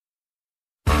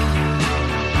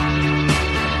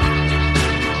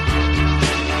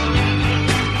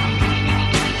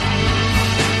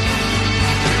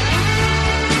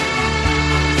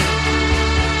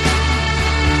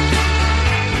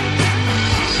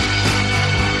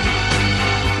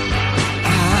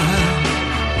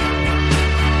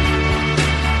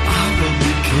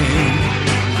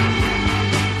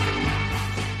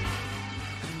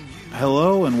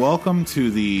welcome to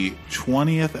the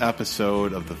 20th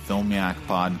episode of the Filmiac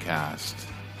Podcast.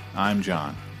 I'm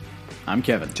John. I'm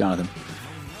Kevin. Jonathan.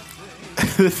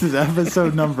 This is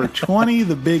episode number 20,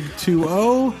 the big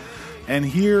 2-0. And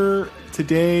here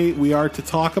today we are to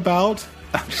talk about...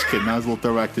 I'm just kidding. That was a little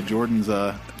throwback to Jordan's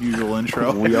usual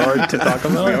intro. We are to talk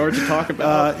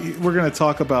about. We're going to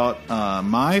talk about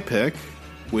my pick,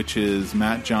 which is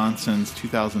Matt Johnson's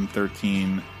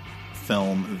 2013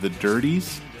 film, The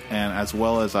Dirties. And as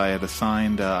well as I had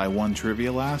assigned, I won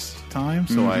trivia last time,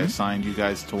 so I assigned you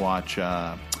guys to watch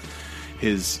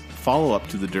his follow-up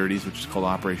to The Dirties, which is called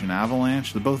Operation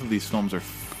Avalanche. Both of these films are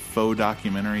faux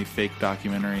documentary, fake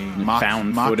documentary,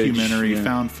 mockumentary,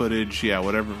 found footage,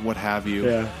 what have you.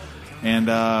 Yeah. And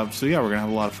so we're going to have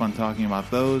a lot of fun talking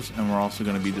about those, and we're also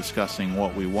going to be discussing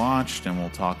what we watched, and we'll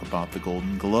talk about the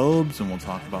Golden Globes, and we'll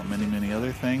talk about many, many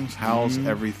other things. How's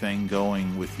everything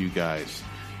going with you guys?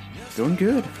 Doing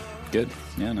good. Good.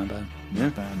 Yeah, not bad.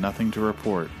 Not bad. Nothing to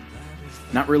report.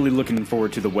 Not really looking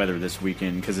forward to the weather this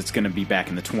weekend because it's going to be back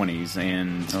in the 20s,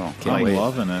 and I'm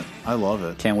loving it. I love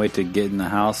it. Can't wait to get in the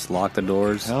house, lock the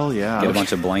doors. Hell yeah! Get a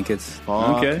bunch of blankets.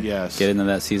 Okay. Yes. Get into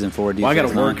that season 4. Well, I got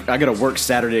to work. I got to work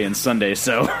Saturday and Sunday,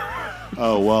 so.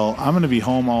 Oh well, I'm going to be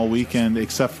home all weekend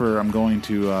except for I'm going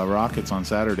to Rockets on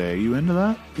Saturday. Are you into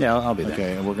that? Yeah, I'll be there.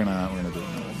 Okay, we're gonna do a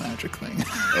little magic thing.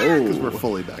 Oh, because we're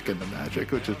fully back into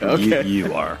magic, which is okay.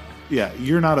 You are. Yeah,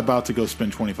 you're not about to go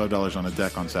spend $25 on a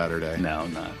deck on Saturday. No,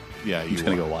 I'm not. Yeah, I'm just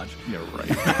going to go watch. Yeah, right.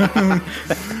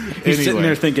 He's sitting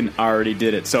there thinking, I already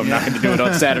did it, so I'm not going to do it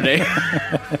on Saturday.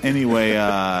 Anyway,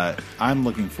 I'm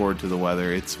looking forward to the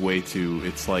weather. It's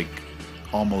like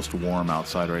almost warm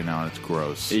outside right now, and it's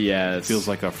gross. Yeah. It feels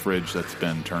like a fridge that's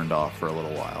been turned off for a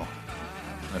little while.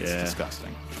 That's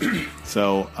disgusting.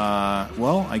 So,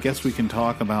 I guess we can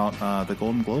talk about the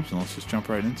Golden Globes, and let's just jump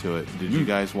right into it. Did you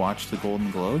guys watch the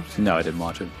Golden Globes? No, I didn't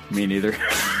watch it. Me neither.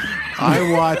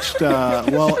 I watched,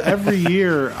 every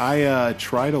year I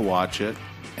try to watch it,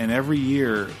 and every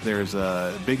year there's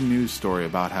a big news story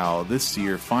about how this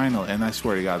year finally, and I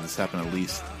swear to God this happened at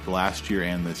least last year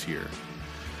and this year,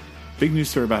 big news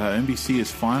story about how NBC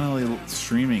is finally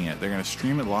streaming it. They're going to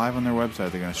stream it live on their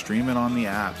website. They're going to stream it on the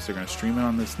apps. They're going to stream it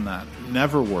on this and that.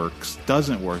 Never works.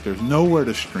 Doesn't work. There's nowhere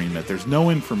to stream it. There's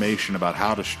no information about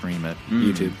how to stream it.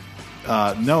 YouTube.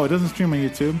 No, it doesn't stream on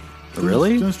YouTube.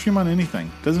 Really? It doesn't stream on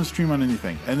anything. Doesn't stream on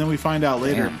anything. And then we find out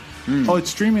later, it's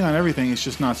streaming on everything. It's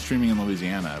just not streaming in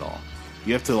Louisiana at all.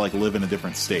 You have to live in a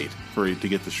different state to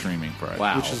get the streaming price,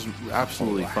 which is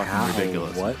absolutely fucking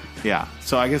ridiculous. What? Yeah.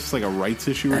 So I guess it's like a rights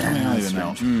issue or something. I don't even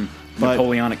know. But,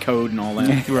 Napoleonic Code and all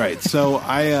that. right. So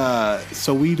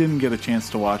so we didn't get a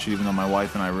chance to watch it, even though my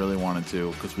wife and I really wanted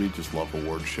to, because we just love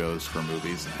award shows for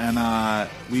movies. And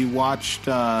we watched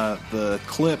the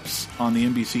clips on the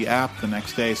NBC app the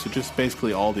next day. So just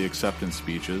basically all the acceptance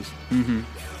speeches. Mm-hmm.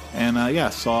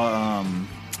 And saw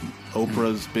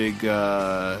Oprah's big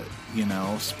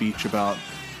speech about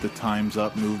the Time's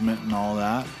Up movement and all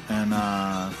that,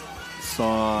 and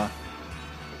saw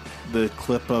the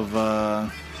clip of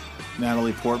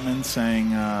Natalie Portman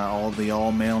saying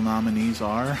all male nominees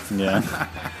are. Yeah.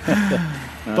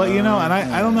 But and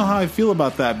I don't know how I feel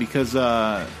about that, because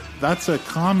that's a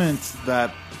comment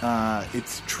that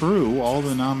it's true. All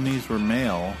the nominees were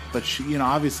male, but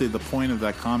obviously the point of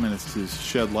that comment is to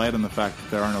shed light on the fact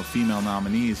that there are no female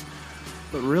nominees.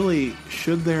 But really,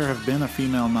 should there have been a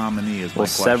female nominee? Is my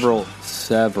question.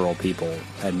 Several people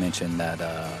had mentioned that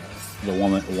the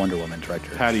Wonder Woman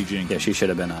director, Patty Jenkins, yeah, she should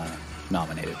have been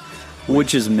nominated,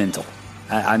 which is mental.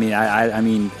 I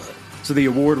mean, so the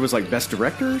award was like best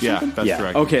director or something? Yeah, best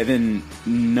director. Okay, then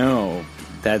no,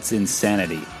 that's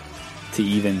insanity to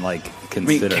even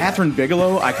consider. I mean, Catherine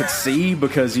Bigelow, I could see,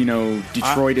 because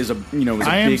Detroit is a big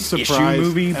issue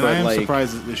movie, but I am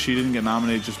surprised that she didn't get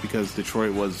nominated just because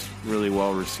Detroit was really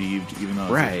well received, even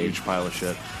though it's a huge pile of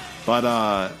shit. But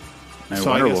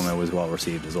Wonder Woman was well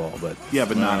received as well, but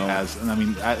not as. And I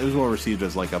mean, it was well received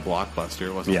as like a blockbuster.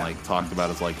 It wasn't talked about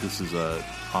as this is a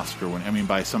Oscar win. I mean,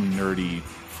 by some nerdy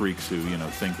freaks who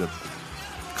think that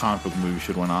comic book movies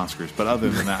should win Oscars. But other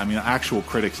than that, I mean, actual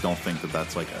critics don't think that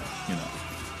that's like a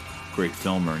great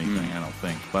film or anything. I don't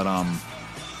think. But I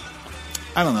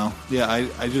don't know. Yeah,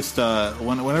 I just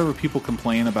whenever people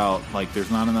complain about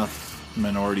there's not enough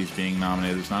minorities being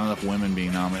nominated, there's not enough women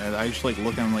being nominated, I just look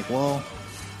at them well,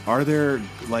 are there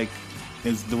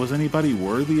was anybody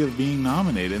worthy of being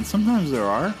nominated? And sometimes there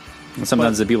are. And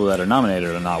sometimes the people that are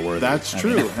nominated are not worthy. That's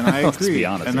true, and I agree. Let's be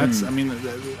honest. And that's, I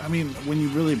mean, when you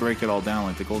really break it all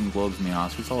down, the Golden Globes and the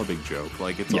Oscars, it's all a big joke.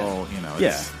 It's all,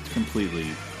 it's completely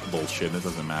bullshit. It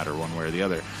doesn't matter one way or the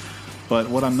other. But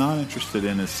what I'm not interested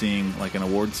in is seeing like an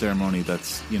award ceremony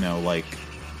that's, like,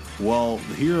 well,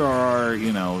 here are our,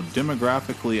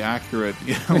 demographically accurate,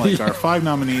 our 5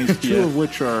 nominees, 2 of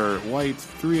which are whites,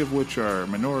 3 of which are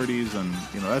minorities, and,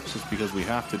 that's just because we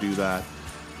have to do that.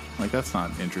 Like, that's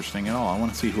not interesting at all. I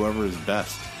want to see whoever is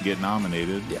best get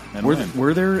nominated and win.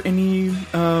 Were there any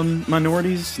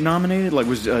minorities nominated? Like,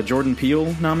 was Jordan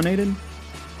Peele nominated?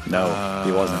 No,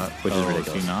 he wasn't, which is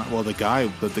ridiculous. Is he not? Well, the guy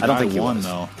won,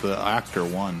 though. The actor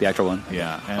won. The actor won?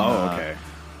 Yeah. And, okay.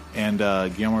 And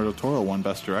Guillermo del Toro won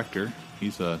Best Director.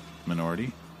 He's a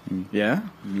minority. Yeah.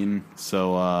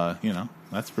 So,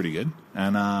 that's pretty good.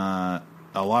 And a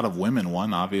lot of women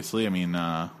won, obviously. In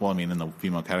the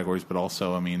female categories, but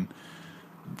also,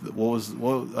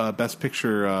 Best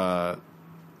Picture,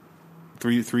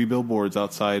 three billboards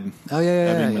outside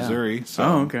Ebbing, Missouri. So,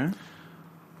 okay.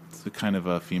 It's a kind of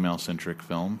a female-centric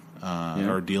film,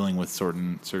 or dealing with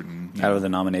certain. Out of the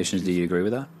nominations, do you agree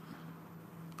with that?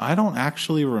 I don't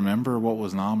actually remember what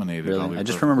was nominated. Really? I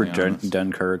just remember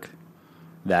Dunkirk,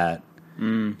 that,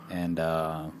 and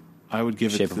I would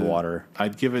give Shape of Water.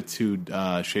 I'd give it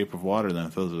to Shape of Water then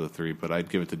if those are the 3, but I'd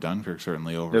give it to Dunkirk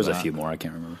certainly over. There's a few more I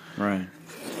can't remember. Right.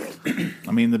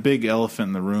 The big elephant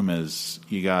in the room is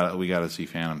we got to see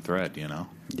Phantom Thread.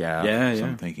 Yeah. So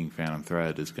I'm thinking Phantom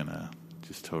Thread is gonna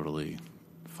just totally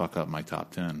fuck up my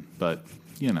top 10, but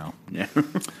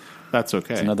that's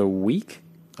okay. It's another week.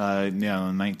 The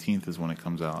 19th is when it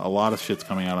comes out. A lot of shit's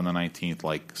coming out on the 19th.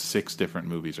 Like 6 different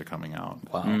movies are coming out.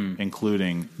 Wow.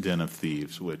 Including Den of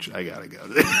Thieves, which I gotta go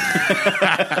to.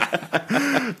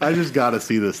 I just gotta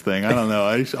see this thing. I don't know.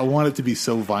 I want it to be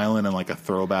so violent and like a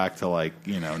throwback to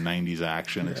 90s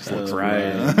action. It just looks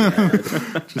right.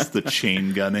 Just the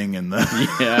chain gunning and the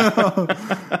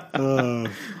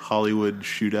Hollywood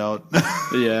shootout.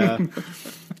 Yeah.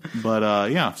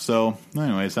 But so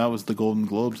anyways, that was the Golden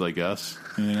Globes, I guess.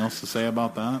 Anything else to say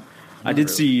about that? I did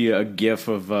see a GIF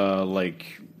of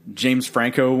James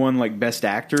Franco won Best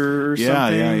Actor or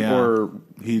something. Yeah. Or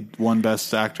he won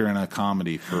Best Actor in a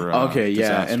comedy for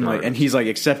and he's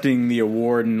accepting the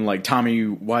award, and Tommy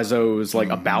Wiseau is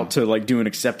about to do an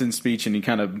acceptance speech, and he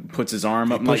kind of puts his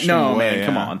arm up. I'm like, no, man,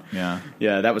 come on.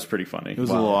 Yeah, that was pretty funny. It was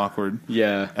a little awkward.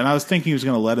 Yeah, and I was thinking he was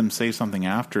going to let him say something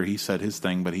after he said his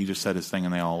thing, but he just said his thing,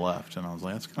 and they all left. And I was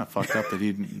like, that's kind of fucked up that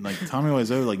he didn't Tommy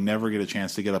Wiseau never get a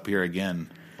chance to get up here again.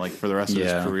 For the rest of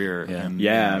his career, and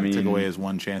took away his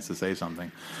one chance to say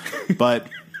something. But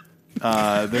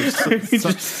there's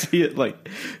just see it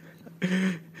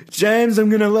James, I'm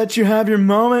gonna let you have your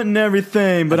moment and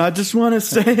everything, but I just want to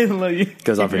say,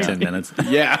 goes on for 10 minutes.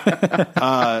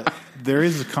 Yeah. There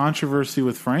is a controversy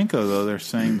with Franco, though. They're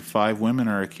saying 5 women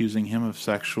are accusing him of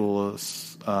sexual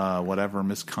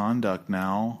misconduct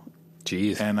now.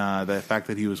 Jeez. And the fact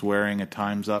that he was wearing a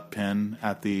Time's Up pin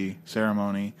at the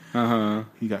ceremony,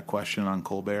 he got questioned on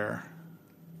Colbert,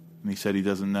 and he said he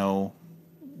doesn't know.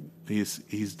 He's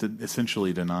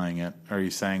essentially denying it, or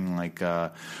he's saying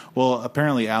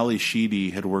apparently Ali Sheedy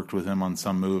had worked with him on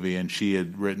some movie, and she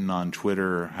had written on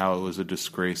Twitter how it was a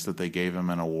disgrace that they gave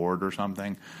him an award or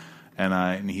something,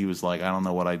 and he was like, I don't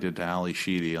know what I did to Ali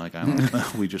Sheedy, I don't know.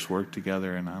 We just worked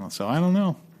together, and I don't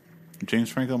know. James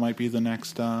Franco might be the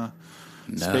next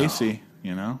Spacey,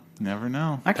 never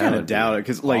know. I kind of doubt it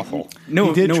because,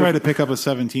 he did try to pick up a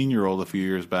 17-year-old a few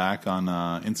years back on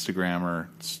Instagram or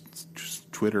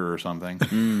Twitter or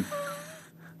something.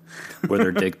 Were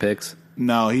there dick pics?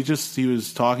 No, he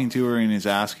was talking to her and he's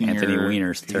asking Anthony her.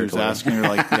 Weiner's he was asking her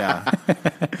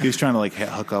he was trying to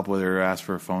hook up with her, ask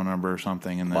for a phone number or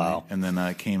something, and then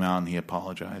it came out and he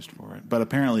apologized for it. But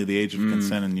apparently the age of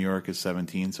consent in New York is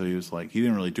 17, so he was he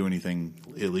didn't really do anything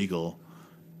illegal.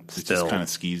 It's just kind of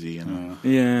skeezy,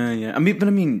 Yeah.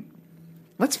 But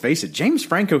let's face it, James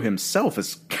Franco himself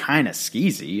is kind of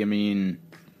skeezy.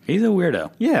 He's a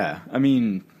weirdo. Yeah.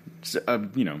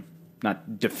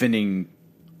 Not defending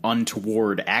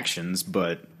untoward actions,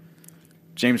 but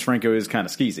James Franco is kind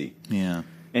of skeezy. Yeah.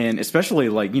 And especially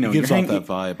he gives off that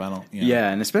vibe. I don't. Yeah,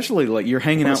 and especially you're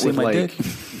hanging out with dick?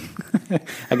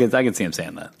 I can see him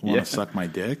saying that. Want to suck my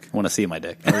dick? Want to see my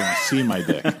dick? I want to see my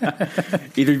dick.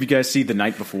 Either of you guys see The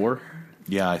Night Before?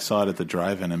 Yeah, I saw it at the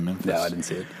drive-in in Memphis. No, I didn't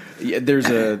see it. Yeah, there's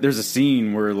a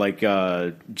scene where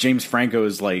James Franco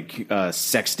is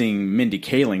sexting Mindy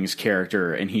Kaling's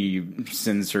character, and he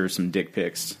sends her some dick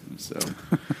pics. So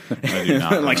I do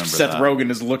not Seth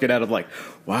Rogen is looking at him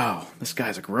wow, this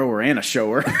guy's a grower and a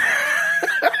shower.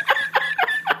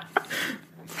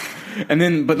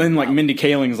 But then Mindy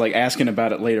Kaling's asking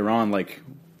about it later on,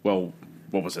 well,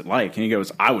 what was it like? And he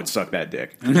goes, I would suck that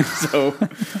dick. So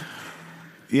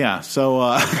yeah,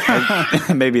 so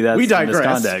maybe that's we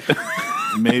digress. misconduct.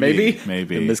 maybe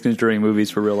misconstruing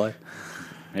movies for real life.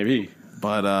 Maybe.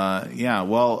 But yeah,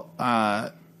 well,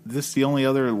 the only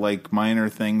other like minor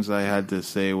things I had to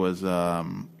say was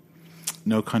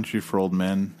No Country for Old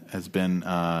Men has been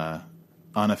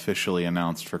unofficially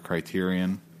announced for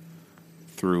Criterion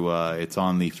through it's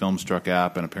on the Filmstruck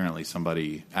app, and apparently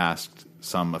somebody asked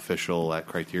some official at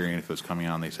Criterion if it was coming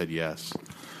out, and they said yes.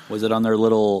 Was it on their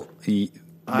little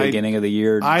beginning of the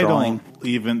year drawing? I don't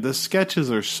even, the sketches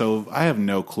are so, I have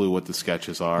no clue what the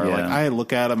sketches are. Yeah. Like, I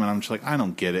look at them and I'm just like, I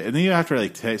don't get it. And then you have to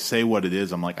like say what it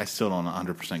is. I'm like, I still don't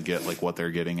 100% get like what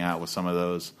they're getting at with some of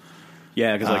those.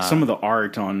 Yeah, because like some of the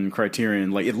art on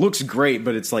Criterion, like it looks great,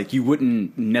 but it's like you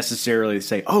wouldn't necessarily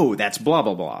say, "Oh, that's blah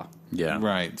blah blah." Yeah,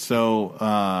 right. So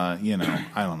you know,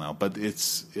 I don't know, but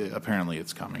apparently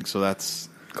it's coming, so that's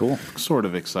cool, sort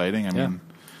of exciting. I mean,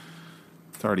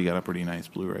 it's already got a pretty nice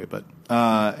Blu-ray, but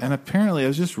and apparently I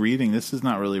was just reading. This is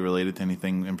not really related to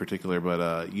anything in particular,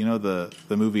 but you know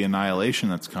the movie Annihilation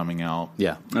that's coming out.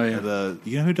 Yeah. Oh yeah.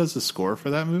 You know who does the score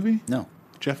for that movie? No.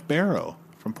 Jeff Barrow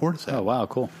from Portishead. Oh wow,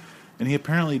 cool. And he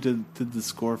apparently did the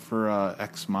score for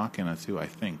Ex Machina too. I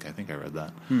think I read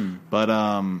that. But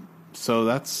so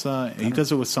that's he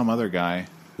does it with some other guy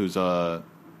who's a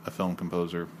film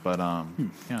composer. But yeah,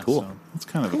 cool. So it's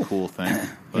kind of a cool thing. You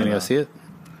gonna go see it?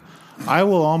 I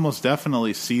will almost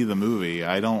definitely see the movie.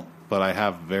 But I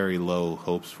have very low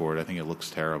hopes for it. I think it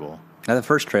looks terrible. Now, the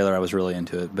first trailer, I was really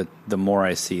into it, but the more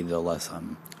I see, the less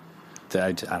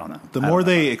I don't know. The more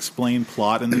they explain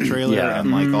plot in the trailer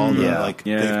and like all the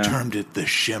they've termed it the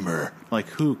shimmer. Like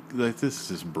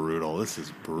this is brutal. This is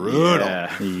brutal.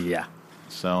 Yeah.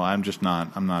 So I'm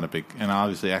not a big, and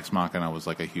obviously Ex Machina was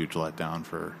like a huge letdown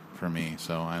for me.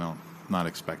 So not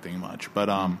expecting much. But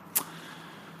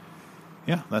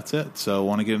yeah, that's it. So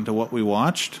want to get into what we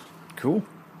watched? Cool.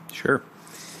 Sure.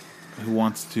 Who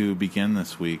wants to begin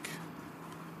this week?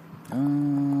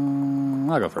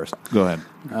 I'll go first. Go ahead.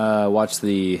 Watch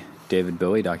the David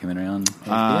Bowie documentary on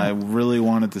HBO. I really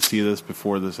wanted to see this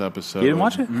before this episode. You didn't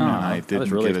watch it? No, I didn't. I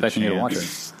was really get expecting a you to watch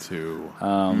chance it.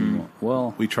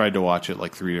 Well, we tried to watch it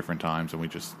like 3 different times, and we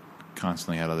just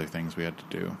constantly had other things we had to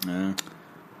do.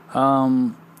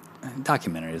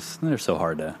 Documentaries, they're so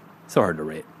hard to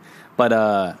rate. But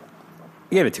I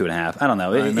gave it 2.5. I don't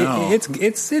know.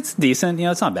 It's decent. You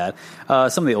know, it's not bad.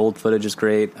 Some of the old footage is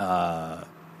great.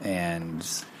 And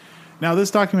now this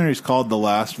documentary is called The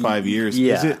Last 5 Years.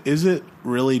 Yeah. Is it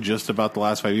really just about the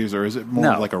last 5 years, or is it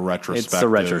more like a retrospective? It's a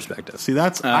retrospective. See,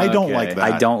 I don't like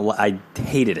that. I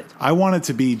hated it. I want it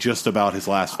to be just about his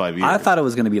last 5 years. I thought it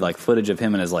was going to be like footage of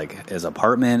him in his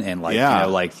apartment and you know,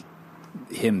 like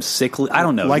him sickly. I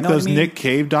don't know, like you know those what I mean? Nick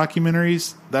Cave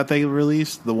documentaries that they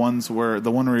released. The one where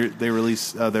they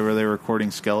released they were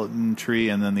recording Skeleton Tree,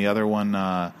 and then the other one.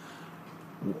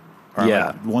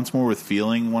 Like Once More with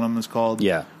Feeling, one of them is called.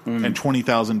 Yeah. And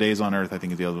 20,000 Days on Earth, I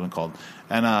think is the other one called.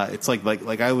 And it's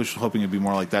like I was hoping it'd be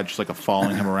more like that, just like a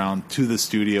following him around to the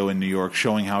studio in New York,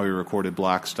 showing how he recorded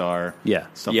Black Star. Yeah.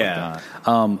 Stuff like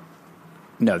that.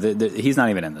 No, he's not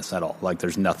even in this at all. Like,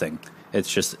 there's nothing.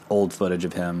 It's just old footage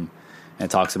of him, and it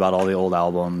talks about all the old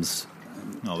albums.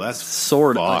 No, that's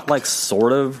sort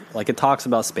of like it talks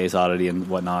about Space Oddity and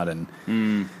whatnot, and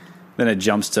then it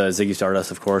jumps to Ziggy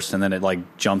Stardust, of course, and then it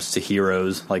like jumps to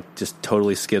Heroes, like just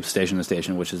totally skips Station to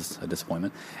Station, which is a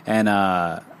disappointment. And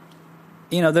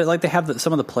you know, they have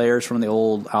some of the players from the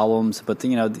old albums, but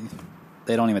you know,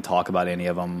 they don't even talk about any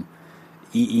of them.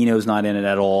 Eno's not in it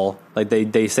at all. Like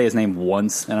they say his name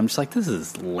once, and I'm just like, this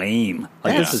is lame.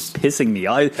 Like this is pissing me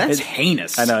off. That's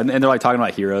heinous. I know, and they're like talking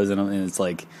about Heroes, and it's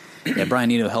like, yeah,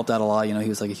 Brian Eno helped out a lot. You know, he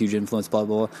was like a huge influence. Blah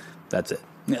blah blah. That's it.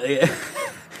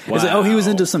 Wow. It's like, he was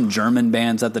into some German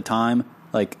bands at the time.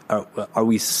 Like, are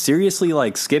we seriously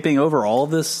like skipping over all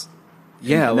of this?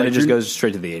 Yeah, and then it just goes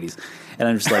straight to the 80s, and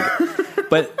I'm just like,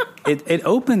 but it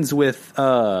opens with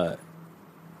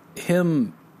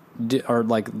him. Or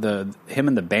like him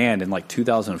and the band in like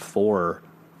 2004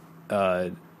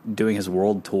 doing his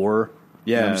world tour.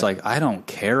 Yeah, and I'm just like, I don't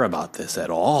care about this at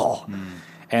all.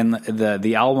 And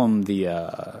the album,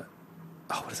 what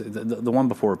is it? The one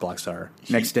before Black Star,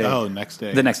 Next Day. Oh, Next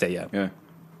Day. The Next Day, yeah.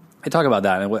 They talk about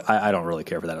that, and I don't really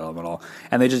care for that album at all.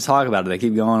 And they just talk about it. They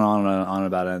keep going on and on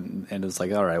about it, and it's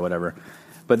like, all right, whatever.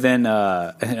 But then,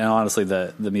 and honestly,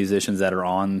 the musicians that are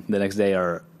on The Next Day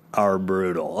are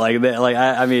brutal.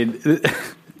 I mean,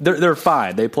 they're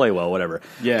fine. They play well, whatever.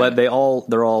 Yeah. But they're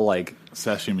all like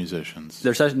session musicians.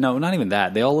 No, not even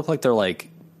that. They all look like they're like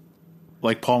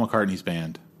Paul McCartney's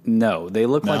band. No, they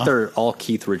look like they're all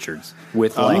Keith Richards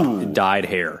with like dyed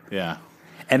hair. Yeah.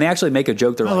 And they actually make a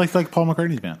joke. They're like Paul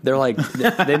McCartney's band. They're like,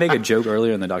 they make a joke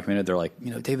earlier in the documentary. They're like,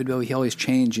 David Bowie, he always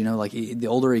changed. Like the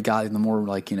older he got, the more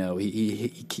like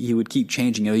he would keep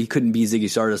changing. He couldn't be Ziggy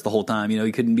Stardust the whole time.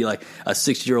 He couldn't be like a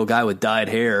 60-year-old guy with dyed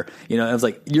hair. I was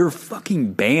like, your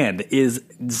fucking band is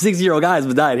 60-year-old guys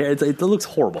with dyed hair. It looks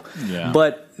horrible. Yeah.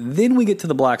 But then we get to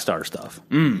the Black Star stuff,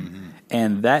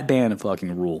 and that band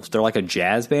fucking rules. They're like a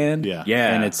jazz band. Yeah.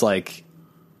 And it's like,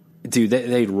 dude,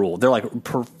 they rule. They're like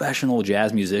professional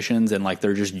jazz musicians, and like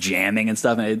they're just jamming and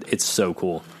stuff. And it's so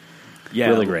cool. Yeah,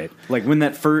 really great. Like when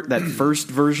that first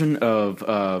version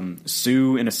of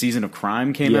Sue in a Season of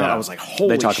Crime came out, I was like, holy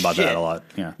shit. They talk about that a lot.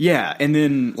 Yeah, yeah, and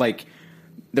then like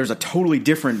there's a totally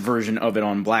different version of it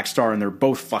on Black Star, and they're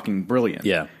both fucking brilliant.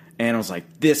 Yeah, and I was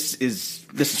like, this is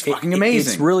fucking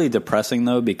amazing. It's really depressing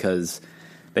though, because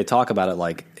they talk about it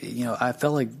like, I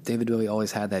felt like David Bowie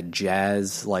always had that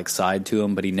jazz like side to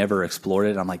him, but he never explored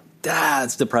it. I'm like,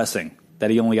 it's depressing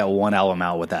that he only got one album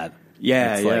out with that.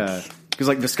 Yeah, yeah. Because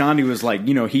like Visconti was like,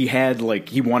 he had like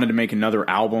he wanted to make another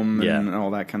album and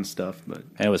all that kind of stuff. But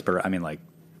and it was,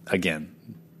 again,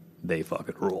 they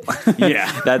fucking rule.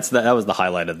 Yeah, that was the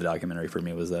highlight of the documentary for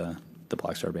me, was the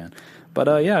Black Star band. But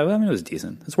it was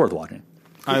decent. It's worth watching.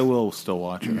 I will still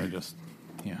watch it.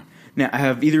 Now,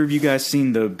 have either of you guys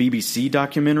seen the BBC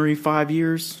documentary 5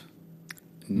 Years?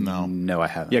 No, I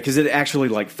haven't. Yeah, because it actually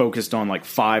like focused on like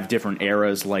 5 different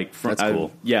eras. Like that's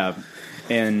cool. Yeah,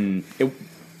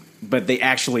 but they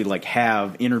actually like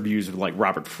have interviews with like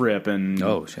Robert Fripp and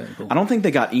cool. I don't think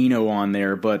they got Eno on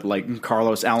there, but like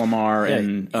Carlos Alomar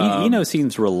and Eno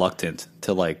seems reluctant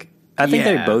to like. I think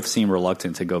they both seem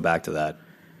reluctant to go back to that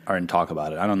and talk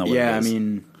about it. I don't know what it is. I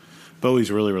mean,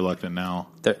 Bowie's really reluctant now.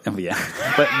 Yeah,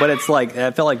 but it's like I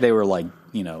felt like they were like,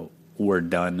 we're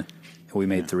done. We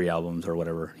made 3 albums or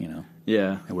whatever,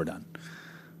 Yeah, and we're done.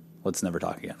 Let's never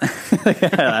talk again.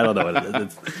 I don't know what it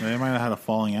is. They might have had a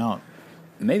falling out.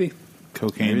 Maybe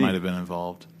cocaine might have been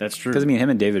involved. That's true. Because him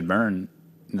and David Byrne,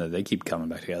 they keep coming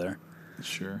back together.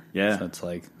 Sure. Yeah. So it's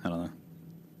like, I don't know.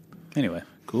 Anyway,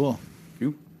 cool.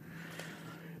 You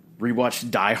rewatched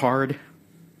Die Hard.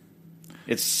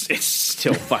 It's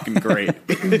still fucking great.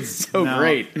 It's so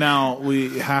great. Now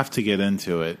we have to get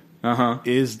into it.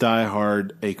 Is Die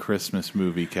Hard a Christmas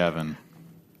movie, Kevin?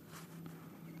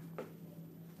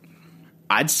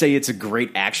 I'd say it's a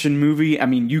great action movie. I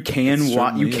mean, you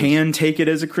can take it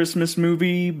as a Christmas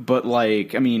movie, but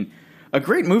like, I mean, a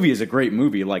great movie is a great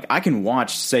movie. Like, I can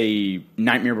watch, say,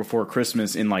 Nightmare Before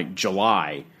Christmas in like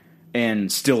July and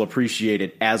still appreciate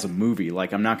it as a movie.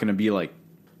 Like, I'm not going to be like,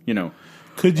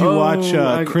 Could you watch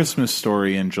a Christmas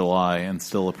Story in July and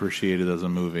still appreciate it as a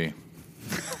movie?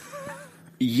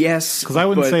 Yes, because I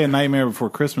wouldn't say A Nightmare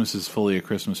Before Christmas is fully a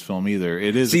Christmas film either.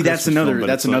 It is. See, that's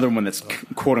another one that's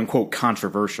quote unquote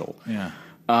controversial. Yeah,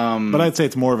 but I'd say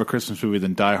it's more of a Christmas movie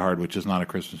than Die Hard, which is not a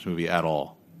Christmas movie at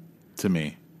all, to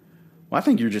me. Well, I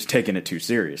think you're just taking it too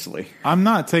seriously. I'm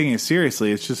not taking it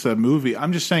seriously. It's just a movie.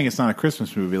 I'm just saying it's not a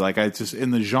Christmas movie. Like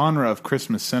in the genre of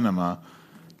Christmas cinema,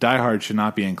 Die Hard should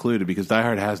not be included because Die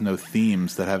Hard has no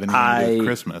themes that have anything to do with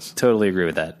Christmas. Totally agree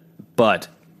with that, but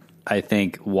I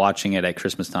think watching it at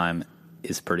Christmas time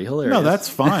is pretty hilarious. No, that's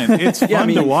fine. It's fun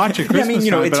to watch at Christmas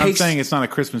time, but I'm saying it's not a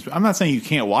Christmas. I'm not saying you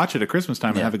can't watch it at Christmas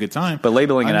time and have a good time. But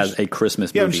labeling it as a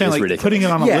Christmas movie is ridiculous. Putting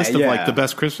it on a list of like the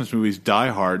best Christmas movies, Die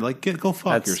Hard, like go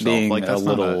fuck yourself. Like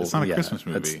it's not a Christmas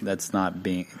movie. That's not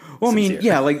being. Well, I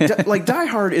sincere. mean, like Die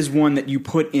Hard is one that you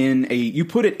put it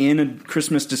in a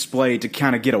Christmas display to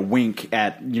kind of get a wink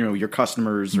at your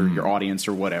customers or your audience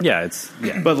or whatever. Yeah,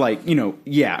 But like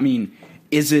I mean.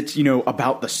 Is it,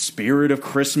 about the spirit of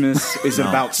Christmas? Is it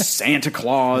about Santa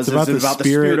Claus? Is it about the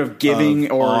spirit of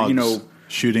giving or,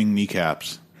 shooting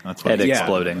kneckcaps? That's what head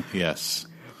exploding. Yes.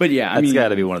 But yeah, that's got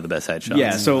to be one of the best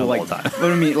headshots of all time. But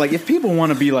I mean, like if people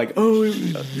want to be like, Die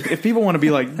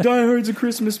Hard's a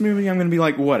Christmas movie, I'm going to be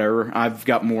like, whatever. I've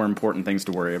got more important things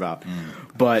to worry about.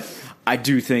 But I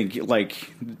do think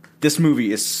like this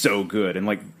movie is so good and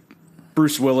like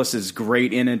Bruce Willis is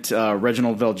great in it.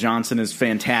 Reginald VelJohnson is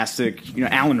fantastic.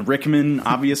 Alan Rickman,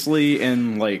 obviously,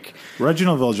 and like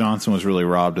Reginald VelJohnson was really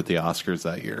robbed at the Oscars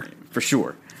that year, for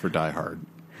sure, for Die Hard,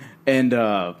 and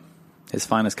his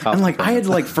finest cop. And like I had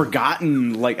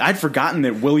forgotten, I'd forgotten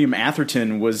that William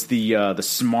Atherton was the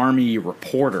smarmy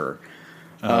reporter.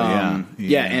 And he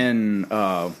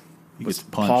gets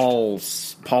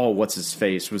punched. Paul, what's his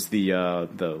face, was the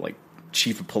like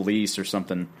chief of police or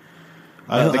something.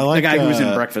 The guy who was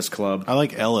in Breakfast Club. I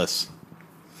like Ellis.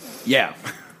 Yeah.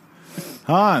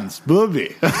 Hans,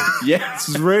 Booby. Yeah. This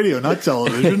is radio, not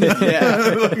television.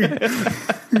 Yeah.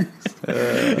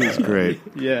 He's great.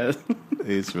 Yeah.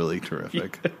 He's really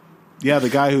terrific. Yeah, the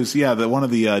guy who's one of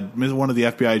the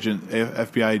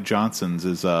FBI Johnsons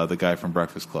is the guy from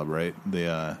Breakfast Club, right?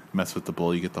 The mess with the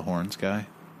bull, you get the horns guy.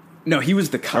 No, he was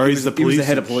the Or he he's was, the he was the police?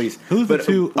 head of police. Who's the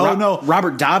two? Oh, no.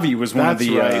 Robert Davi was one of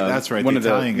the. That's right. One The of the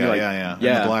Italian guy. like, Yeah.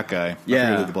 yeah. And the black guy. I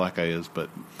forget who the black guy is, but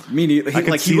I mean, he I can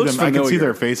like see he looks them. I familiar. can see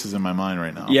their faces in my mind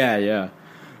right now. Yeah.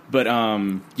 But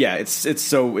it's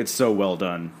so well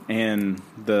done, and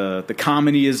the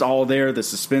comedy is all there, the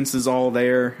suspense is all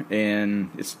there, and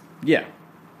it's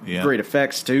great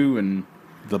effects too, and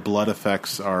the blood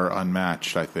effects are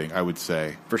unmatched. I think I would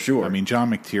say for sure. I mean, John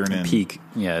McTiernan Peak,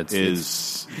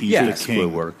 he's the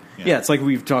king. Work. Yeah, it's like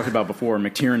we've talked about before.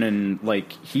 McTiernan,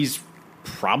 like he's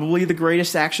probably the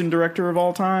greatest action director of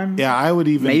all time. Yeah, I would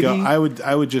even Maybe? go. I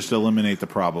would just eliminate the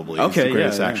probably. He's Okay, the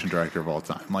greatest yeah. action director of all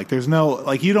time. Like, there's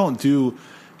no you don't do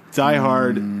Die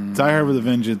Hard with a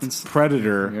Vengeance,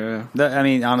 Predator. Yeah. I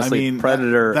mean, honestly,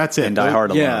 Predator that's it. and Die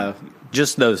Hard alone. Yeah.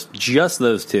 Just those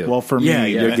two. Well, for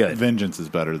me, you're good. Vengeance is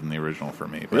better than the original for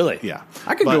me. But, Really? Yeah,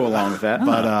 I could go along with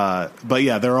that. But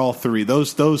yeah, they're all three.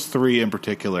 Those three in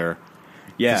particular.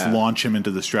 Just Yeah. launch him into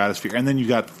the stratosphere, and then you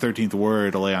got the 13th Warrior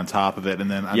to lay on top of it,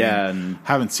 and then and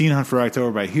haven't seen Hunt for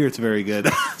October, but I hear it's very good.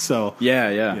 So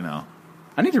Yeah. you know,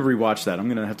 I need to rewatch that. I'm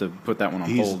gonna have to put that one on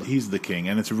hold. he's the king,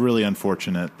 and it's really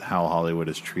unfortunate how Hollywood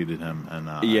has treated him, and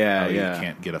how he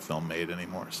can't get a film made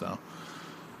anymore. So,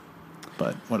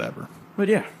 but whatever. But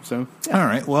yeah, so All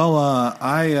right. Well,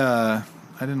 I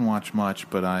didn't watch much,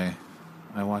 but I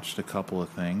watched a couple of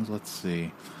things. Let's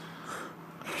see.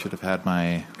 Should have had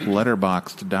my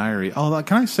Letterboxd diary. Oh,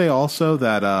 can I say also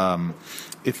that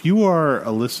if you are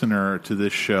a listener to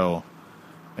this show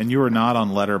and you are not on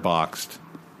Letterboxd,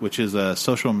 which is a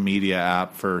social media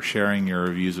app for sharing your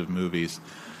reviews of movies,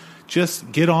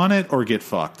 just get on it or get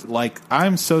fucked. Like,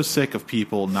 I'm so sick of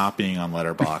people not being on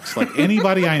Letterboxd. Like,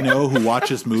 anybody I know who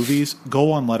watches movies,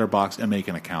 go on Letterboxd and make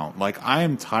an account. Like, I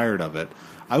am tired of it.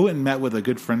 I went and met with a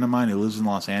good friend of mine who lives in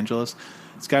Los Angeles.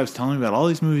 This guy was telling me about all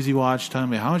these movies he watched, telling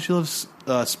me how much he loves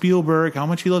Spielberg, how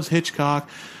much he loves Hitchcock.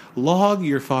 Log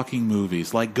your fucking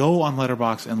movies. Like, go on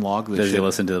Letterboxd and log this shit. Does he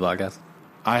listen to the podcast?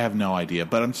 I have no idea.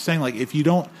 But I'm just saying, like, if you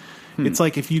don't... It's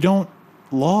like, if you don't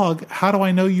log, how do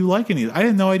I know you like any? I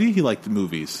had no idea he liked the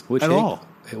movies at all.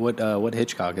 What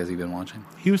Hitchcock has he been watching?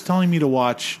 He was telling me to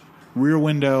watch Rear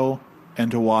Window and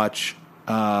to watch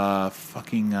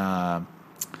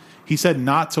he said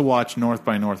not to watch North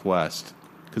by Northwest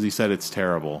because he said it's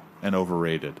terrible and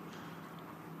overrated.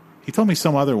 He told me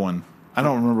some other one. I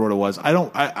don't remember what it was. I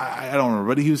don't remember.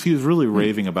 But he was really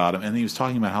raving about him, and he was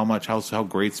talking about how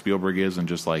great Spielberg is, and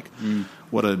just like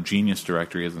what a genius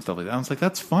director he is and stuff like that. I was like,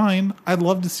 that's fine. I'd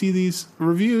love to see these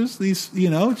reviews. These,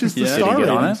 just the star Did he get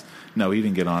on ratings. it? No, he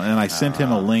didn't get on it. And I sent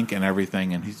him a link and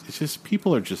everything, and it's just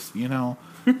people are just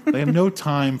they have no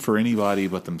time for anybody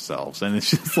but themselves, and it's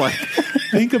just like,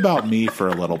 think about me for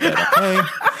a little bit, okay?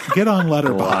 Get on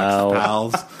Letterboxd,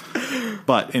 pals.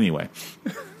 But anyway.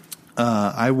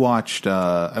 I went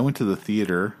to the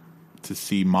theater to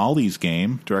see Molly's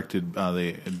Game, directed by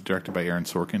Aaron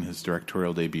Sorkin, his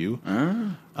directorial debut,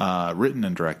 written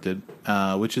and directed,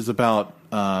 which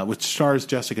stars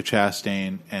Jessica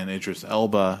Chastain and Idris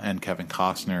Elba and Kevin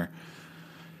Costner,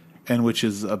 and which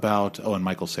is about and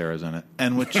Michael Cera's in it,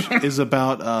 and which is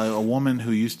about a woman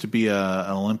who used to be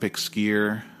an Olympic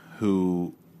skier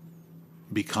who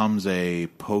becomes a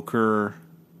poker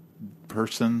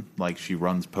person. Like, she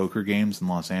runs poker games in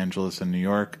Los Angeles and New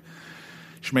York.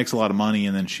 She makes a lot of money,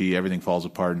 and then everything falls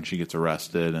apart and she gets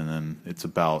arrested, and then it's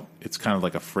kind of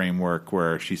like a framework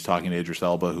where she's talking to Idris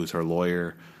Elba, who's her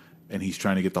lawyer, and he's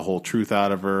trying to get the whole truth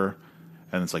out of her,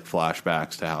 and it's like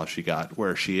flashbacks to how she got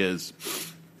where she is.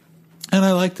 And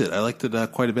I liked it. I liked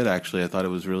it quite a bit, actually. I thought it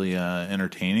was really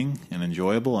entertaining and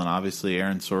enjoyable, and obviously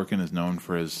Aaron Sorkin is known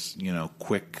for his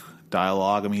quick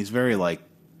dialogue. I mean, he's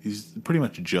pretty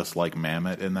much just like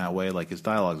Mamet in that way. Like, his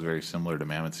dialogue is very similar to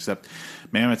Mamet's, except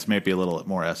Mamet's may be a little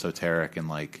more esoteric and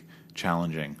like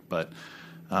challenging. But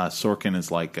Sorkin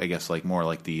is more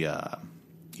like the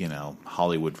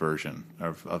Hollywood version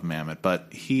of Mamet. But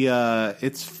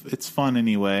it's fun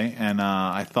anyway. And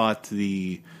I thought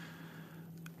the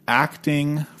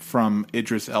acting from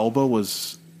Idris Elba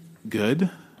was good,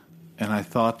 and I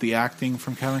thought the acting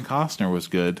from Kevin Costner was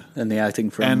good, and the acting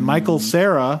from and Michael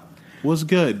Cera was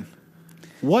good.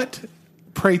 What,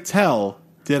 pray tell,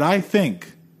 did I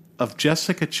think of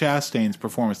Jessica Chastain's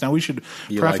performance? Now, we should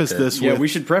preface this with... Yeah, we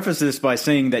should preface this by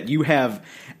saying that you have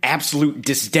absolute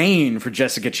disdain for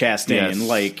Jessica Chastain. Yes,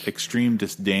 like, extreme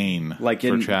disdain for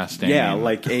Chastain. Yeah,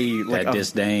 like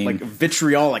disdain. Like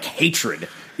vitriolic hatred.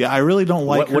 Yeah, I really don't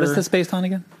like her. What is this based on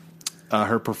again?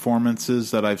 her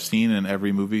performances that I've seen in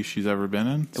every movie she's ever been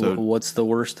in. So what's the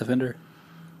worst offender?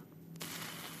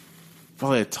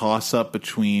 probably a toss-up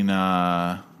between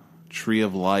Tree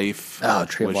of Life,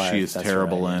 Tree of which Life, she is that's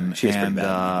terrible right, yeah. in, She is pretty and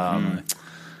bad.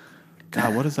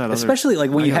 God, what is that? Especially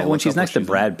like when when she's next to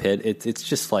Brad Pitt, it's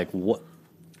just like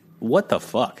what the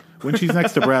fuck? when she's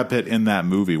next to Brad Pitt in that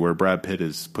movie where Brad Pitt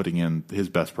is putting in his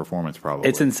best performance, probably.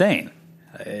 It's insane.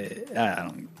 I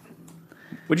don't.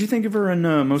 What'd you think of her in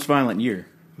Most Violent Year?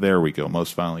 There we go.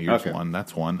 Most Violent Years Okay. one.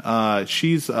 That's one.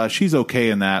 She's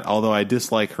okay in that, although I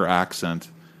dislike her accent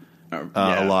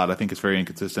a lot. I think it's very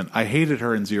inconsistent. I hated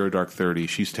her in Zero Dark 30.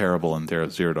 She's terrible in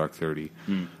Zero Dark 30.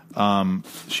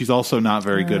 She's also not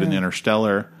very good in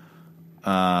Interstellar.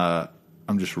 I'm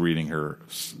just reading her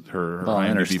IMDb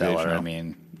Interstellar. page now. I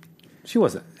mean, she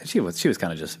was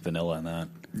kind of just vanilla in that.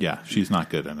 Yeah, she's not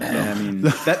good in it. I mean,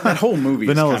 that whole movie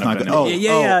Vanilla's is kind not of good. Oh,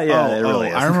 Yeah, it really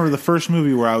is. I remember the first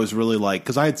movie where I was really like,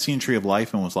 because I had seen Tree of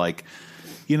Life and was like,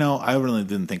 I really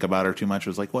didn't think about her too much. It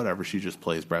was like, whatever, she just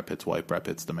plays Brad Pitt's wife. Brad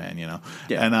Pitt's the man,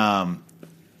 Yeah.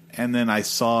 And then I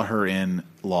saw her in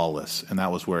Lawless, and that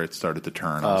was where it started to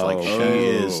turn. I was like, she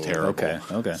is terrible.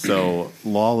 Okay. So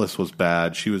Lawless was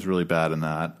bad. She was really bad in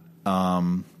that.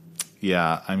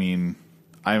 Yeah, I mean,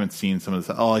 I haven't seen some of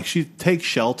this. Oh, like she Take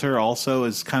Shelter also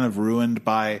is kind of ruined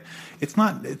by. It's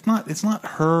not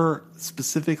her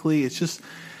specifically. It's just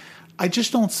I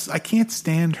can't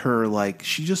stand her. Like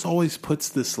she just always puts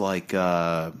this like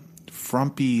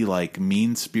frumpy, like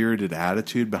mean spirited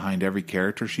attitude behind every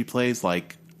character she plays.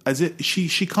 Like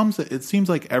she comes. It seems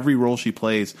like every role she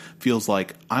plays feels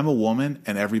like I'm a woman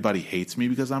and everybody hates me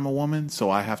because I'm a woman, so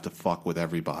I have to fuck with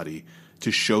everybody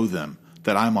to show them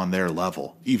that I'm on their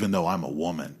level, even though I'm a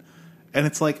woman. And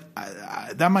it's like,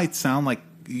 that might sound like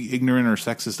ignorant or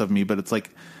sexist of me, but it's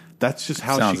like, that's just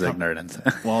how Sounds ignorant.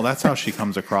 Well, that's how she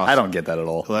comes across. I don't get that at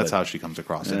all. Well, that's how she comes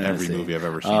across in Yeah, every I see. movie I've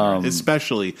ever seen her in.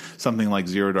 Especially something like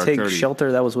Zero Dark Take 30.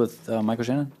 Shelter. That was with Michael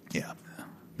Shannon. Yeah.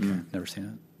 Never seen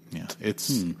it. Yeah.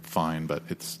 It's fine, but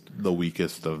it's the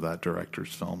weakest of that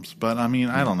director's films. But I mean,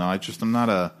 I don't know. I'm not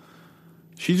a.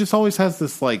 She just always has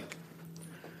this, like,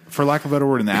 for lack of a better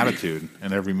word, an attitude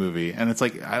in every movie. And it's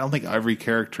like, I don't think every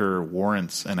character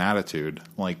warrants an attitude.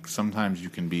 Like, sometimes you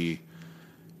can be,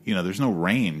 there's no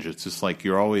range. It's just like,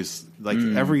 you're always, like,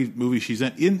 every movie she's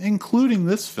in, including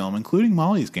this film, including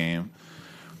Molly's Game,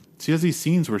 she has these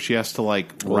scenes where she has to,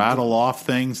 like, rattle off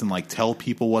things and, like, tell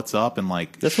people what's up and,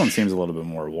 like... This one seems a little bit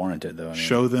more warranted, though. I mean,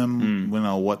 show them,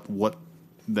 what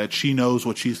that she knows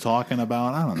what she's talking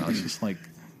about. I don't know. It's just like...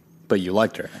 But you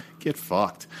liked her. Get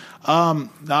fucked.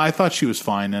 I thought she was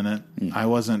fine in it. I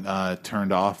wasn't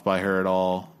turned off by her at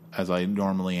all, as I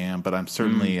normally am. But I'm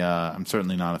certainly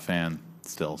not a fan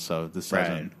still. So this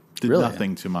did Really?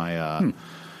 nothing to my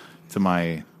to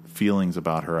my feelings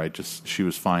about her. She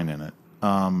was fine in it.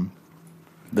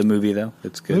 The movie, though,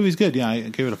 it's The good. movie's good. Yeah, I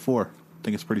gave it a 4. I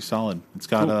think it's pretty solid. It's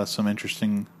got some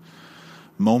interesting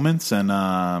moments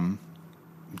and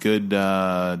good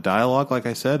dialogue, like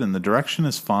I said, and the direction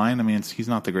is fine. I mean, he's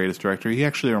not the greatest director. He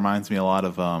actually reminds me a lot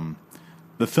of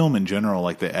the film in general,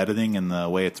 like the editing and the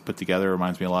way it's put together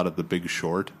reminds me a lot of The Big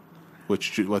Short,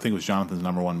 which I think was Jonathan's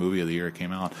 #1 movie of the year it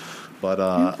came out. But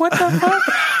What the fuck?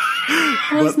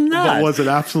 but was an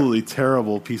absolutely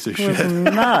terrible piece of shit.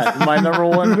 Not my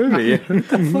 #1 movie. What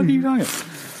the fuck are you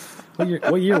talking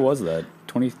about? What year was that?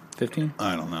 2015?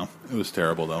 I don't know. It was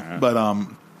terrible though. But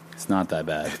It's not that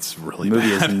bad. it's really The movie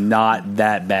bad. is not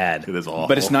that bad. It is awful.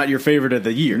 But it's not your favorite of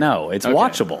the year. No, it's Okay.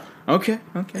 watchable. Okay.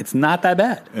 It's not that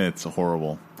bad. It's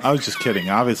horrible. I was just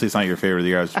kidding. Obviously, it's not your favorite of the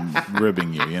year. I was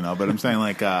ribbing you, But I'm saying,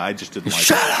 like, I just didn't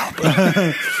like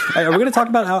it. Hey, are we going to talk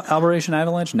about Operation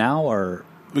Avalanche now, or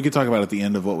We could talk about it at the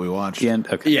end of what we watched. the end?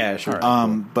 Okay. Yeah, sure.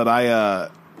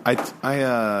 But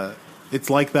it's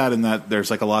like that in that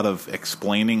there's like a lot of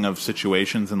explaining of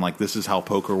situations and like this is how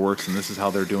poker works and this is how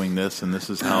they're doing this and this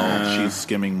is how she's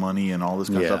skimming money and all this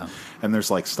kind of Yeah. stuff. And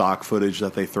there's like stock footage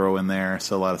that they throw in there,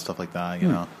 so a lot of stuff like that,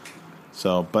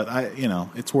 So, but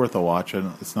it's worth a watch.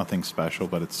 It's nothing special,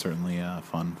 but it's certainly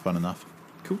fun enough.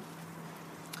 Cool.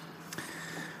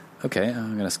 Okay,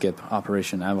 I'm going to skip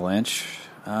Operation Avalanche.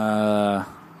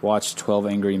 Watched 12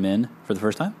 Angry Men for the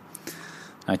first time.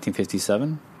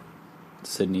 1957.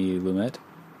 Sidney Lumet.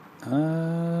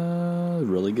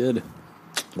 Really good.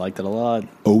 Liked it a lot.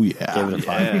 Oh yeah, Gave it a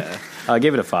 5. I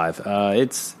gave it a 5.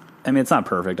 It's not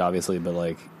perfect, obviously, but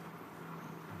like,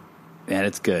 man,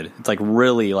 it's good. It's like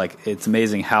really like it's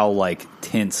amazing how like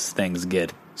tense things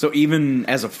get. So even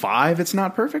as a 5, it's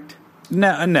not perfect?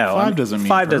 No. 5 doesn't mean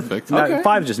perfect. No, Okay.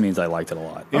 5 just means I liked it a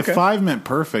lot. If 5 meant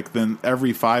perfect, then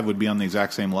every 5 would be on the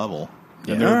exact same level.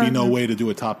 And there would be no way to do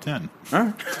a top 10. All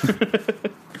right.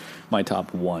 My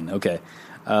top 1. Okay.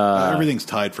 Everything's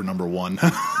tied for number 1.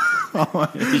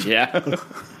 Yeah.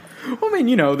 Well, I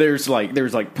mean, there's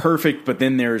perfect, but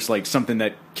then there's like something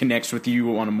that connects with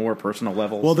you on a more personal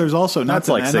level. Well, there's also that's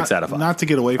like 6 out of 5. Not to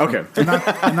get away from okay,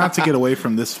 not to get away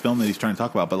from this film that he's trying to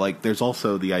talk about, but like there's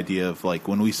also the idea of like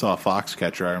when we saw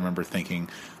Foxcatcher, I remember thinking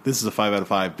this is a 5 out of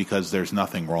 5 because there's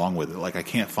nothing wrong with it. Like I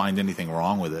can't find anything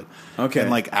wrong with it. Okay,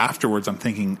 and like afterwards, I'm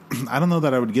thinking I don't know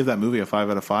that I would give that movie a 5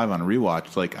 out of 5 on a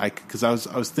rewatch. Like because I was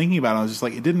thinking about it, I was just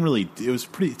like it's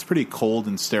pretty cold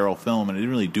and sterile film, and it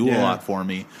didn't really do a lot for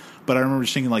me. But I remember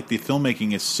just thinking, like, the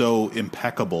filmmaking is so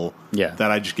impeccable that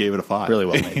I just gave it a 5. Really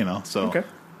well made. So. Okay.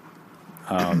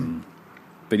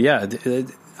 But yeah,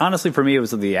 honestly, for me, it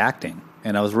was the acting.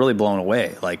 And I was really blown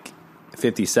away. Like,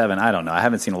 57, I don't know. I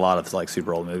haven't seen a lot of, like,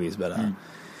 super old movies, but,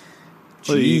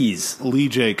 jeez. Lee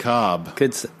J. Cobb.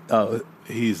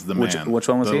 He's the man. Which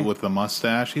one was he? With the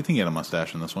mustache. I think he had a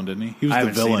mustache in this one, didn't he? He was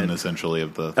the villain, essentially,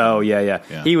 of the... Oh,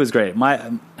 yeah. He was great.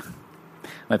 My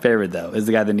favorite, though, is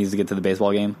the guy that needs to get to the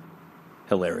baseball game.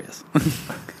 Hilarious.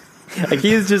 Like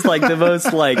he's just like the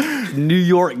most like New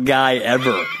York guy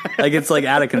ever. Like it's like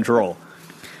out of control.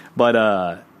 But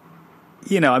I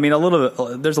mean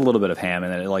there's a little bit of Ham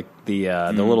in it. Like the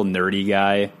little nerdy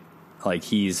guy, like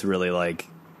he's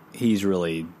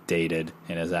really dated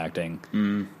in his acting.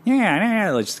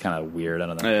 Yeah, it's just kind of weird. I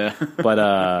don't know. Yeah.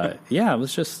 But it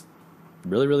was just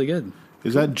really, really good.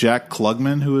 Is that Jack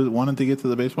Klugman who wanted to get to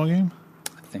the baseball game?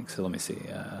 I think so. Let me see.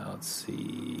 Let's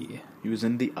see. He was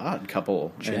in The Odd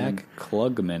Couple. Jack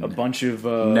Klugman. A bunch of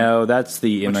no, that's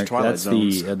the Twilight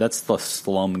Zones. That's the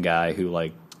slum guy who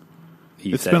like.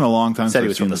 It's been a long time said since he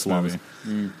was from the slums.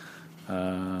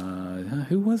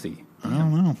 Who was he? I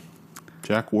don't know.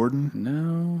 Jack Warden?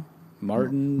 No.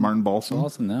 Martin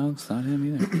Balsam? No, it's not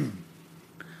him either.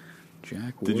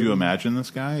 Jack Warden. Did you imagine this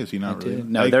guy? Is he not really?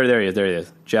 No, there he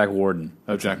is. Jack Warden.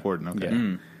 Oh, Jack Warden. Okay.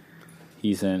 Yeah.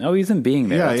 He's in Being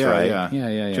There. That's right.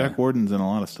 Yeah. Jack Warden's in a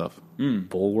lot of stuff.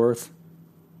 Bulworth.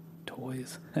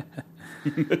 Toys.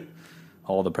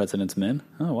 All the President's Men.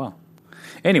 Oh, wow.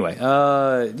 Anyway,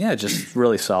 just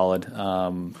really solid.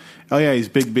 He's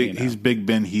Big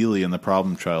Ben Healy in the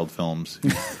Problem Child films.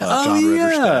 John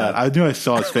Ritter's dad. I knew I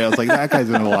saw his face. I was like, that guy's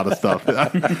in a lot of stuff.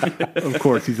 Of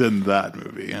course, he's in that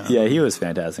movie. Yeah, he was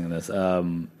fantastic in this. I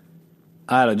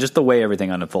don't know, just the way everything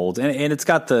unfolds, and it's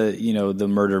got the the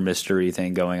murder mystery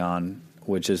thing going on,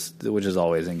 which is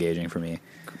always engaging for me.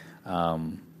 I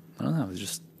don't know, it was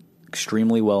just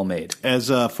extremely well made. As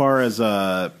far as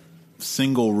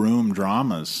single room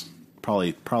dramas,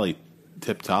 probably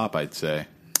tip top, I'd say.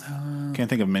 Can't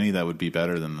think of many that would be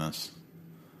better than this.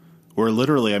 Where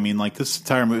literally, I mean, like this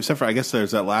entire movie, except for I guess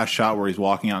there's that last shot where he's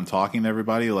walking out and talking to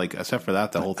everybody. Like, except for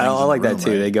that, the whole thing. I like that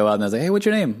too. Right? They go out and they're like, "Hey, what's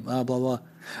your name?" Blah blah.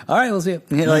 All right, we'll see you.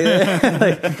 And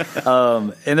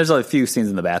there's a few scenes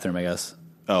in the bathroom, I guess.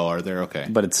 Oh, are there? Okay,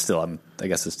 but it's still, I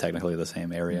guess it's technically the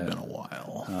same area. It's been a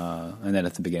while. And then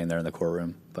at the beginning, they're in the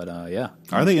courtroom. But yeah,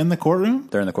 are they in the courtroom?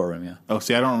 They're in the courtroom. Yeah. Oh,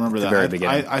 see, I don't remember at that. The very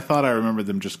beginning. I thought I remembered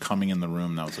them just coming in the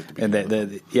room. That was like the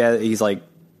beginning. And he's like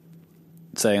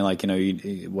saying like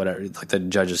whatever, like the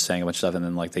judge is saying a bunch of stuff, and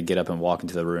then like they get up and walk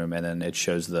into the room, and then it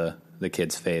shows the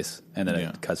kid's face, and then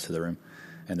it cuts to the room,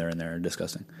 and they're in there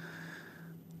discussing.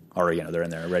 Or, they're in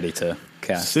there ready to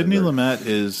cast. Sidney Lumet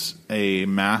is a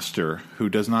master who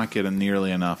does not get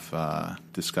nearly enough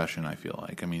discussion, I feel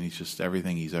like. I mean, he's just,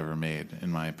 everything he's ever made,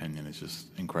 in my opinion, is just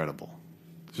incredible.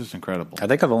 It's just incredible. I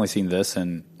think I've only seen this,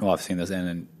 I've seen this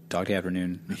and Dog Day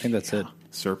Afternoon. I think that's it.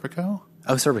 Serpico?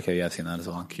 Oh, Serpico, yeah, I've seen that as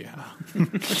well. Yeah.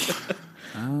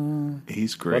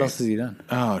 He's great. What else has he done?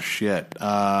 Oh, shit.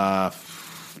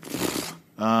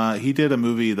 He did a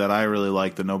movie that I really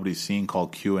like that nobody's seen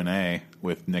called Q&A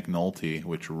with Nick Nolte,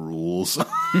 which rules.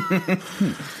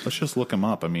 Let's just look him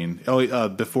up. I mean,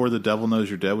 Before the Devil Knows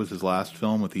You're Dead was his last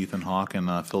film with Ethan Hawke and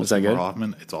Philip Seymour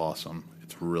Hoffman. It's awesome.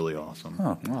 It's really awesome.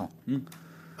 Oh,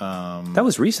 wow. That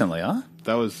was recently, huh?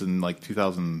 That was in like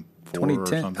 2004 or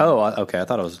something. Oh, okay. I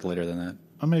thought it was later than that.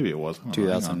 Oh, maybe it was.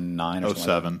 2009 or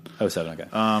 07. Like 07,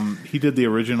 okay. He did the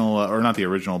original, or not the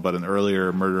original, but an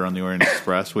earlier Murder on the Orient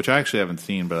Express, which I actually haven't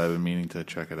seen, but I've been meaning to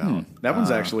check it out. That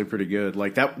one's actually pretty good.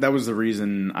 Like that was the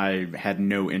reason I had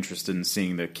no interest in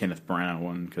seeing the Kenneth Branagh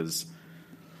one, because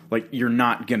like you're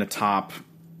not gonna top,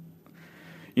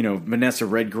 Vanessa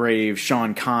Redgrave,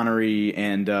 Sean Connery,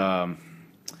 and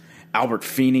Albert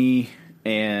Finney,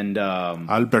 and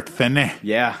Albert Finney,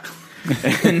 yeah,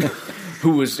 and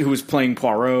who was playing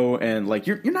Poirot, and like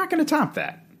you're not going to top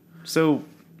that. So,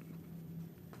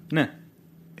 nah.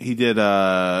 He did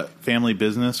Family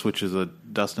Business, which is a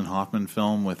Dustin Hoffman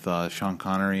film with Sean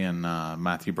Connery and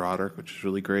Matthew Broderick, which is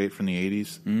really great from the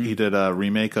 80s. He did a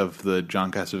remake of the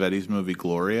John Cassavetes movie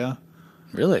Gloria.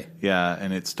 Really? Yeah,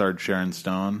 and it starred Sharon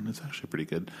Stone. It's actually pretty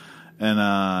good.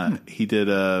 And he did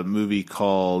a movie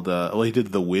called he did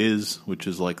The Wiz, which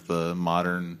is like the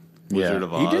modern Wizard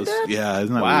of Oz. He did that? Yeah,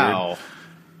 isn't that weird?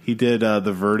 He did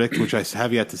The Verdict, which I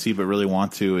have yet to see but really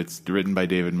want to. It's written by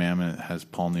David Mamet. It has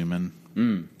Paul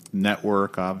Newman.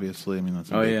 Network, obviously. I mean,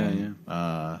 that's a big one.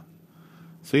 Yeah.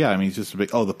 So, yeah, I mean, he's just a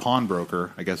big... Oh, The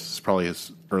Pawnbroker, I guess is probably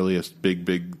his earliest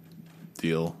big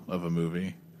deal of a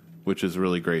movie, which is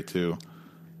really great, too.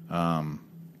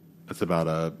 It's about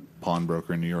a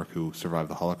pawnbroker in New York who survived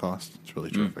the Holocaust. It's really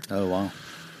terrific. Oh, wow.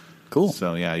 Cool.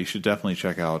 So, yeah, you should definitely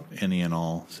check out any and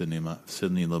all Sidney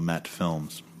Lumet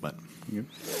films. But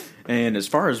And as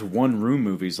far as one-room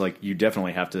movies, like, you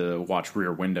definitely have to watch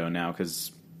Rear Window now,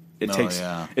 because...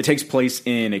 It takes place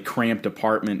in a cramped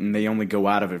apartment, and they only go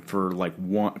out of it for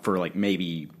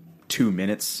maybe 2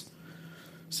 minutes.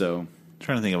 So, I'm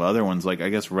trying to think of other ones. Like, I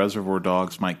guess Reservoir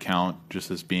Dogs might count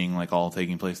just as being like all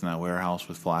taking place in that warehouse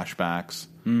with flashbacks.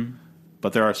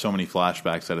 But there are so many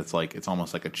flashbacks that it's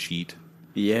almost like a cheat.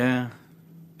 yeah,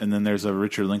 And then there's a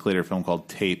Richard Linklater film called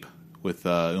Tape with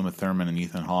Uma Thurman and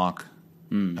Ethan Hawke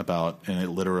and it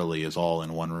literally is all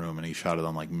in one room, and he shot it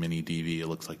on like mini DV. It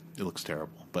looks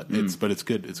terrible, but it's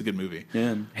good. It's a good movie. yeah.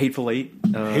 And Hateful Eight.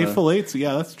 Hateful Eight,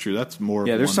 yeah, that's true. That's more.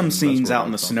 Yeah, there's some scenes out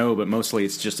in the film. snow, but mostly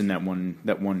it's just in that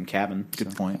one cabin.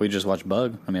 Good point. We just watched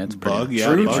Bug. I mean, it's pretty... Bug, yeah,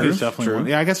 True, Bug true, is definitely true. one.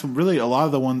 Yeah, I guess really a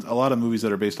lot of movies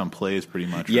that are based on plays, pretty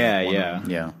much. are Yeah, one yeah. room.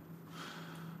 Yeah.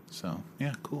 So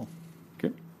yeah, cool.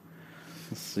 Good.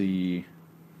 Let's see.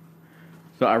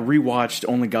 So I rewatched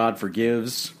Only God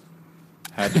Forgives.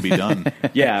 Had to be done.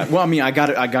 Yeah, well, I mean, I got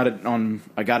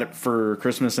it for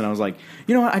Christmas, and I was like,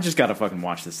 you know what, I just got to fucking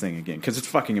watch this thing again because it's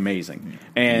fucking amazing,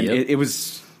 and Yep. it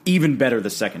was even better the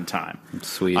second time.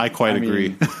 Sweet. I quite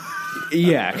agree.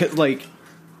 Yeah, 'cause, like,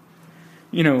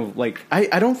 you know, like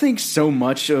I don't think so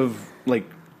much of like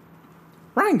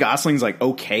Ryan Gosling's like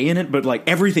okay in it, but like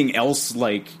everything else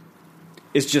like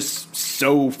is just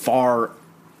so far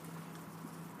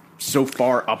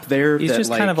up there. He's that, just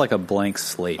like, kind of like a blank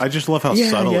slate. I just love how Yeah,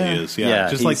 subtle yeah. he is. Yeah, Yeah,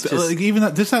 just he's like even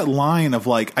that line of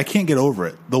like I can't get over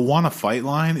it. The "wanna fight"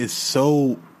 line is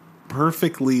so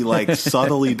perfectly like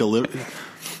subtly delivered.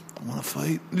 I want to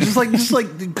fight. Just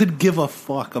like could give a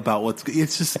fuck about what's.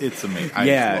 It's amazing. I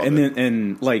yeah, just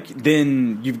and love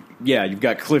then you've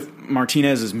got Cliff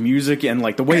Martinez's music and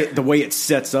like the way it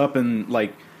sets up, and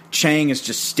like Chang is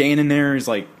just standing there. He's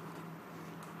like,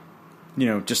 you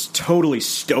know, just totally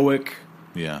stoic,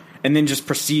 yeah, and then just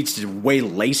proceeds to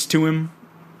waylace to him.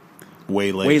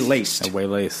 Waylaced. A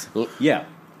waylace. Yeah,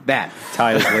 that.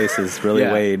 Tie his laces really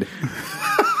Yeah. weighed.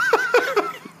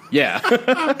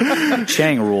 Yeah,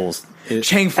 Chang rules.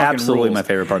 Chang fucking absolutely rules. my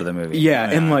favorite part of the movie. yeah,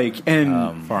 and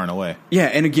Far and away. yeah,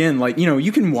 and again, like, you know,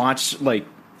 you can watch like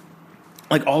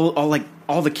all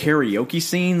the karaoke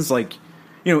scenes, like,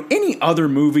 you know, any other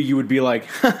movie you would be like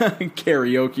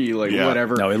karaoke, like Yeah.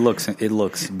 whatever. No, it looks It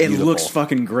beautiful. looks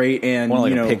fucking great, and More like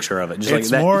you know, a picture of it. Just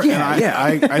It's like that. more. Yeah,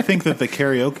 and yeah. I think that the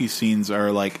karaoke scenes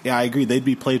are like. Yeah, I agree. They'd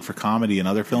be played for comedy in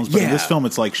other films, but in Yeah. this film,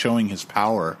 it's like showing his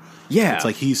power. Yeah. It's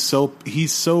like he's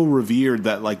so revered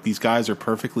that like these guys are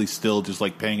perfectly still, just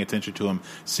like paying attention to him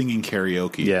singing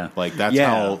karaoke. Yeah. like that's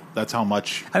Yeah. how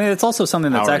much. I mean, it's also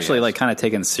something that's Power, actually yes. like kind of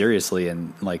taken seriously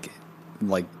in like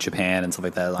Japan and stuff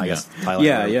like that. I guess Thailand.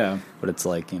 Yeah, or- yeah. But it's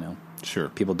like, you know, Sure,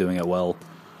 people doing it well.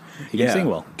 He Yeah. can sing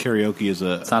well. karaoke is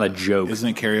a. It's not a joke.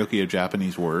 Isn't karaoke a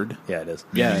Japanese word? Yeah, it is.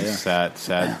 Yeah, Meaning yeah.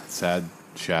 sad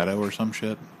shadow or some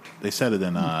shit. They said it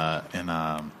in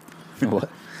What?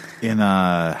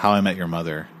 How I Met Your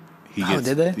Mother. He gets,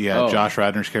 did they? Yeah, Oh. Josh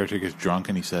Radnor's character gets drunk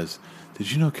and he says,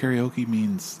 "Did you know karaoke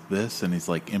means this?" And he's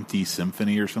like, "Empty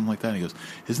symphony" or something like that. And he goes,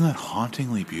 "Isn't that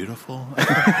hauntingly beautiful?"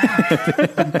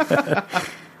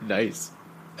 nice.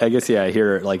 I guess, yeah, I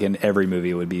hear like in every movie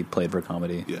it would be played for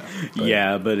comedy. Yeah.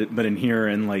 Yeah, but in here,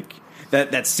 and like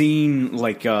that scene,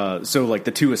 like so like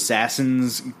the two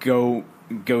assassins go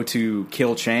to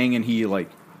kill Chang, and he like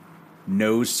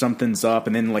knows something's up,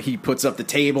 and then like he puts up the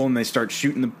table, and they start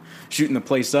shooting the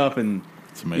place up, and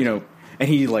It's amazing. you know, and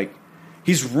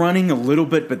he's running a little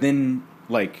bit, but then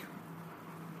like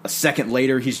a second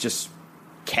later, he's just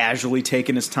casually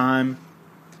taking his time.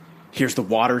 Here's the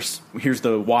water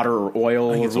or oil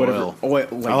I think or it's whatever. oil.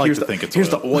 Like, I like here's to think it's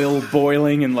here's oil. the oil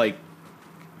boiling, and like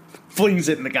flings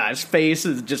it in the guy's face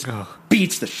and just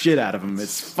beats the shit out of him.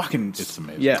 It's fucking. It's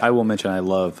amazing. Yeah, I will mention I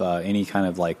love any kind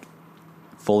of like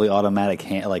fully automatic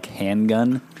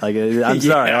handgun. Like, I'm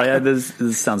sorry, like,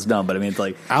 this sounds dumb, but I mean, it's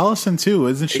like Allison too.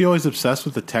 Isn't she always obsessed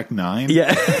with the Tech 9?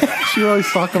 Yeah, she always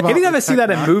talk about. Anytime I see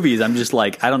that in movies, I'm just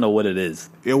like, I don't know what it is.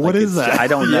 Yeah, what is that? I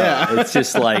don't know. It's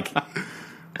just like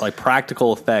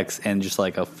practical effects and just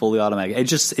like a fully automatic. It's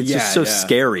just so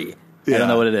scary. I don't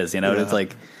know what it is. You know, it's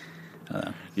like, I don't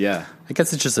know. Yeah, I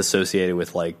guess it's just associated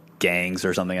with like gangs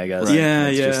or something. I guess. Right. Yeah,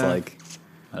 it's just like,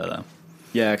 I don't know.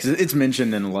 Yeah, because it's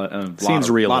mentioned in a lot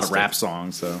of rap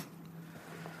songs. So,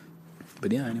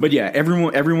 but yeah, anyway. But yeah,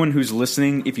 everyone who's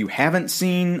listening, if you haven't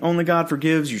seen Only God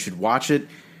Forgives, you should watch it.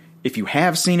 If you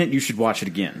have seen it, you should watch it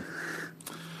again.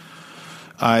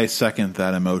 I second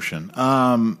that emotion.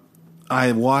 I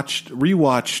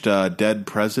rewatched Dead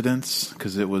Presidents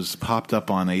because it was popped up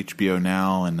on HBO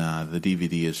Now, and the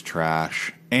DVD is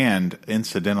trash. And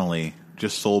incidentally,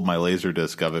 just sold my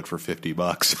Laserdisc of it for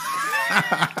 $50.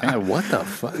 Damn, what the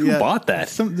fuck? Who bought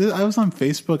that? I was on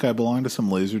Facebook. I belong to some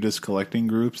Laserdisc collecting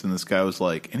groups, and this guy was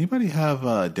like, "Anybody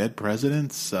have Dead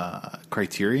Presidents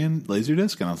Criterion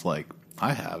Laserdisc?" And I was like,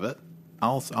 "I have it.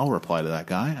 I'll reply to that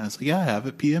guy." And I was like, "Yeah, I have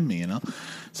it. PM me, you know."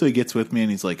 So he gets with me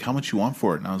and he's like, "How much you want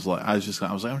for it?" And I was like, I'm just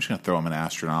gonna throw him an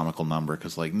astronomical number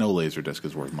because like no Laserdisc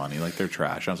is worth money. Like they're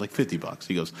trash. I was like $50.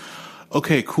 He goes,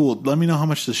 "Okay, cool. Let me know how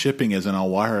much the shipping is and I'll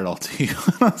wire it all to you."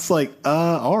 And I was like,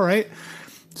 all right.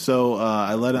 So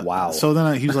I let him. Wow. So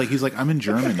then he's like, "I'm in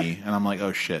Germany," and I'm like,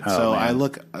 "Oh shit." So I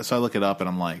look it up and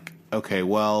I'm like, okay,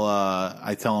 well,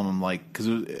 I tell him, I'm like, because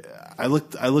I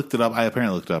looked it up. I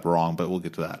apparently looked it up wrong, but we'll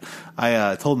get to that.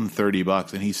 I told him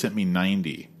 $30 and he sent me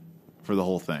 $90 for the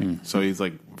whole thing. So he's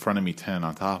like fronted me 10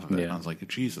 on top of it. And I was like,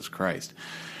 Jesus Christ.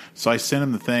 So I sent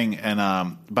him the thing,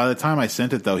 and by the time I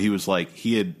sent it though, he was like,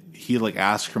 he like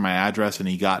asked for my address, and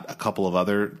he got a couple of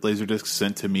other Laserdiscs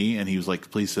sent to me, and he was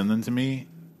like, "Please send them to me."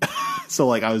 So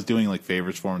like I was doing like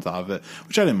favors for him on top of it,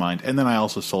 which I didn't mind. And then I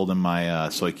also sold him my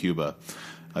Soy Cuba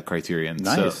Criterion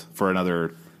for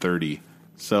another $30.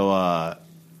 So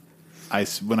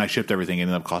when I shipped everything, it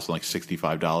ended up costing like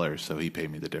 $65. So he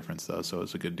paid me the difference though, so it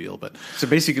was a good deal. But so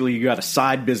basically, you got a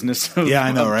side business. Yeah,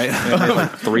 I know, right?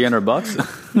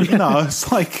 $300? No, it's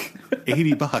like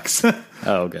 $80.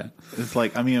 Oh, okay. It's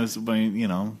like, I mean, it was, you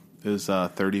know, it was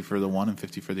 30 for the one and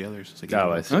 50 for the others. It's like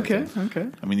I see. Okay.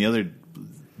 I mean, the other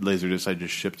Laserdiscs I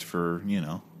just shipped for, you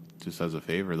know, just as a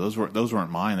favor. Those weren't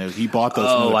mine. He bought those.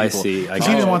 Oh, from I people. see. He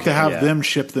didn't want to have them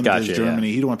ship them to Germany.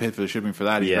 Yeah. He didn't want to pay for the shipping for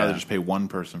that. He'd rather just pay one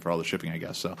person for all the shipping, I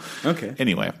guess. So okay.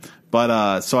 Anyway,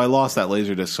 but so I lost that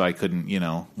Laserdisc, so I couldn't, you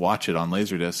know, watch it on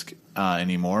Laserdisc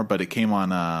anymore. But it came on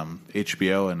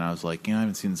HBO, and I was like, you know, I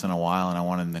haven't seen this in a while, and I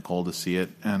wanted Nicole to see it.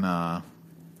 And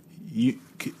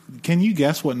can you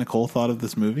guess what Nicole thought of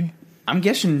this movie? I'm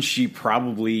guessing she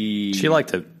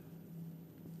liked it.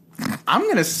 I'm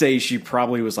going to say she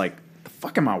probably was like, the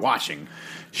fuck am I watching?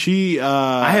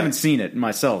 I haven't seen it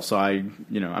myself, so I'm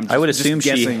just, I would assume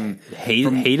guessing she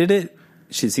hated it.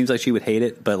 She seems like she would hate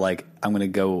it, but like I'm going to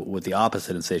go with the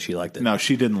opposite and say she liked it. No,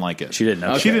 she didn't like it. She didn't.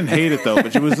 Okay. She didn't hate it though,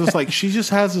 but it was just like she just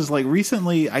has this like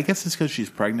recently. I guess it's because she's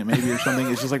pregnant, maybe or something.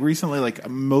 It's just like recently, like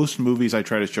most movies I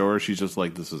try to show her, she's just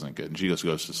like, this isn't good, and she just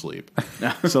goes to sleep.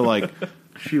 So like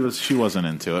she wasn't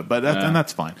into it, but and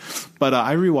that's fine. But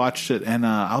I rewatched it, and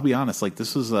I'll be honest, like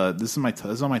this is on my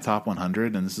top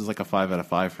 100, and this is like a 5 out of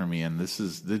 5 for me, and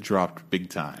it dropped big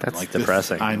time. That's like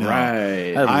depressing. I know.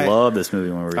 Right. I love this movie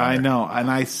when we were younger. I know,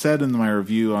 and I said in my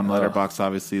review on Letterboxd,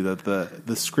 obviously, that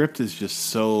the script is just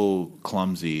so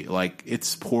clumsy. Like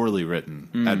it's poorly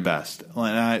written at best,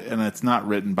 and it's not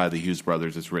written by the Hughes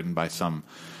brothers. It's written by some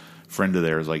friend of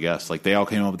theirs, I guess. Like they all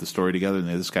came up with the story together, and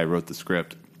this guy wrote the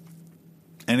script.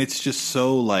 And it's just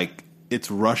so like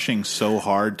it's rushing so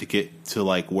hard to get to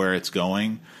like where it's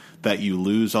going that you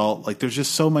lose all like there's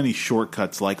just so many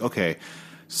shortcuts. Like okay,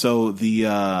 so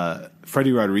the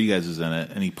Freddie Rodriguez is in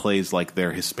it, and he plays like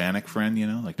their Hispanic friend, you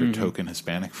know, like their token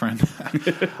Hispanic friend.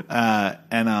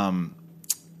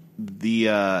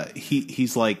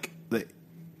 He's like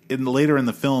later in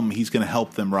the film he's going to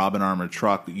help them rob an armored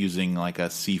truck using like a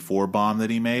C4 bomb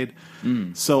that he made.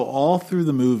 So all through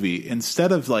the movie,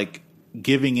 instead of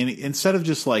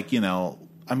just like, you know,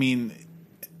 I mean,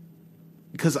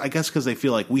 because they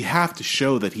feel like we have to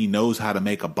show that he knows how to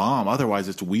make a bomb. Otherwise,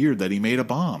 it's weird that he made a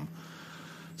bomb.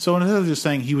 So instead of just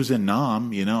saying he was in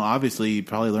Nam, you know, obviously he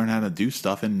probably learned how to do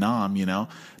stuff in Nam, you know.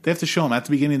 They have to show him at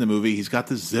the beginning of the movie. He's got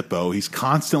this Zippo. He's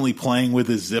constantly playing with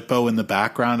his Zippo in the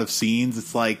background of scenes.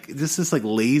 It's like this like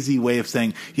lazy way of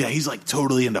saying, yeah, he's like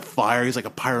totally into fire. He's like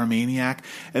a pyromaniac.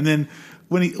 And then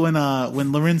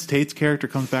when Lorenz Tate's character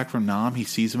comes back from Nam, he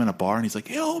sees him in a bar and he's like,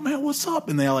 "Yo, man, what's up?"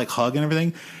 And they all like hug and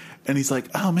everything. And he's like,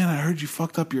 "Oh man, I heard you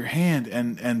fucked up your hand."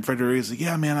 And Fred Durst is like,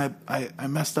 "Yeah, man, I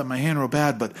messed up my hand real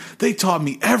bad, but they taught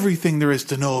me everything there is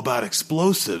to know about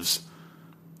explosives."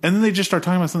 And then they just start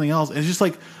talking about something else. And it's just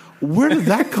like, where did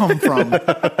that come from?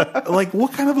 Like,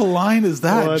 what kind of a line is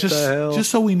that? What just the hell? just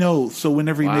so we know. So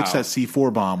whenever he makes that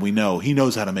C4 bomb, we know he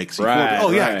knows how to make C4. Right, oh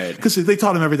yeah, right. because they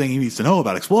taught him everything he needs to know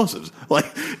about explosives. Like,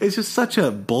 it's just such a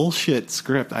bullshit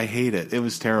script. I hate it. It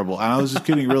was terrible. And I was just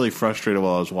getting really frustrated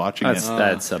while I was watching it.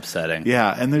 That's upsetting.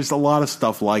 Yeah, and there's a lot of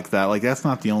stuff like that. Like, that's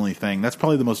not the only thing. That's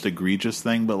probably the most egregious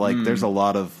thing. But like, there's a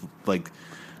lot of like,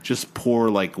 just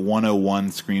poor like 101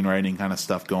 screenwriting kind of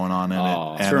stuff going on in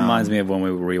it. This reminds me of when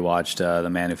we rewatched The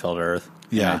Man Who Fell to Earth.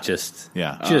 Yeah. And it just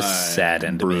Yeah.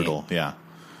 saddened brutal. me. Yeah,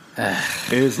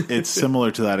 it's similar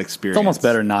to that experience. It's almost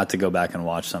better not to go back and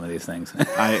watch some of these things.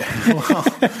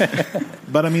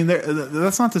 But I mean,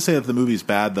 that's not to say that the movie's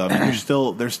bad, though. I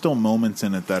mean, there's still moments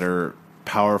in it that are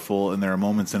powerful, and there are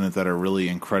moments in it that are really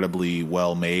incredibly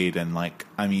well made. And like,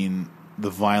 I mean,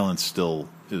 the violence still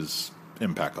is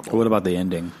impeccable. What about the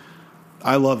ending?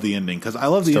 I love the ending because I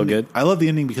love the Still ending. good? I love the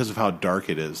ending because of how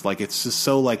dark it is. Like, it's just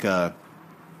so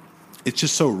it's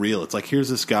just so real. It's like, here's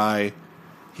this guy,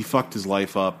 he fucked his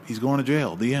life up. He's going to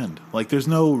jail. The end. Like, there's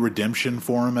no redemption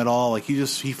for him at all. Like, he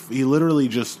literally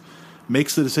just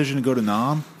makes the decision to go to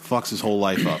Nam, fucks his whole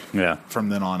life up. Yeah. From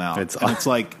then on out. It's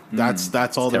like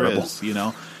that's all there terrible. is, you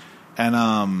know. And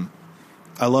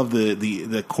I love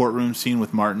the courtroom scene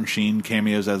with Martin Sheen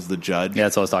cameos as the judge. Yeah,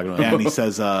 that's what I was talking about. And he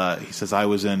says I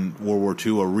was in World War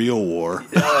II, a real war.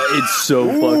 It's so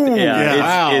fucked. Yeah,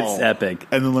 yeah. It's epic.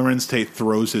 And then Lorenz Tate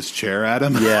throws his chair at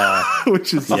him. Yeah.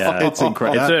 Which is it's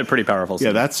incredible. It's a pretty powerful scene.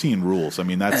 Yeah, that scene rules. I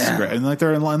mean, that's great. And like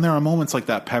there are moments like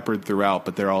that peppered throughout,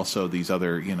 but there are also these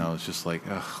other, you know, it's just like,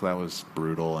 ugh, that was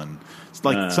brutal. And it's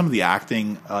like some of the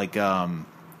acting, like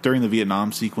during the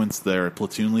Vietnam sequence, their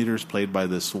platoon leader's played by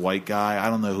this white guy. I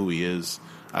don't know who he is.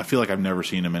 I feel like I've never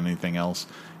seen him in anything else,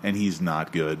 and he's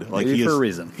not good. Like, Maybe for a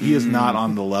reason. He is not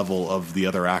on the level of the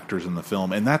other actors in the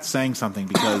film, and that's saying something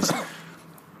because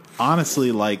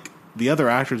honestly, like, the other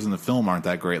actors in the film aren't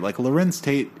that great. Like, Lorenz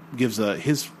Tate gives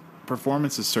his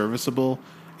performance is serviceable,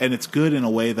 and it's good in a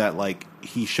way that, like,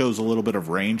 he shows a little bit of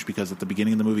range because at the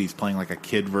beginning of the movie he's playing like a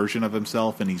kid version of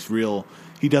himself, and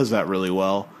he does that really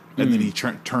well. And then he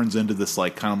turns into this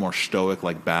like kind of more stoic,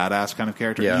 like badass kind of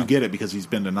character. Yeah. You get it because he's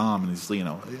been to Nam, and he's, you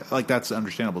know, like, that's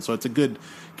understandable. So it's a good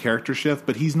character shift,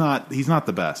 but he's not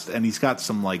the best, and he's got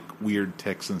some like weird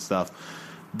tics and stuff.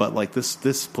 But like this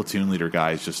platoon leader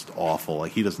guy is just awful.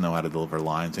 Like, he doesn't know how to deliver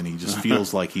lines, and he just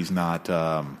feels like he's not.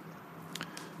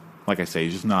 Like I say,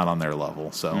 he's just not on their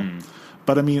level. So,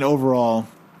 but I mean, overall,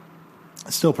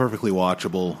 still perfectly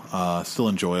watchable, still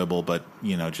enjoyable, but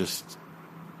you know, just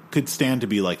could stand to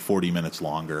be like 40 minutes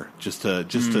longer just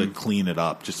to clean it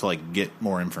up, just to like get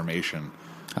more information.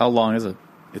 How long is it?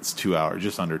 It's 2 hours,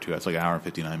 just under 2 hours. It's like an hour and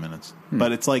 59 minutes.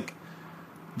 But it's like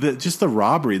the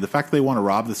robbery, the fact that they want to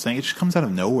rob this thing, it just comes out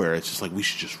of nowhere. It's just like, we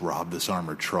should just rob this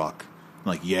armored truck. I'm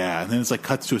like, yeah. And then it's like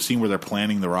cuts to a scene where they're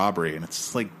planning the robbery, and it's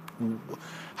just like,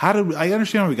 I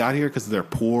understand how we got here because they're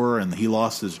poor and he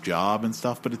lost his job and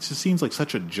stuff, but it just seems like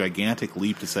such a gigantic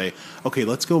leap to say, okay,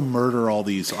 let's go murder all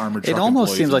these armored truck It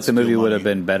almost employees seems and like the movie steal would have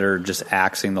money. been better just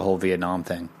axing the whole Vietnam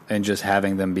thing and just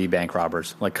having them be bank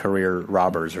robbers, like career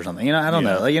robbers or something. You know, I don't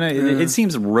Yeah. know. Like, you know, it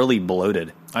seems really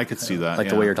bloated, I could see that. like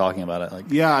the way you're talking about it. Like,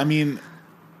 Yeah, I mean,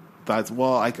 I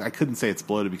couldn't say it's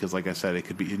bloated because, like I said,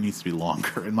 it needs to be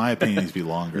longer. In my opinion, it needs to be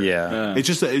longer. Yeah. It's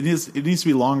just it needs to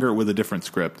be longer with a different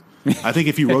script. I think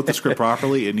if you wrote the script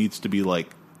properly, it needs to be like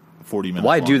 40 minutes.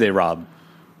 why do they rob?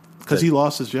 Because he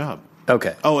lost his job.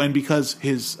 Okay. Oh, and because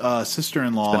his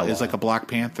sister-in-law It's been a is like while. a Black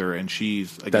Panther, and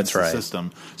she's against That's the right.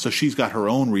 system, so she's got her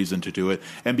own reason to do it.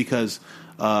 And because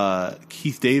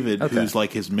Keith David, Okay. who's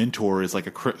like his mentor, is like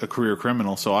a career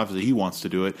criminal, so obviously he wants to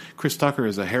do it. Chris Tucker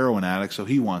is a heroin addict, so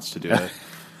he wants to do it.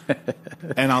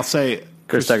 And I'll say,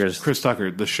 Chris Tucker,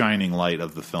 the shining light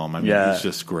of the film. I mean, Yeah. he's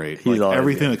just great. He's Like, always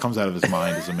everything good. that comes out of his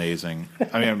mind is amazing.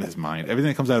 I mean, his mind. Everything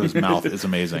that comes out of his mouth is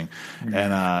amazing.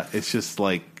 And it's just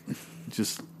like,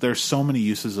 there's so many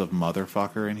uses of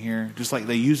motherfucker in here. Just like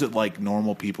they use it like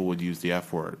normal people would use the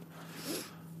F word.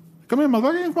 Come here,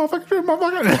 motherfucker.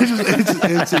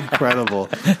 It's incredible.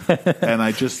 And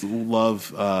I just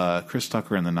love Chris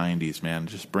Tucker in the 90s, man.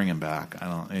 Just bring him back.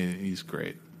 He's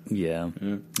great. Yeah.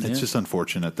 It's just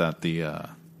unfortunate that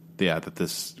that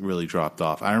this really dropped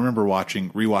off. I remember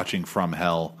rewatching From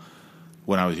Hell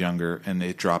when I was younger, and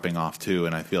it dropping off too.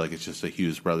 And I feel like it's just a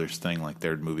Hughes Brothers thing. Like,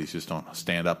 their movies just don't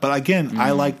stand up. But again,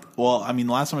 I liked. Well, I mean,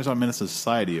 last time I saw Menace to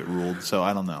Society, it ruled. So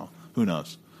I don't know. Who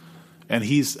knows? And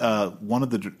he's one of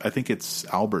the. I think it's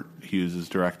Albert Hughes is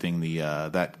directing the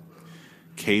that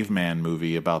caveman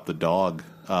movie about the dog.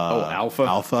 Alpha?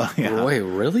 Alpha, yeah. Wait,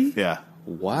 really? Yeah.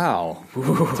 Wow.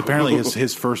 It's apparently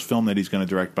his first film that he's going to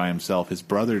direct by himself. His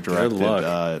brother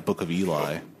directed Book of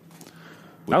Eli.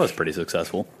 That was pretty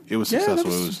successful. It was Yeah,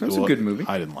 successful. that was a good movie.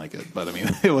 I didn't like it, but I mean,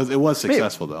 it was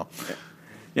successful though.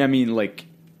 Yeah, I mean, like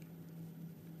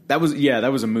that was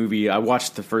a movie I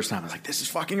watched the first time. I was like, this is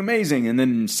fucking amazing, and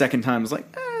then second time I was like,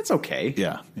 it's okay.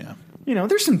 Yeah. You know,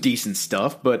 there's some decent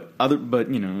stuff, but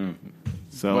you know,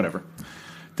 So whatever.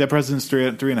 Dead President's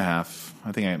 3.5.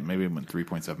 I think I maybe went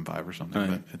 3.75 or something,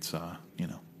 but it's you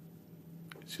know,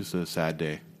 it's just a sad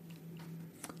day.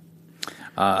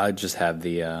 I just have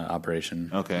the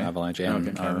Operation Avalanche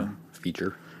and our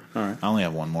feature. All right. I only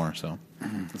have one more, so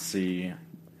Let's see.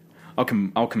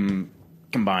 I'll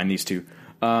combine these two.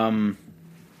 Let's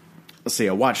see.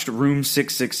 I watched Room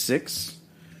 666,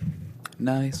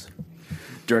 Nice.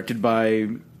 directed by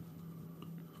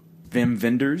Wim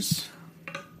Wenders.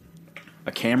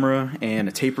 A camera and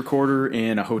a tape recorder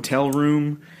in a hotel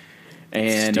room,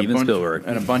 and Steven Spielberg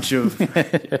and a bunch of.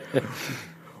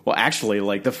 Well, actually,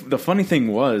 like the funny thing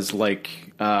was, like,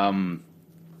 of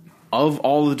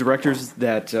all the directors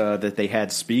that they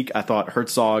had speak, I thought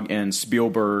Herzog and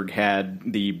Spielberg had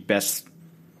the best,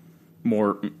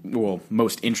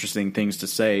 most interesting things to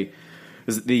say.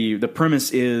 The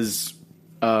premise is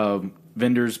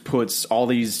Wenders puts all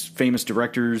these famous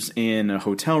directors in a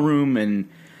hotel room and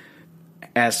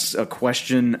asks a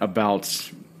question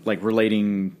about like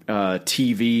relating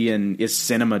TV and is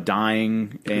cinema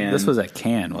dying. And this was at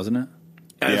Cannes, wasn't it?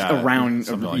 Around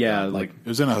something like it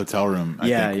was in a hotel room. I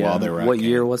think yeah. while they were at What Cannes.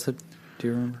 year was it? Do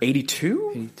you remember?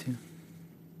 82. 82.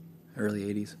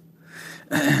 Early 80s.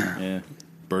 Yeah,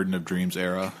 Burden of Dreams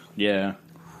era. yeah.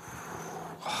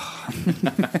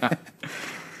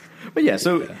 But yeah,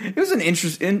 so it was an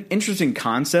interesting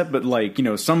concept, but like, you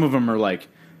know, some of them are like,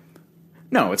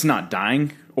 no, it's not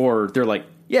dying, or they're like,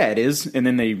 yeah, it is, and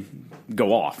then they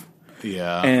go off.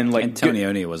 Yeah, And like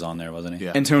Antonioni was on there, wasn't he?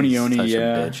 Yeah. Antonioni, Such a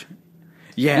yeah, bitch.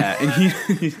 yeah, and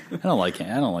he. I don't like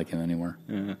him anymore.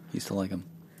 Used to like him.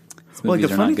 His Well, like movies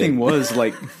the are funny not good. thing was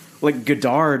like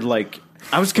Godard, like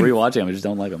I was Rewatching him, I just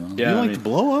don't like him. Yeah. you I liked mean-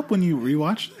 Blow Up when you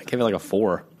rewatched it? I gave it like a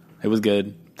 4. It was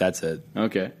good. That's it.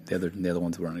 Okay. The other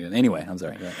ones weren't good. Anyway, I'm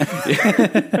sorry.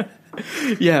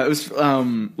 Yeah, it was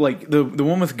like the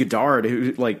one with Godard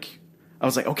who like I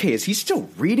was like, okay, is he still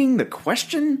reading the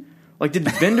question? Like, did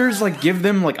vendors like give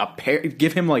him like a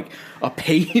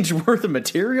page worth of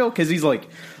material? Because he's like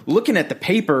looking at the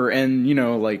paper and, you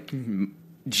know, like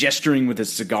gesturing with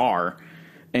his cigar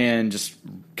and just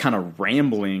kind of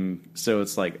rambling. So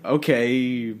it's like,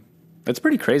 okay, It's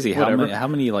pretty crazy Whatever. how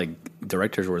many like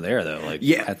directors were there though. Like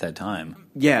at that time,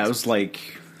 yeah, it was like,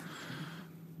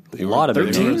 a lot of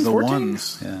 13? movies. the 14?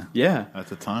 ones yeah, at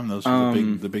the time. Those were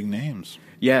the big names.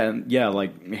 yeah.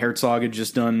 Like Herzog had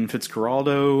just done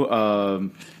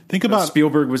Fitzcarraldo. Think about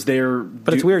Spielberg was there,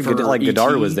 But it's weird. Like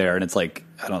Godard E.T. was there, and it's like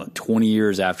I don't know, 20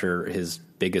 years after his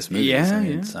biggest movies. Yeah, I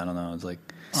mean, yeah. it's, I don't know. It's like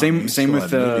Same He still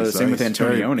with had movies, though. same with He's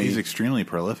Antonioni. He's extremely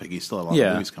prolific. He still had a lot Yeah.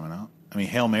 of movies coming out. I mean,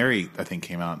 Hail Mary, I think,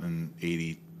 came out in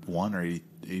 81 or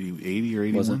 80 or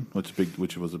 81,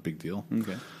 which was a big deal.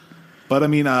 Okay. But I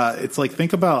mean, it's like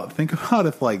think about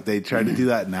if like they tried to do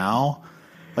that now.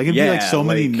 Like it'd be Yeah, like so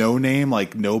many like- no name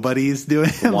like nobody's doing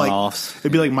it. Like one-offs.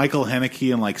 it'd be like Michael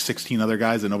Haneke and like 16 other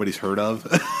guys that nobody's heard of.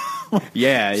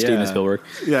 Yeah, Steven Spielberg,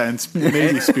 Yeah, and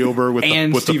maybe Spielberg with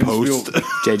And the Steven post. Spielberg.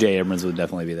 J.J. Abrams would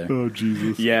definitely be there. Oh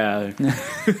Jesus! Yeah,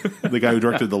 The guy who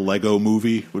directed the Lego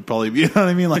Movie would probably be. You know what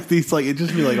I mean? Like these, like it'd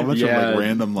just be like a bunch of Yeah. like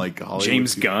random like Hollywood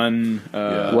James people. Gunn.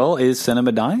 Yeah. Well, is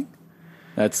cinema dying?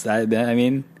 I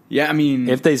mean, Yeah, I mean,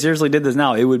 if they seriously did this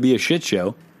now, it would be a shit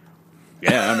show.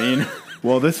 yeah, I mean,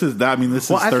 Well, this is that. I mean,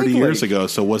 this Well, is I 30 think, years like- ago.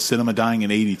 So was cinema dying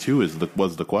in 82?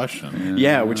 Was the question?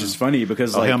 yeah, which is funny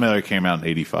because Oh, like, Hail Mary came out in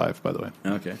 85, by the way.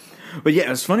 okay, but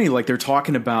yeah, it's funny. Like they're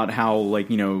talking about how like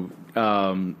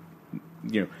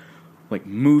like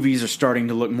movies are starting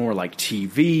to look more like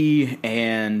TV,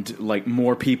 and like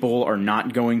more people are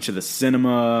not going to the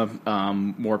cinema.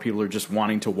 More people are just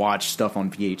wanting to watch stuff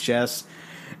on VHS,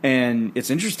 and it's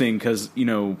interesting because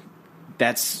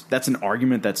that's an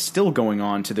argument that's still going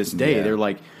on to this day. Yeah. They're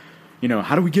like,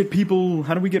 how do we get people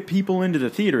into the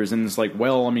theaters? And it's like,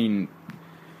 well, I mean,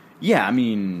 yeah, I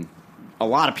mean, a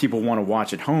lot of people want to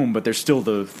watch at home, but there's still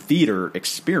the theater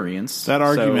experience. That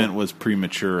argument was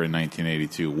premature in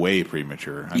 1982, way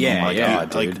premature. I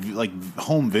mean, like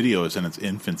home video is in its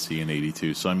infancy in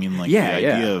 82. So I mean, like the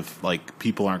idea of like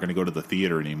people aren't going to go to the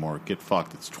theater anymore. Get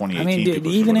fucked. It's 2018. I mean, dude,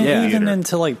 even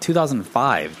into like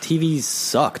 2005, TVs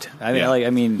sucked.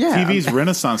 TV's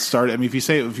renaissance started. I mean,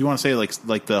 if you want to say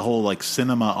like the whole like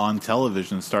cinema on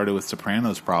television started with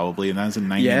Sopranos probably, and that was in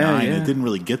 99. It didn't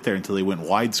really get there until they went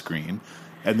widescreen,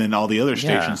 and then all the other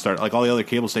stations started, like all the other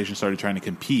cable stations started trying to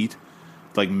compete,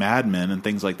 like Mad Men and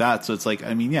things like that. So it's like,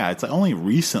 I mean, it's like only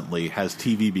recently has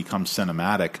TV become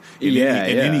cinematic in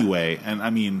any way, and I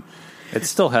mean, it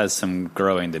still has some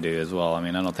growing to do as well. I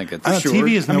mean, I don't think it's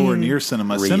TV is nowhere near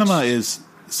cinema. Reach.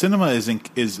 Cinema is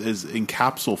in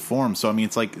capsule form. So I mean,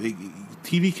 it's like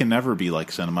TV can never be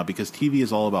like cinema because TV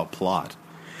is all about plot.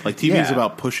 Like TV is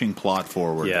about pushing plot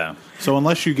forward. Yeah. So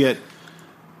unless you get,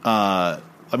 I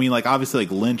mean, like obviously,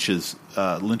 like Lynch's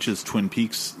Twin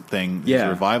Peaks thing, his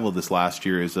revival this last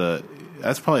year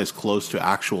that's probably as close to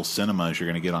actual cinema as you're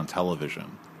going to get on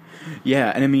television.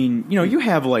 Yeah, and I mean, you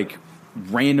have like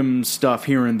random stuff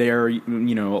here and there. A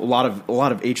lot of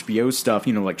HBO stuff.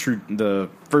 Like the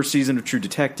first season of True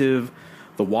Detective,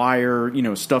 The Wire.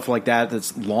 Stuff like that.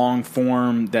 That's long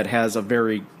form. That has a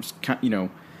very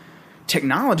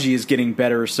technology is getting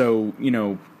better, so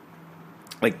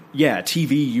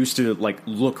TV used to like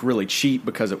look really cheap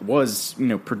because it was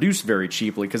produced very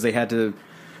cheaply because they had to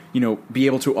be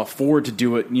able to afford to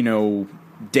do it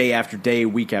day after day,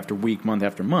 week after week, month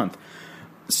after month.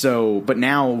 So, but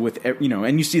now with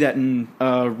and you see that in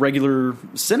regular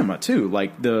cinema too,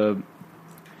 like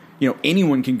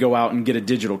anyone can go out and get a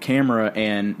digital camera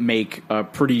and make a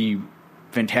pretty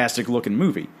fantastic looking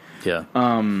movie. Yeah.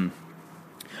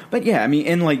 But yeah, I mean,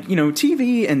 and like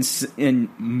TV and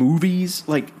movies,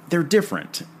 like they're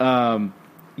different.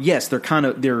 Yes, they're kind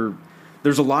of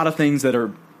there's a lot of things that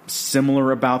are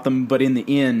similar about them, but in the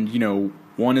end,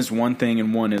 one is one thing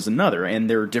and one is another, and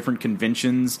there are different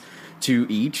conventions to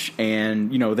each,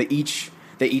 and they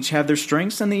each have their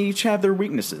strengths and they each have their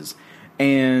weaknesses,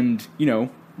 and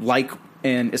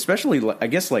and especially I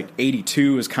guess like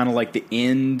 82 is kind of like the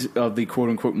end of the quote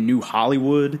unquote new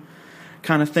Hollywood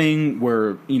kind of thing,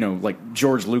 where like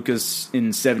George Lucas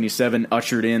in 77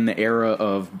 ushered in the era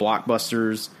of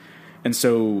blockbusters, and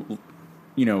so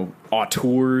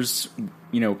auteurs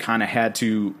kind of had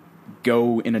to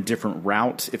go in a different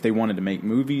route if they wanted to make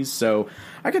movies. So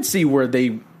I could see where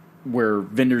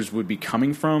vendors would be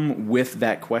coming from with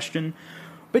that question.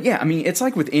 But yeah, I mean, it's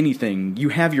like with anything. You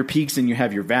have your peaks and you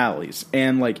have your valleys.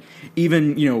 And like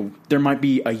even, there might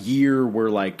be a year where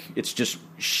like it's just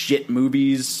shit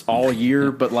movies all year,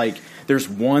 but like there's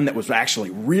one that was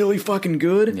actually really fucking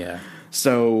good. Yeah.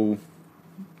 So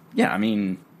yeah, I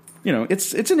mean,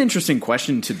 it's an interesting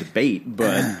question to debate,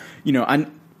 but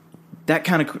that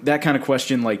kind of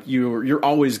question, like you're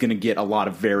always going to get a lot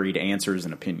of varied answers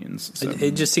and opinions. So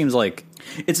it just seems like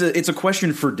it's a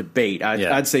question for debate.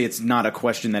 I'd say it's not a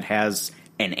question that has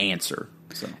an answer.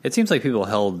 So. It seems like people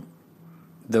held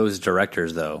those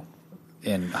directors though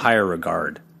in higher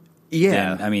regard.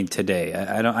 Yeah, than, I mean today.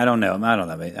 I don't know.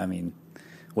 I mean,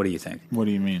 what do you think? What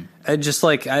do you mean? Just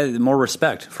like more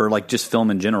respect for like just film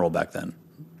in general back then.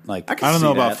 Like I don't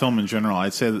know about film in general.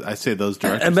 I'd say those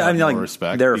directors have more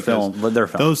respect. Their film.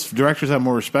 Those directors have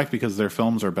more respect because their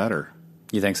films are better.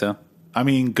 You think so? I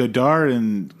mean, Godard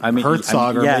and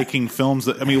Herzog are making films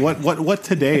that. I mean, what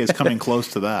today is coming close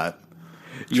to that?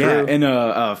 Yeah, and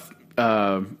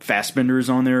Fassbender's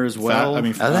on there as well.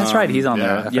 That's right. He's on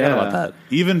there. I forgot about that.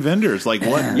 Even vendors, like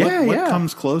what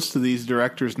comes close to these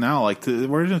directors now? Like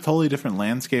we're in a totally different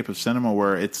landscape of cinema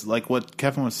where it's like what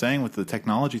Kevin was saying with the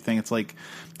technology thing. It's like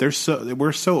we're so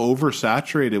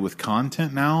oversaturated with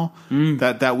content now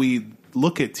that we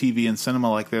look at TV and cinema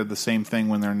like they're the same thing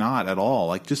when they're not at all.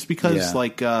 Like just because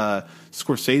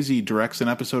Scorsese directs an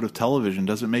episode of television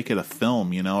doesn't make it a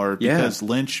film, or because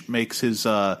Lynch makes his.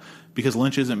 Because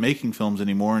Lynch isn't making films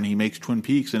anymore and he makes Twin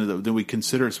Peaks, and then we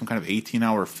consider it some kind of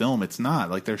 18-hour film. It's not.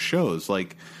 Like, they're shows.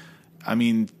 Like, I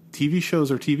mean, TV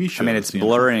shows are TV shows. I mean, it's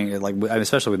blurring. Like,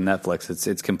 especially with Netflix,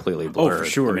 it's completely blurred. Oh, for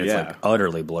sure, it's like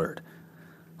utterly blurred.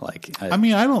 Like, I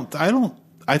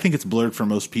think it's blurred for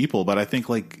most people, but I think,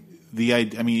 like,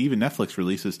 even Netflix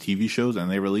releases TV shows and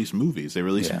they release movies. They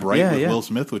release Bright with Will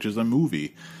Smith, which is a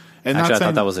movie. And actually, I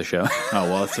thought that was a show. Oh,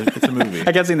 well, it's a movie.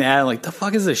 I kept seeing the ad, like, the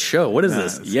fuck is this show? What is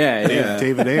this?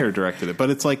 David Ayer directed it. But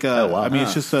it's like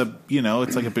it's just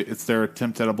it's their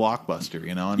attempt at a blockbuster,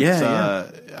 and I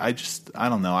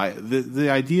don't know. The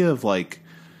idea of, like,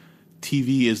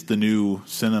 TV is the new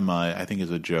cinema, I think,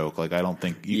 is a joke. Like, I don't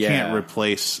think you can't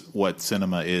replace what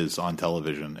cinema is on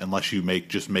television unless you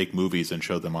just make movies and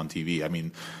show them on TV. I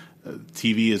mean,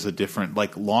 TV is a different,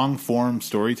 like, long form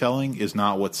storytelling is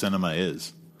not what cinema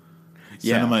is.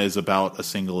 Cinema is about a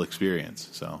single experience.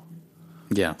 So,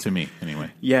 to me, anyway.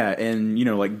 Yeah, and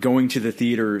like going to the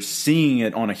theater, seeing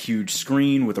it on a huge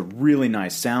screen with a really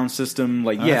nice sound system,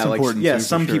 like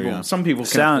some people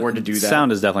can afford to do that.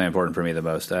 Sound is definitely important for me the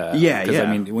most. Because I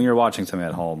mean, when you're watching something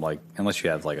at home, like unless you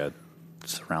have like a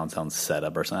surround sound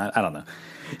setup or something, I don't know.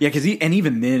 Yeah, because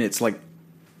even then, it's like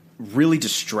really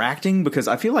distracting because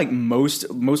I feel like most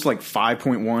like 5.1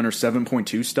 or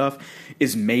 7.2 stuff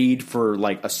is made for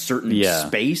like a certain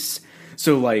space.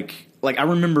 So like I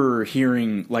remember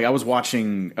hearing, like I was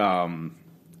watching A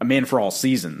Man for All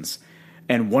Seasons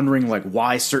and wondering like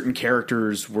why certain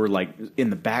characters were like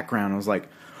in the background. I was like,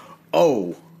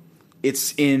 oh,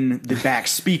 it's in the back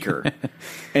speaker.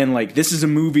 And like this is a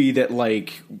movie that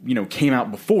like, came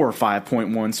out before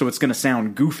 5.1, so it's going to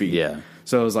sound goofy. Yeah.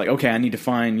 So I was like, okay, I need to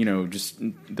find, just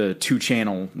the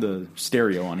 2-channel, the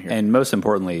stereo on here. And most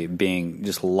importantly, being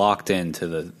just locked into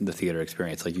the theater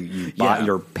experience. Like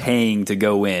you're paying to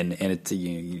go in, and it's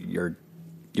you're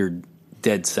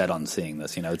dead set on seeing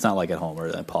this. It's not like at home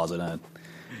where I pause it and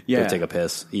go take a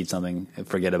piss, eat something,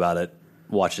 forget about it,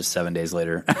 watch it 7 days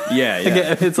later. Yeah.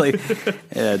 it's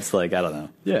like I don't know.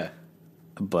 Yeah,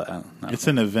 but it's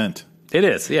an event. It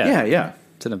is. Yeah. Yeah.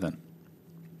 It's an event.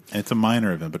 It's a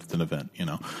minor event, but it's an event,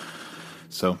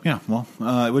 So, yeah, well,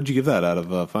 what did you give that out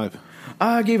of 5?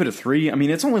 I gave it a 3. I mean,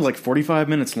 it's only like 45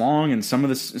 minutes long, and some of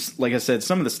this, like I said,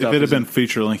 some of the stuff. If it had been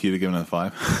feature length, you'd have given it a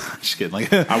 5. Just kidding.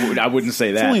 Like, I wouldn't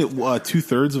say that. It's only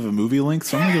 2/3 of a movie length,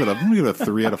 so I'm gonna give it a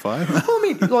 3 out of 5. Well, I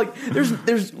mean, like,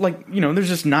 there's like, there's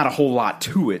just not a whole lot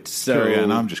to it. So sure, yeah,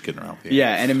 no, I'm just kidding around with you.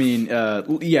 Yeah, and I mean,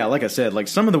 like I said, like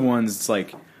some of the ones, it's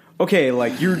like, okay,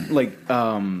 like you're like,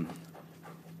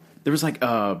 there was like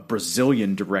a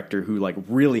Brazilian director who like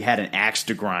really had an axe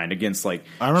to grind against like.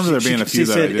 I remember there being a few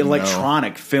that I didn't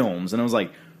electronic films, and I was like,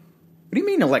 "What do you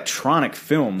mean electronic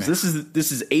films? This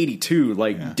is 82.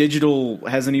 Like digital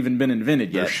hasn't even been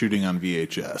invented yet. They're shooting on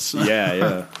VHS."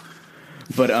 Yeah.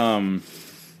 But I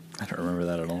don't remember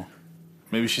that at all.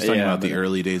 Maybe she's talking about the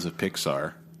early days of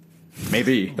Pixar.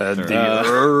 Maybe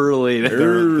early. I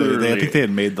think they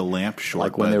had made the lamp short,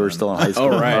 like when they were still in high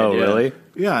school. Oh, right. Oh, really?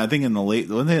 Yeah, I think in the late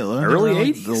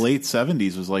early 80s, the late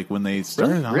 70s was like when they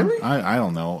started. Really? I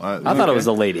don't know. I thought it was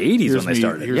the late 80s when they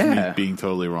started. Here's me being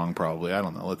totally wrong. Probably. I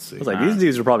don't know. Let's see. I was like, these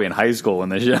dudes were probably in high school when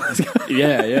they shot.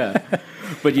 Yeah.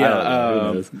 But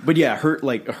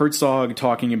Herzog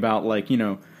talking about like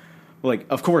like,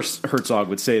 of course, Herzog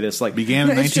would say this. Like, began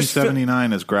in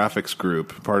 1979 as Graphics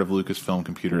Group, part of Lucasfilm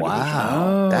Computer Division.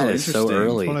 Wow, that is so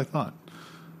early. That's what I thought.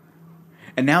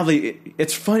 And now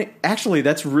it's funny. Actually,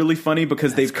 that's really funny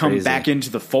because they've come back into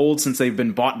the fold since they've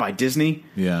been bought by Disney.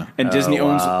 Yeah, and Disney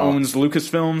owns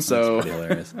Lucasfilm. So that's pretty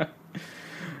hilarious.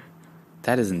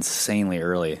 That is insanely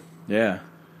early. Yeah,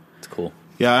 it's cool.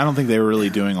 Yeah, I don't think they were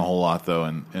really doing a whole lot though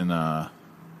in the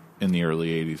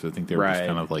early 80s. I think they were just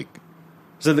kind of like.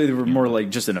 So they were more like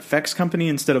just an effects company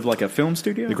instead of like a film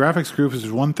studio? The Graphics Group is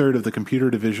 1/3 of the computer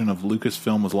division of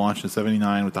Lucasfilm, was launched in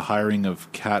 1979 with the hiring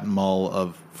of Cat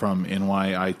Mull from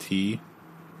NYIT,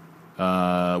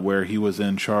 where he was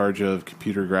in charge of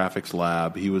computer graphics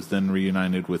lab. He was then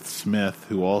reunited with Smith,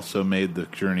 who also made the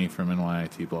journey from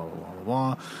NYIT, blah, blah, blah, blah,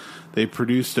 blah. They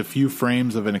produced a few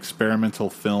frames of an experimental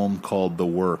film called The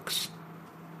Works,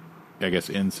 I guess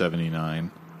in 1979.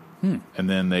 And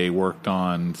then they worked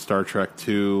on Star Trek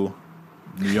II,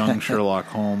 Young Sherlock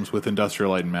Holmes with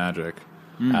Industrial Light and Magic.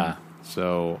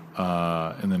 So,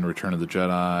 and then Return of the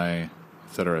Jedi, et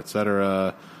cetera, et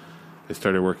cetera. They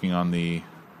started working on the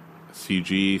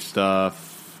CG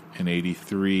stuff. In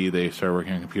 1983, they started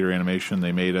working on computer animation.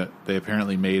 They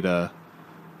apparently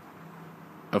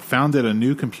founded a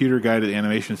new computer-guided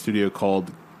animation studio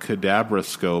called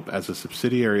Cadabroscope as a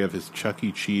subsidiary of his Chuck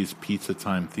E. Cheese Pizza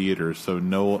Time Theaters. So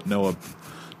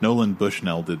Nolan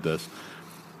Bushnell did this.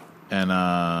 And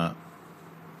wow,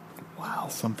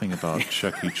 something about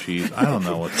Chuck E. Cheese. I don't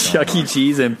know what's Chuck E.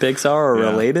 Cheese and Pixar are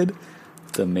related.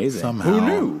 It's amazing. Somehow. Who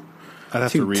knew? I'd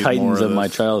have Two to read titans more of my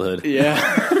childhood. Yeah.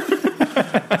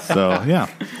 So yeah,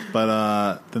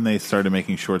 but then they started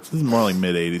making shorts. This is more like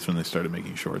mid '80s when they started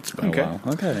making shorts. But, Okay. Wow.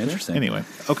 Okay, interesting. Anyway,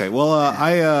 okay. Well,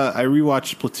 I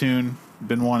rewatched Platoon.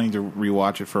 Been wanting to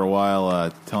rewatch it for a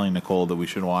while. Telling Nicole that we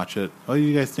should watch it. What do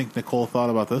you guys think Nicole thought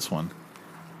about this one?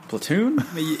 Platoon?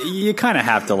 You kind of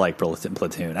have to like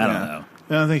Platoon. I don't know.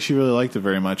 I don't think she really liked it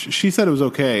very much. She said it was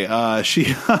okay.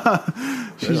 She's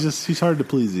hard to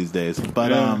please these days.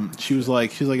 But she was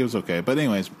like it was okay. But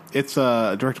anyways, it's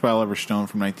directed by Oliver Stone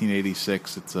from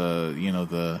 1986. It's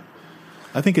I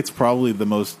think it's probably the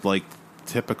most like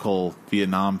typical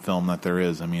Vietnam film that there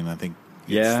is. I mean, I think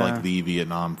it's like the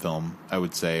Vietnam film. I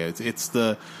would say it's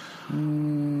the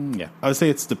I would say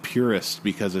it's the purest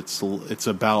because it's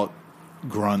about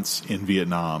grunts in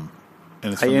Vietnam.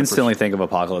 And I instantly think of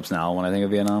Apocalypse Now when I think of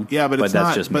Vietnam. Yeah, but that's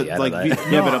not, just me. But like,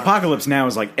 but Apocalypse Now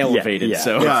is like elevated.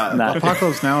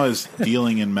 Apocalypse Now is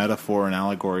dealing in metaphor and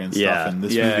allegory and stuff, and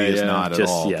this movie is not at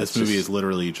all. This movie is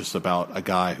literally just about a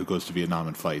guy who goes to Vietnam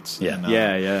and fights. And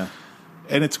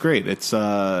it's great. It's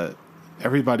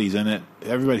everybody's in it.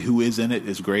 Everybody who is in it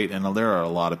is great, and there are a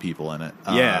lot of people in it.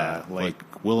 Like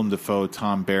Willem Dafoe,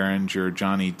 Tom Berenger,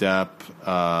 Johnny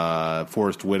Depp,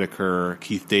 Forrest Whitaker,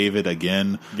 Keith David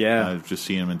again. I've just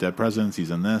seen him in Dead Presidents.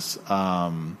 He's in this.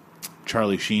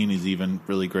 Charlie Sheen is even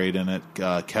really great in it.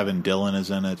 Kevin Dillon is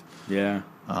in it.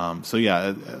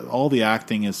 All the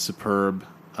acting is superb.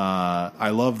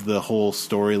 I love the whole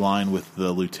storyline with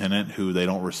the lieutenant who they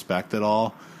don't respect at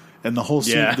all. And the whole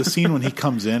scene, the scene when he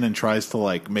comes in and tries to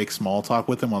like make small talk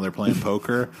with them while they're playing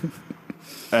poker,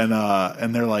 and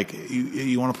they're like,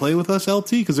 "You want to play with us, LT?"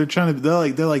 Because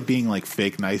they're like being like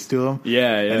fake nice to him.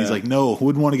 And he's like, "No,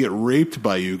 wouldn't want to get raped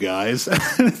by you guys."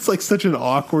 And it's like such an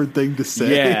awkward thing to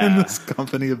say in this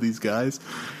company of these guys.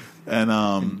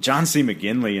 And John C.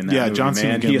 McGinley in that movie, John C.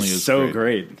 McGinley he is so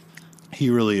great.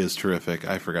 He really is terrific.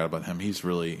 I forgot about him. He is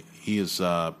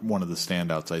one of the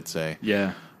standouts, I'd say.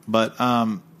 But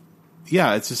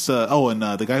it's just and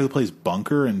the guy who plays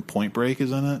Bunker in Point Break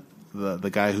is in it. The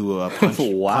guy who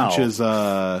punches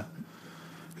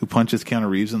Keanu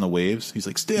Reeves in the waves. He's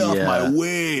like, "Stay off my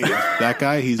wave." That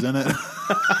guy, he's in it.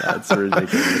 That's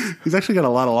ridiculous. He's actually got a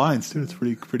lot of lines too. It's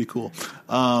pretty cool.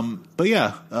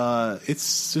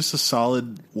 It's just a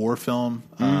solid war film.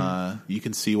 You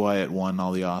can see why it won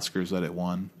all the Oscars that it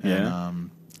won. And,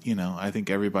 I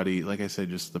think everybody, like I said,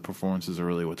 just the performances are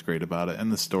really what's great about it,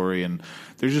 and the story. And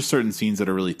there's just certain scenes that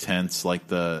are really tense, like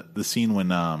the scene when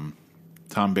Tom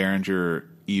Berenger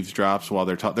eavesdrops while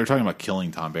they're talking about killing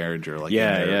Tom Berenger, like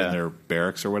in their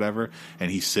barracks or whatever,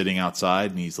 and he's sitting outside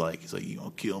and he's like, "You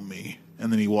gonna kill me?"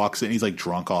 And then he walks in, he's like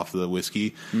drunk off the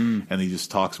whiskey, and he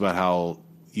just talks about how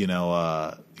he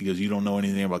goes, "You don't know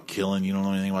anything about killing, you don't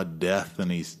know anything about death," and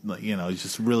he's like, it's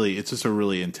just a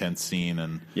really intense scene,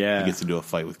 and he gets to do a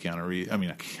fight with Keanu Reeves. I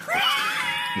mean,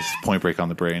 this is Point Break on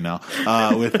the brain now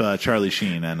with Charlie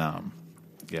Sheen, and I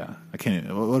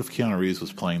can't. What if Keanu Reeves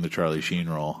was playing the Charlie Sheen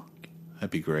role? That'd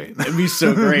be great. It'd be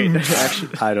so great.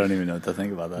 Actually, I don't even know what to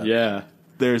think about that.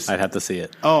 I'd have to see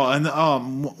it. Oh, and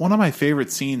one of my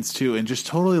favorite scenes too, and just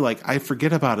totally like I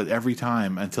forget about it every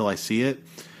time until I see it,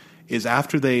 is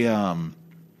after they, their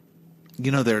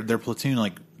platoon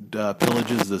like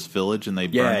pillages this village and they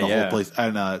burn the whole place.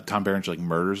 And Tom Berenger like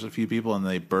murders a few people and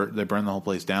they burn the whole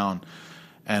place down.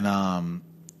 And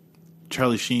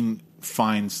Charlie Sheen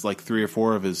finds like 3 or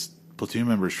 4 of his platoon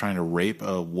members trying to rape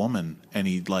a woman, and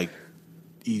he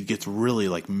gets really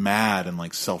like mad and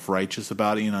like self-righteous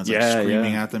about it, it's like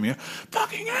screaming at them,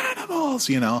 "Fucking animals,"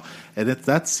 and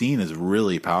that scene is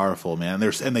really powerful, man.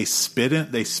 They spit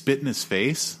in his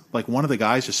face. Like one of the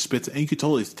guys just spits, and you could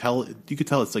tell it's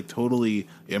like totally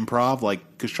improv, like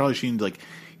because Charlie Sheen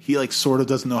he sort of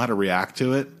doesn't know how to react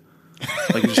to it.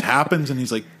 Like it just happens, and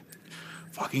he's like,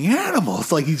 "Fucking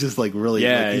animals!" Like he's just like really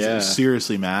he's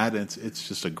seriously mad. And it's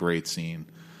just a great scene.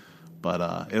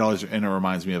 But it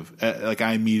reminds me of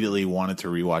I immediately wanted to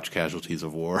rewatch Casualties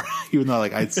of War, even though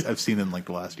I've seen it in like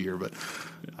the last year. But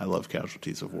I love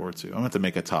Casualties of War too. I'm going to have to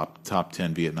make a top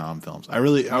 10 Vietnam films. I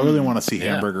really want to see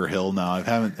Hamburger Hill now.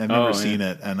 I've never seen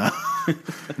it, and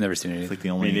I've never seen it. It's like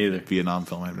the only Vietnam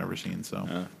film I've never seen.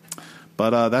 So,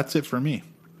 but that's it for me.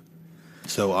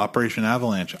 So Operation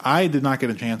Avalanche. I did not get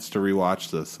a chance to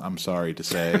rewatch this. I'm sorry to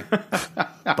say,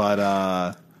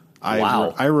 but.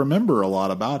 I remember a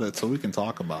lot about it, so we can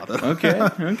talk about it.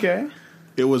 Okay.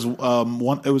 It was It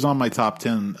was on my top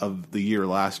 10 of the year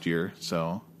last year,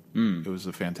 so it was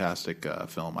a fantastic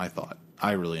film. I thought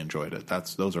I really enjoyed it.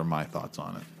 Those are my thoughts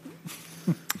on it.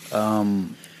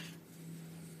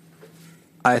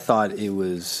 I thought it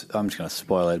was. I'm just going to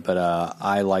spoil it, but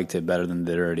I liked it better than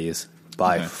The Dirties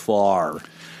by far.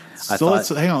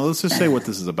 Let's just say what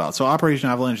this is about. So Operation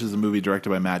Avalanche is a movie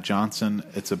directed by Matt Johnson.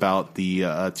 It's about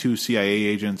the 2 CIA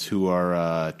agents who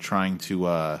are trying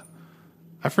to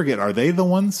I forget, are they the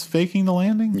ones faking the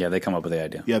landing? Yeah, they come up with the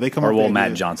idea. Yeah, they come up with the idea.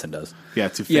 Matt Johnson does. Yeah,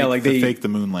 to fake the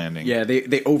moon landing. Yeah,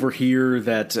 they overhear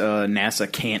that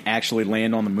NASA can't actually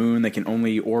land on the moon. They can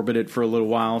only orbit it for a little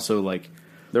while, so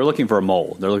They're looking for a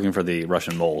mole. They're looking for the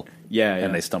Russian mole. Yeah,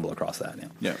 and they stumble across that.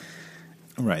 Yeah.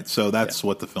 Right. So that's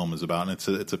what the film is about,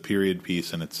 and it's a period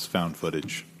piece, and it's found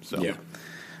footage. So yeah.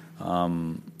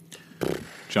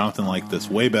 Jonathan liked this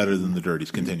way better than The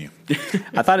Dirties. Continue.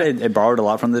 I thought it borrowed a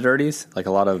lot from The Dirties, like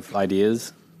a lot of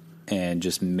ideas, and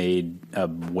just made a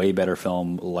way better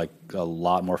film, like a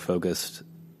lot more focused.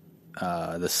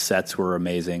 The sets were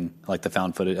amazing, like the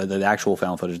found footage, the actual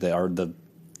found footage. They are the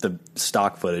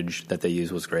stock footage that they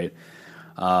used was great.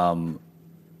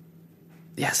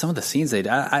 Yeah, some of the scenes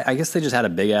I guess they just had a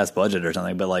big ass budget or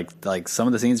something, but like some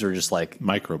of the scenes were just like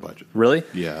micro budget. Really?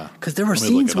 Yeah. Because there were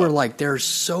scenes where like there's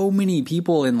so many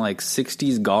people in like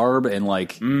 60s garb and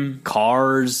like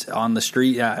cars on the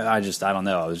street. I don't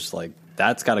know. I was just like,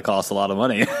 that's got to cost a lot of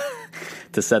money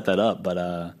to set that up. But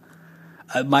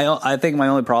I think my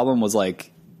only problem was like,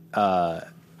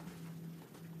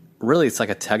 really it's like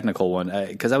a technical one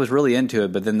because I was really into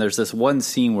it. But then there's this one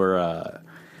scene where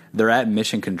they're at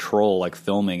Mission Control, like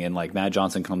filming, and like Matt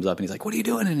Johnson comes up and he's like, "What are you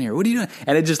doing in here? What are you doing?"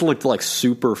 And it just looked like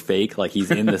super fake, like he's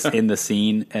in this in the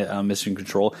scene at Mission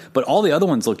Control. But all the other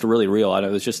ones looked really real. It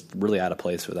was just really out of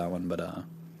place for that one. But I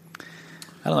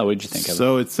don't know. What did you think of it?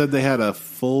 So it said they had a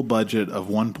full budget of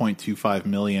 $1.25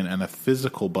 million and a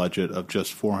physical budget of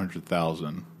just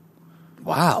 $400,000.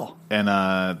 Wow. And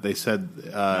they said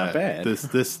not bad. this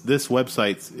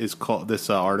website is called,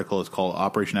 this article is called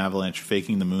Operation Avalanche: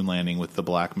 Faking the Moon Landing with the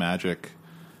Black Magic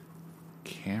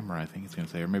Camera. I think it's going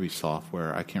to say, or maybe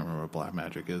software. I can't remember what Black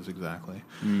Magic is exactly.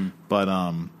 But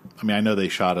I mean, I know they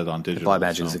shot it on digital. Black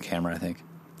Magic is a camera, I think.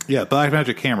 Yeah, Black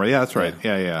Magic Camera. Yeah, that's right.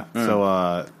 Yeah.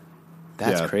 So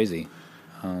that's crazy.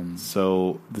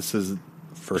 So this is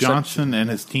Johnson and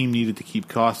his team needed to keep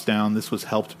costs down. This was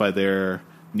helped by their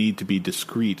need to be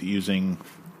discreet,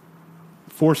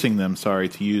 forcing them to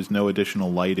use no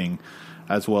additional lighting,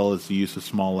 as well as the use of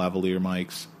small lavalier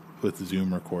mics with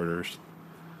zoom recorders.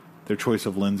 Their choice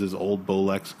of lenses, old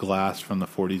Bolex glass from the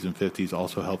 40s and 50s,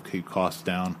 also helped keep costs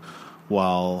down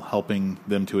while helping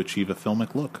them to achieve a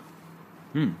filmic look.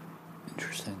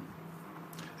 Interesting.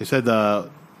 They said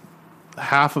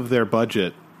half of their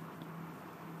budget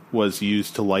was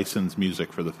used to license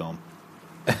music for the film.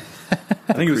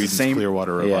 I think it was the same.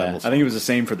 Clearwater Revival. I think it was the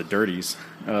same for the Dirties.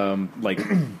 Like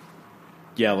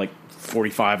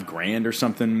 45 grand or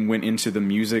something went into the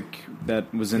music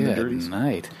that was in the Dirties.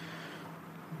 Night.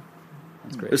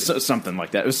 That's great. It was something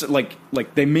like that. It was like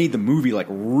they made the movie like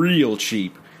real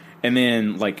cheap, and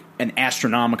then like an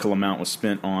astronomical amount was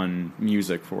spent on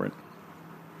music for it.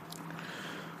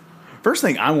 First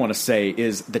thing I want to say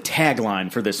is the tagline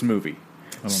for this movie.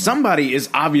 Somebody is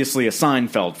obviously a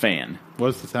Seinfeld fan.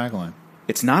 What's the tagline?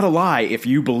 It's not a lie if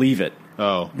you believe it.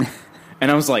 Oh. And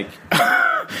I was like...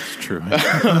 It's true.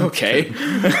 Okay.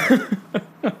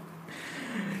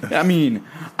 I mean,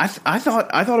 I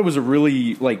thought it was a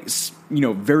really, like,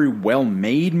 very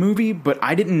well-made movie, but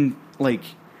I didn't, like...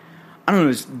 I don't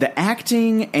know, the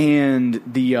acting and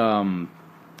the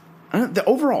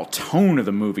overall tone of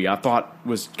the movie I thought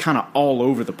was kind of all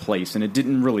over the place, and it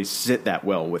didn't really sit that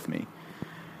well with me.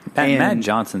 Matt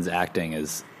Johnson's acting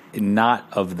is not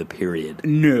of the period.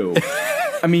 No.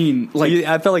 I mean, like...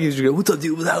 I felt like he was just going, "What's up,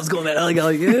 dude? What the hell's going on?"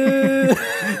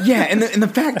 Yeah, and the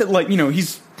fact that, like,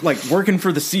 he's, like, working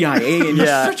for the CIA, and he's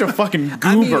such a fucking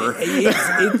goober.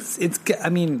 I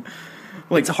mean,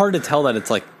 it's hard to tell that it's,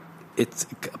 like, it's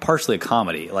partially a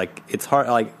comedy. Like, it's hard,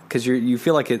 like, because you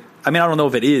feel like it... I mean, I don't know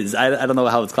if it is. I don't know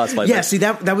how it's classified. Yeah, see,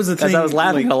 that was the thing. As I was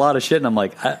laughing at a lot of shit, and I'm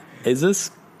like, is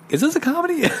this a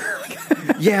comedy?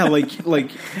 Yeah, like,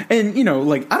 and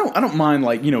like I don't mind,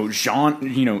 like,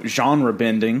 genre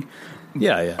bending.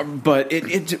 Yeah. But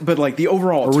but like the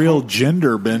overall real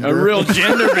gender bender. A real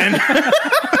gender bender.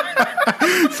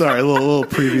 Sorry, a little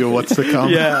preview of what's to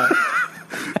come. Yeah.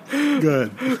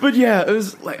 Good. But yeah, it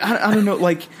was like I don't know,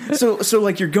 like so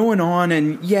like you're going on,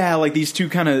 and like these two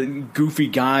kind of goofy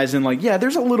guys, and like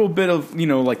there's a little bit of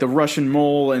like the Russian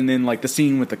mole, and then like the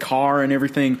scene with the car and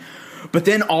everything. But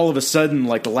then all of a sudden,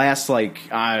 like the last I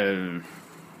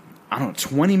don't know,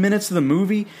 20 minutes of the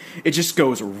movie, it just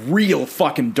goes real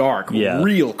fucking dark,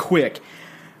 real quick.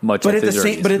 But at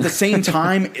the same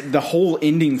time, the whole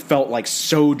ending felt like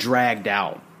so dragged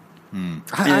out.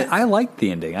 I liked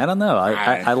the ending. I don't know.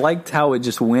 I liked how it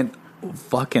just went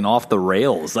fucking off the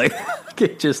rails. Like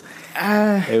it just,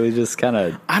 it was just kind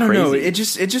of. I don't know. It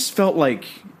just felt like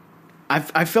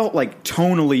I felt like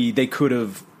tonally they could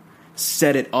have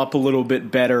set it up a little bit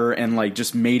better and like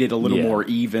just made it a little more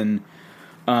even.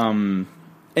 And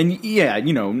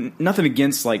nothing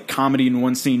against like comedy in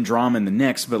one scene, drama in the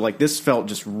next, but like this felt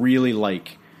just really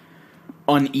like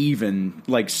uneven,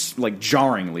 like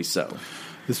jarringly so.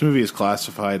 This movie is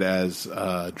classified as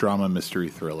drama mystery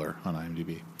thriller on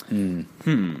IMDb.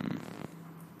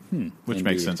 Which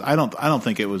makes sense. I don't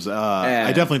think it was.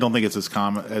 I definitely don't think it's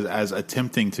as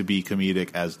attempting to be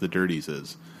comedic as The Dirties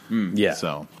is. Yeah.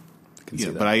 So,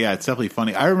 but it's definitely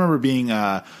funny. I remember being.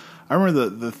 I remember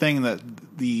the thing that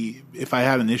if I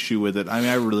had an issue with it. I mean,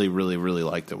 I really, really, really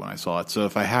liked it when I saw it. So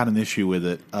if I had an issue with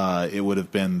it, it would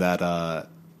have been that.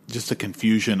 Just a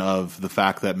confusion of the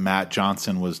fact that Matt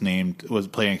Johnson was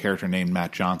playing a character named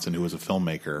Matt Johnson, who was a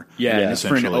filmmaker. Yeah, and his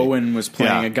friend Owen was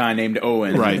playing a guy named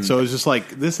Owen. Right. So it was just like,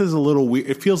 this is a little weird.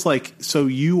 It feels like, so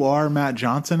you are Matt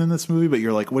Johnson in this movie, but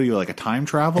you're like, what are you, like a time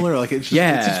traveler? Like, it's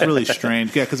just really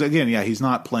strange. Yeah, because again, he's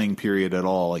not playing period at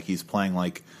all. Like, he's playing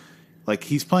like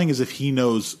he's playing as if he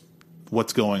knows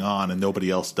what's going on and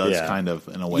nobody else does, kind of,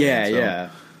 in a way. Yeah,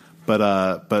 so,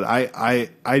 But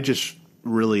I just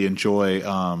really enjoy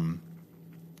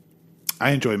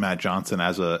I enjoy Matt Johnson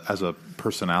as a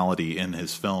personality in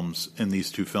his films, in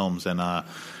these two films, and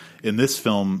in this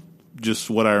film, just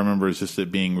what I remember is just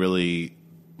it being really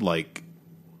like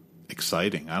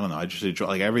exciting. I don't know. I just enjoy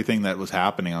like everything that was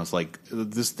happening. I was like,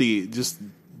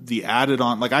 the added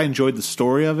on. Like I enjoyed the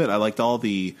story of it. I liked all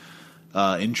the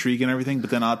intrigue and everything, but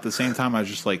then at the same time I was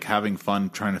just like having fun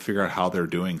trying to figure out how they're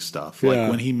doing stuff. Like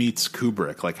when he meets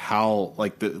Kubrick, like how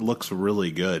it looks really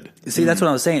good. See, that's what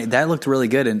I was saying. That looked really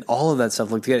good, and all of that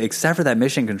stuff looked good, except for that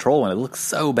Mission Control one. It looked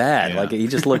so bad. Like he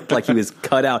just looked like he was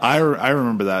cut out. I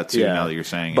remember that too. Now that you're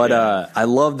saying but, it. I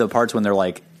love the parts when they're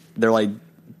like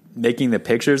making the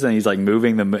pictures, and he's like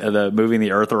moving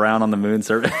the Earth around on the moon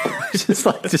surface,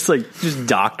 just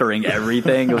doctoring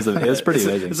everything. It was pretty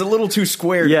amazing. It's a little too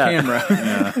square camera.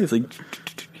 It's like,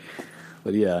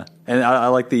 but and I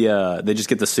like they just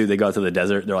get the suit. They go out to the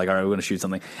desert. They're like, all right, we're going to shoot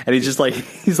something, and he's like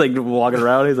walking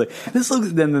around. He's like, this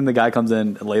looks. Then the guy comes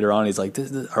in later on. He's like,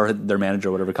 or their manager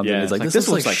or whatever comes in. He's like, this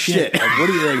looks like shit. Like, what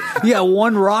are you like? Yeah,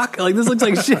 one rock. Like this looks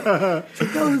like shit. No,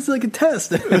 it's like a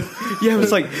test. It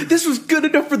was like, this was good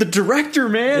enough for the director,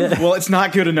 man. Well, it's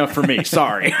not good enough for me.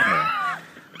 Sorry.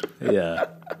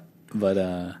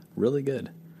 But really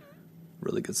good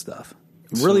stuff.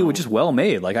 Really, just well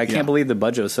made. Like I can't believe the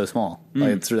budget was so small.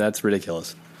 Like that's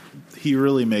ridiculous. He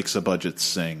really makes a budget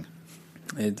sing.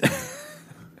 And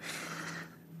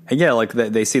like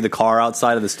they see the car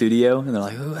outside of the studio, and they're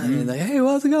like, "Hey,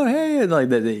 how's it going? Hey!" And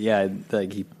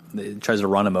like he tries to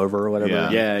run him over or whatever.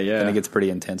 Yeah. And it gets pretty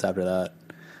intense after that.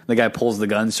 The guy pulls the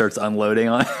gun, starts unloading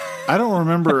on. I don't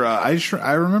remember.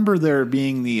 I remember there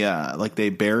being the like they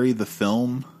bury the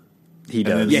film. He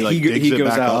does. He goes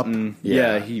back out up. And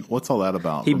what's all that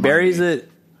about? He buries it.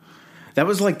 That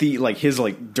was like his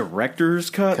director's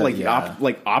cut,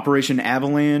 Operation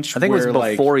Avalanche. I think it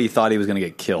was before he thought he was going to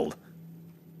get killed.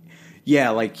 Yeah,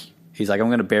 like he's like, I'm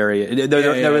going to bury it.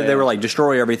 They were like,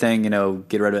 destroy everything,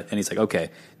 get rid of it. And he's like,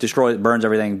 okay, destroy it, burns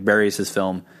everything, buries his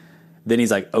film. Then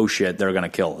he's like, oh shit, they're going to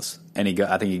kill us. And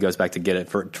I think he goes back to get it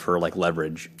for like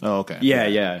leverage. Oh, okay.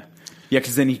 Yeah. Yeah,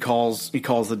 because then he calls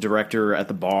the director at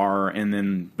the bar, and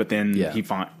then he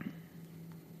finds.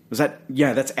 Was that?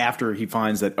 Yeah, that's after he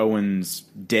finds that Owen's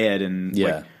dead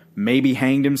and maybe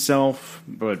hanged himself,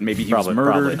 but maybe he was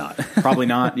murdered. Probably not. Probably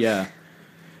not. Yeah,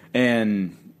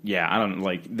 and I don't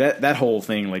like that. That whole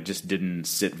thing just didn't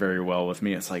sit very well with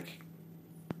me. It's like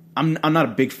I'm not a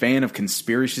big fan of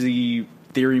conspiracy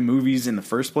theory movies in the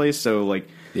first place. So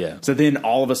so then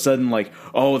all of a sudden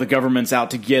the government's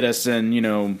out to get us, and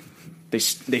They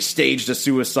staged a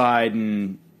suicide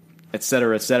and et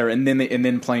cetera, and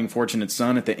then playing Fortunate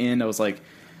Son at the end. I was like,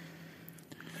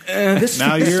 this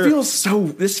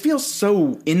feels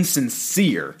so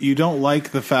insincere. You don't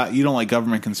like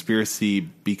government conspiracy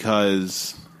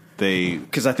because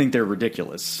I think they're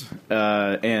ridiculous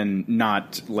and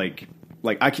not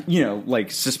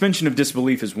suspension of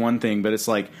disbelief is one thing, but it's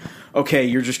like, okay,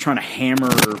 you're just trying to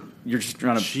hammer. You're just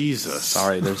trying to Jesus.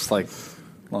 Sorry, there's hold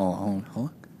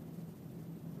on.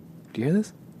 Do you hear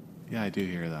this? Yeah, I do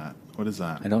hear that. What is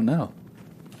that? I don't know.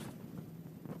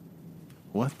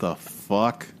 What the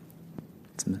fuck?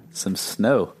 Some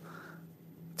snow.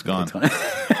 It's gone.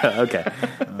 Okay.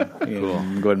 Cool. Go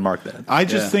ahead and mark that. I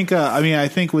just think. I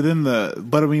think within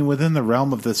the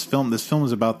realm of this film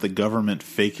is about the government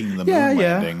faking the moon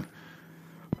landing,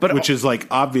 which is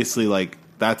obviously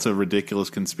that's a ridiculous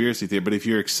conspiracy theory. But if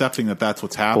you're accepting that that's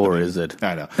what's happening, or is it?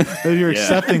 I know. If you're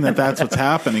accepting that that's what's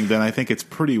happening, then I think it's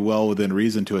pretty well within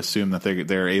reason to assume that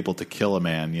they're able to kill a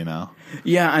man.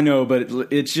 Yeah, I know, but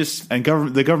it's just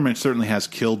the government certainly has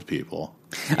killed people.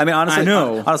 I mean, honestly, I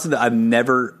know. Honestly, I've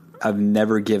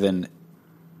never given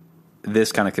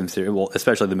this kind of consideration, well,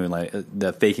 especially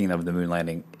the faking of the moon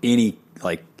landing, any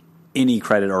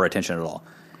credit or attention at all.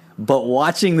 But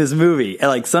watching this movie, and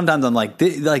like sometimes I'm like,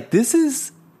 this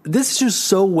is just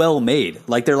so well made.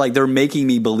 Like they're making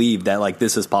me believe that like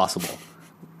this is possible.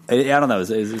 I don't know.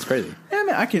 It's crazy. Yeah, I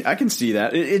mean, I can see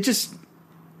that. It just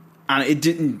it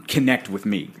didn't connect with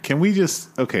me. Can we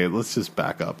let's just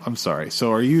back up. I'm sorry.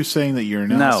 So are you saying that you're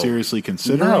now seriously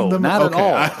considering them? Not at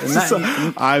all. I missed not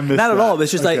at that. all.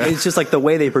 It's just like the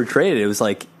way they portrayed it. It was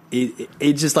like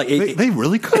it just like they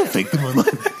really could have faked them.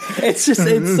 It's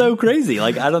so crazy.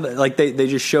 Like I don't like they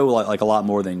just show like a lot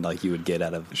more than like you would get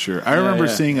out of. Sure. I remember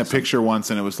seeing a picture once,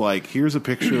 and it was like, here's a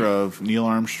picture of Neil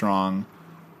Armstrong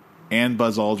and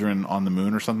Buzz Aldrin on the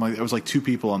moon or something like that. It was like two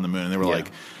people on the moon, and they were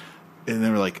like,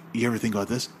 you ever think about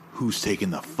this? Who's taking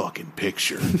the fucking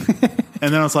picture?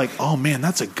 And then I was like, oh man,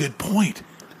 that's a good point.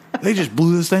 They just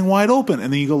blew this thing wide open,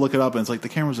 and then you go look it up, and it's like the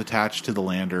camera's attached to the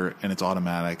lander, and it's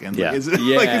automatic, and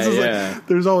like,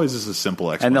 there's always just a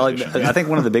simple explanation. And I think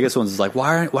one of the biggest ones is like,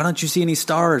 why don't you see any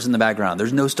stars in the background?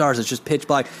 There's no stars; it's just pitch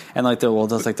black, and like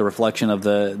that's like the reflection of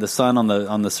the sun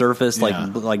on the surface,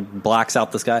 like blacks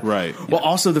out the sky. Right. Well,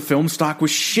 also the film stock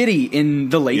was shitty in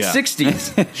the late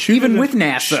 '60s, even with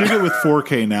NASA. Shoot it with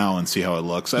 4K now and see how it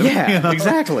looks.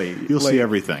 Exactly. You'll see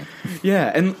everything.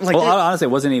 Yeah, and like, honestly,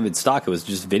 it wasn't even stock; it was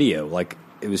just video. Like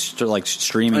it was like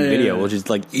streaming video, which is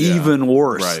like even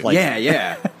worse. Right.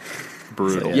 Like,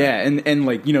 brutal. Yeah, and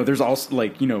like, you know, there's also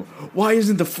like, you know, why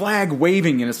isn't the flag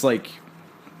waving? And it's like,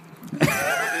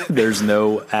 there's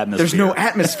no atmosphere. There's no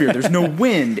atmosphere. There's no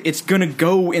wind. It's gonna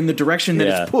go in the direction that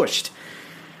it's pushed.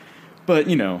 But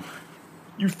you know,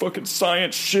 you fucking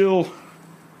science shill.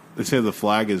 They say the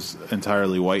flag is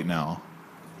entirely white now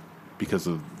because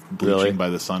of bleaching by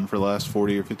the sun for the last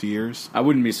 40 or 50 years. I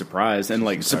wouldn't be surprised. And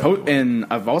like and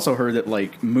I've also heard that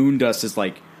like moon dust is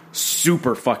like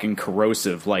super fucking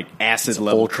corrosive, like acid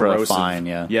level ultra corrosive. Fine,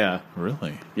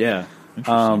 Really? Yeah.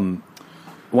 Interesting.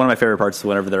 One of my favorite parts is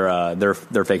whenever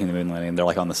they're faking the moon landing, they're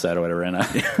like on the set or whatever,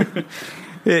 and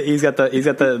he's got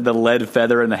the lead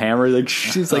feather and the hammer. Like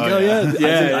she's like,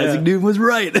 Isaac Newton was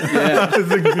right.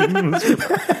 Isaac Newton was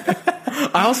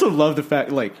I also love the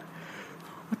fact, like,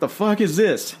 what the fuck is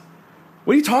this?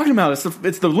 What are you talking about?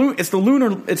 It's the lunar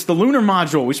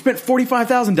module. We spent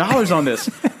 $45,000 on this.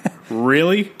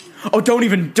 Really? Oh,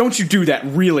 don't you do that,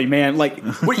 really, man. Like,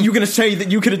 what are you going to say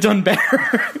that you could have done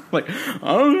better? Like,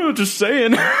 I don't know, just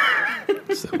saying.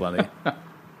 So funny.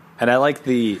 And I like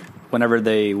whenever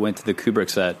they went to the Kubrick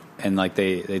set and like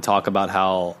they talk about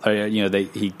how,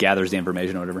 he gathers the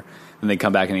information or whatever, and they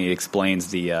come back and he explains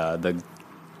the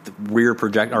rear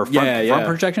projection or front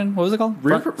projection. What was it called?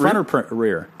 Front or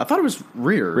rear? I thought it was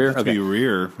rear. Rear. Okay.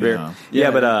 Rear.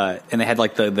 Yeah, but and they had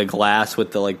like the glass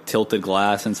with the like tilted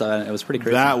glass inside. It was pretty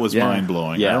crazy. That was mind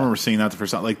blowing. Yeah. I remember seeing that the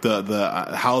first time. Like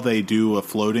the how they do a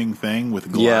floating thing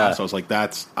with glass. Yeah. I was like,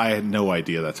 I had no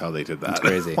idea that's how they did that. That's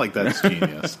crazy. Like that's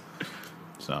genius.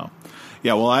 So.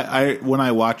 Yeah, well, I when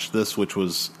I watched this, which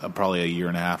was probably a year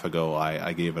and a half ago,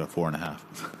 I gave it a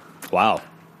 4.5. Wow,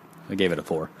 I gave it a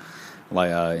 4.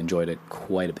 I enjoyed it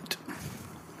quite a bit.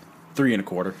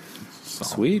 3.25.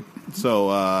 Sweet. So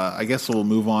I guess we'll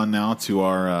move on now to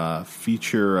our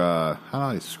feature.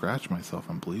 How do I scratch myself?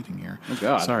 I'm bleeding here. Oh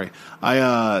God! Sorry.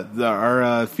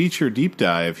 Our feature deep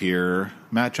dive here.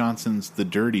 Matt Johnson's The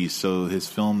Dirty. So his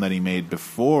film that he made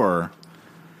before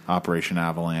Operation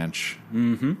Avalanche,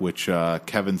 which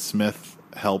Kevin Smith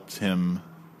helped him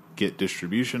get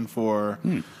distribution for.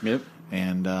 Yep.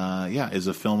 And is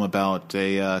a film about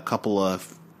a couple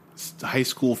of high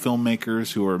school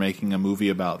filmmakers who are making a movie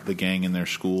about the gang in their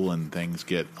school, and things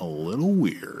get a little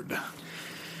weird,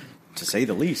 to say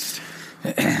the least.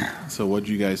 So, what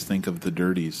do you guys think of The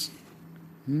Dirties?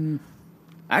 I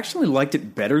actually liked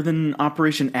it better than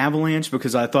Operation Avalanche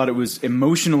because I thought it was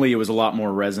emotionally a lot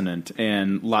more resonant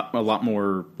and a lot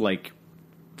more like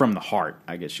from the heart,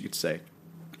 I guess you could say,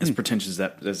 as pretentious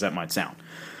as that might sound.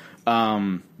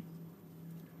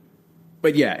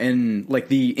 But yeah, and like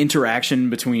the interaction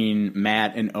between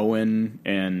Matt and Owen,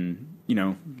 and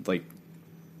that,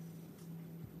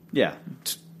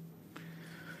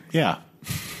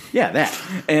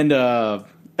 and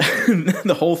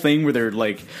the whole thing where they're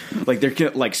like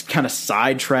they're like kind of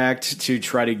sidetracked to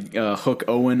try to hook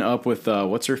Owen up with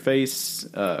what's her face?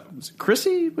 Was it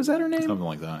Chrissy? Was that her name? Something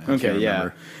like that. Okay,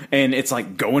 yeah, and it's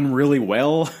like going really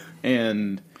well,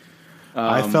 and.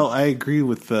 I agree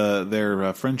with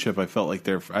their friendship. I felt like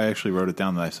I actually wrote it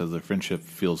down that I said their friendship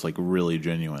feels like really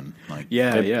genuine. Like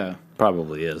it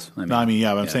probably is. But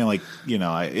I'm saying like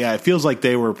it feels like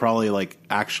they were probably like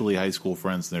actually high school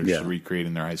friends and they're just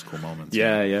recreating their high school moments.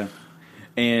 Yeah.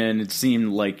 And it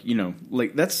seemed like,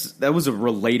 like that was a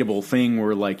relatable thing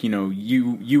where, like,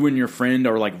 you and your friend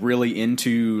are, like, really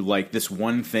into, like, this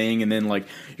one thing, and then, like,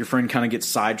 your friend kind of gets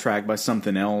sidetracked by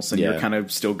something else, and you're kind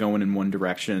of still going in one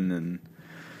direction, and,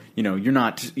 you're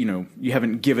not, you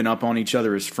haven't given up on each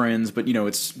other as friends, but,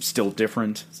 it's still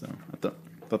different. So I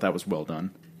thought that was well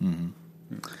done. Mm-hmm.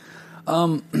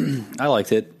 I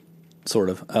liked it, sort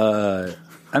of.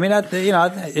 I mean,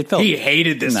 it felt... He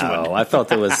hated this one. No, I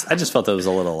just felt it was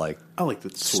a little, like... I like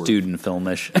that student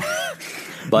filmish.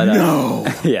 But, no!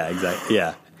 Yeah, exactly,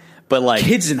 yeah. But, like...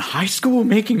 Kids in high school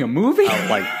making a movie?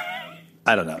 Like,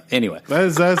 I don't know. Anyway.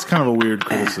 That's kind of a weird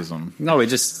criticism. No, it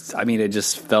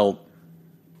just felt...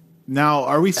 Now,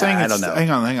 are we saying I don't know.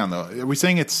 Hang on, though. Are we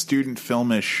saying it's student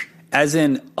filmish? As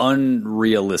in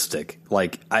unrealistic.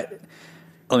 Like, let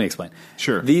me explain.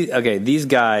 Sure. These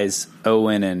guys,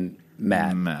 Owen and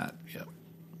Matt, yep.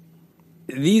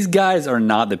 These guys are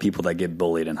not the people that get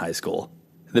bullied in high school.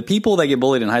 The people that get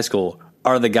bullied in high school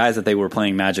are the guys that they were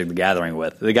playing Magic the Gathering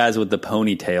with. The guys with the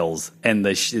ponytails and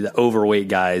the overweight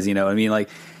guys, I mean, like,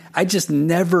 I just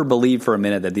never believed for a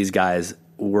minute that these guys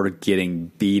were getting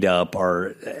beat up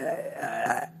or...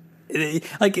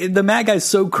 like, the Matt guy's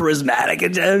so charismatic,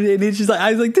 and it's just like,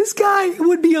 I was like, this guy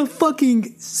would be a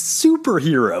fucking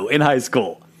superhero in high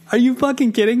school. Are you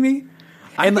fucking kidding me?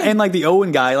 And like the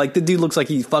Owen guy, like the dude looks like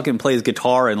he fucking plays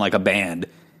guitar in like a band,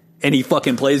 and he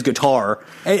fucking plays guitar.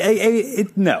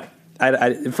 No,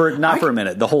 for a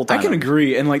minute. The whole time, I can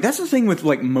agree, and like that's the thing with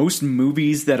like most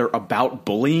movies that are about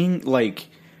bullying. Like,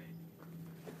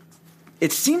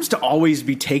 it seems to always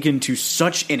be taken to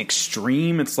such an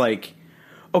extreme. It's like,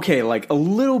 okay, like a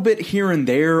little bit here and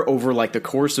there over like the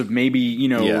course of maybe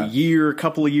a year, a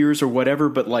couple of years, or whatever,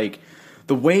 but like.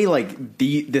 The way like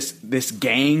this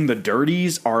gang, the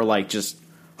Dirties, are like just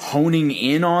honing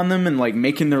in on them and like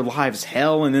making their lives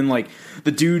hell, and then like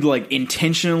the dude like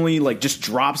intentionally like just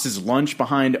drops his lunch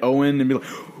behind Owen and be like,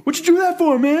 "What'd you do that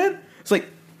for, man?" It's like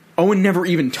Owen never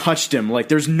even touched him. Like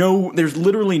there's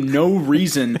literally no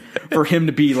reason for him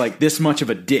to be like this much of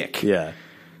a dick. Yeah.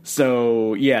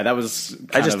 So yeah, that was.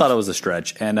 I just thought it was a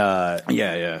stretch, and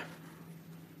yeah.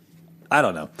 I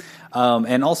don't know,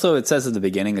 and also it says at the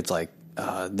beginning, it's like.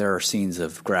 There are scenes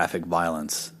of graphic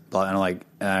violence, and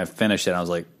I finished it. And I was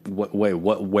like, "Wait,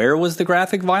 what? Where was the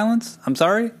graphic violence? I'm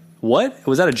sorry, what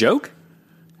was that a joke?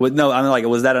 No, I mean, like,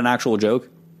 was that an actual joke?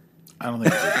 I don't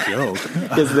think it's a joke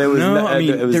because there was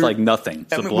it was like nothing.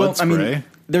 It's a blood spray.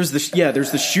 There's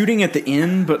the shooting at the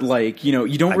end, but like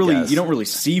you don't really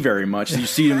see very much. You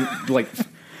see them like.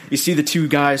 You see the two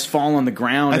guys fall on the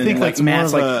ground. I think like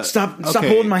Matt's like, stop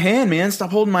holding my hand, man!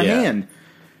 Stop holding my hand.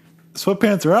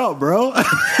 Sweatpants are out, bro. I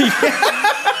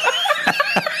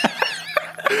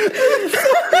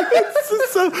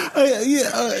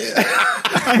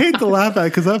hate to laugh at it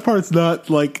because that part's not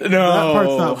like that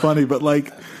part's not funny, but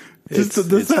like just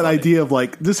that funny. Idea of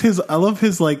like this I love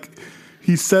his like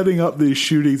he's setting up these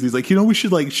shootings. He's like, we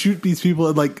should like shoot these people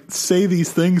and like say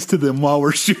these things to them while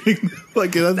we're shooting.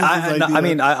 Like that's his idea. I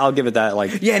mean, I'll give it that.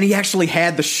 Like, yeah, and he actually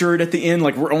had the shirt at the end.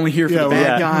 Like, we're only here for the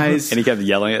bad guys, and he kept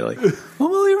yelling at it, like, "I'm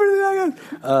only here for the bad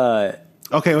guys."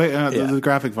 Okay, wait. The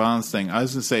graphic violence thing. I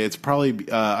was going to say it's probably.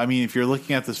 I mean, if you're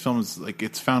looking at this film, it's like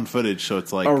it's found footage, so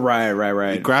it's like. Oh right.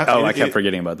 I kept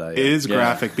forgetting about that. Yeah. It is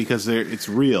graphic because it's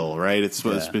real, right? It's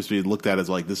supposed to be looked at as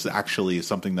like this is actually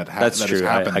something that That's true. is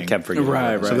happening. I kept forgetting.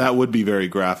 Right. So that would be very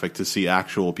graphic to see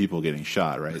actual people getting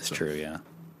shot, right? That's true. Yeah.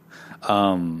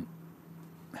 I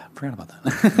forgot about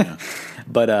that. Yeah.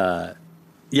 But I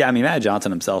mean, Matt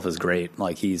Johnson himself is great.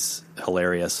 Like he's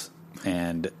hilarious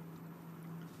and.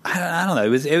 I don't know.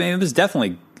 It was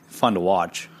definitely fun to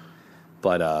watch,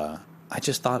 but I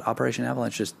just thought Operation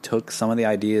Avalanche just took some of the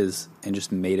ideas and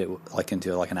just made it like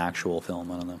into like an actual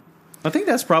film. I don't know. I think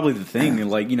that's probably the thing.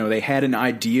 Like they had an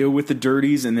idea with the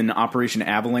Dirties, and then Operation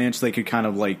Avalanche, they could kind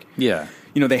of like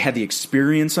they had the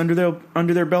experience under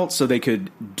their belt, so they could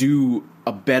do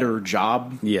a better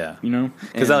job. Yeah,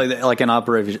 because like in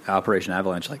Operation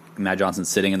Avalanche, like Matt Johnson's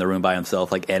sitting in the room by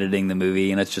himself, like editing the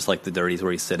movie, and it's just like the Dirties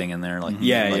where he's sitting in there, like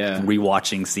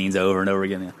rewatching scenes over and over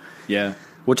again. Yeah,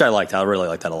 which I liked. I really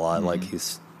liked that a lot. Mm-hmm. Like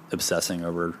he's obsessing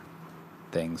over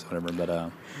things, whatever. But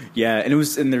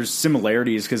and there's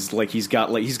similarities because like he's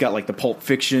got like the Pulp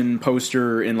Fiction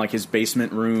poster in like his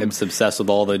basement room. He's obsessed with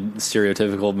all the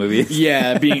stereotypical movies.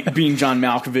 Yeah, being John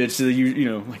Malkovich,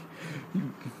 like.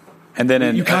 And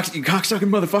then you cocksucking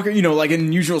motherfucker, like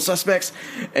in Usual Suspects,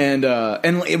 and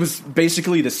it was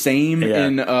basically the same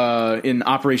in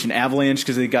Operation Avalanche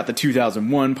because they got the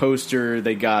 2001 poster,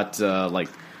 they got like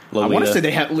Lolita. I want to say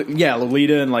they had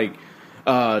Lolita and like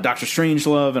Doctor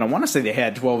Strangelove, and I want to say they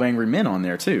had 12 Angry Men on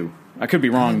there too. I could be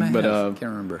wrong, but can't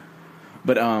remember.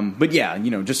 But yeah,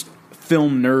 just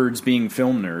film nerds being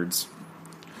film nerds.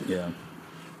 Yeah.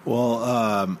 Well,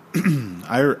 I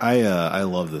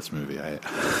love this movie.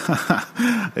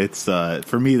 It's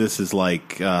for me. This is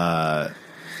like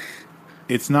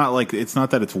it's not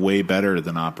that it's way better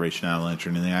than Operation Avalanche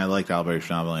or anything. I liked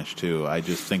Operation Avalanche too. I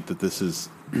just think that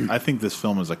I think this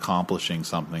film is accomplishing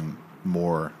something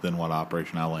more than what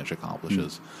Operation Avalanche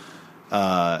accomplishes.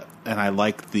 And I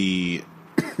like the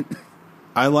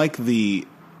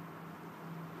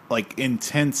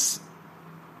intense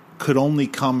could only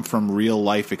come from real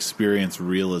life experience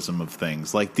realism of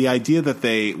things. Like the idea that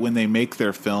when they make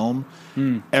their film,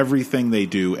 everything they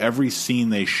do, every scene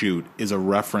they shoot is a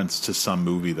reference to some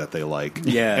movie that they like.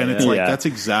 Yeah. And it's that's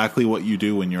exactly what you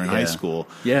do when you're in high school.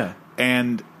 Yeah.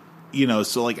 And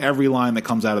so like every line that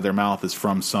comes out of their mouth is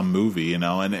from some movie,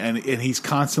 and he's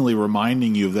constantly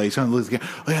reminding you of that. He's trying to look again.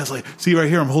 Oh yeah, it's like, see right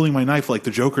here, I'm holding my knife like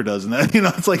the Joker does, and that,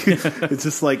 it's like it's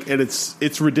just like, and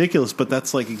it's ridiculous, but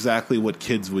that's like exactly what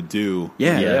kids would do.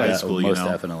 Yeah, in yeah, high school, most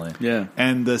definitely. Yeah,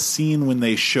 and the scene when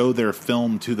they show their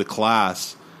film to the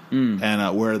class.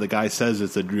 And where the guy says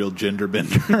it's a real gender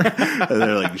bender,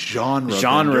 they're like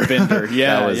genre bender.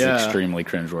 Yeah, that was extremely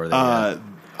cringeworthy.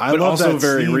 I but love also that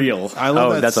very scene. real. I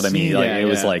love that that's what I mean. scene. Like, Yeah, it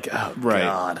was yeah. like, oh, Right.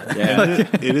 God. Yeah.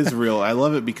 And it is real. I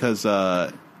love it because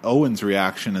Owen's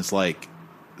reaction is like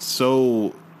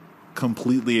so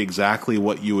completely exactly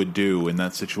what you would do in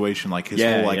that situation. Like his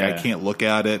whole I can't look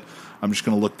at it. I'm just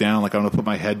going to look down. Like I'm going to put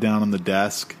my head down on the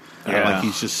desk. Yeah. Like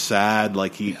he's just sad.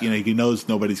 Like he knows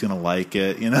nobody's going to like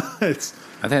it. It's.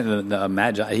 I think the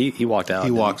Matt he walked out.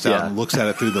 He walks out and looks at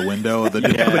it through the window of the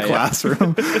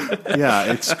classroom.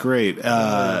 Yeah, it's great.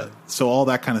 So all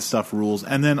that kind of stuff rules.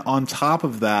 And then on top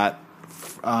of that,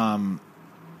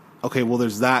 okay, well,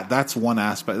 there's that. That's one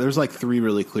aspect. There's like three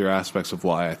really clear aspects of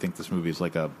why I think this movie is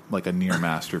like a near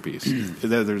masterpiece.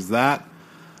 There's that.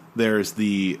 There's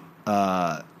the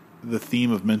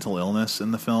theme of mental illness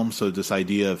in the film. So this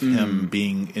idea of him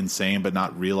being insane but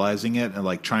not realizing it, and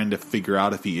like trying to figure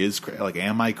out if he is like,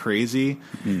 am I crazy?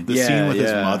 The scene with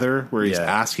his mother where he's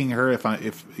asking her if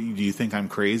do you think I'm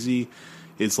crazy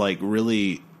is like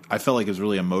really. I felt like it was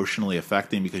really emotionally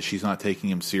affecting because she's not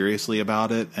taking him seriously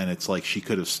about it, and it's like she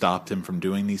could have stopped him from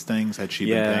doing these things had she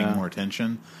been paying more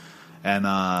attention.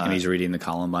 And he's reading the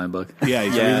Columbine book. Yeah,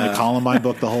 he's reading the Columbine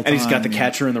book the whole time. And he's got the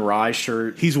Catcher in the Rye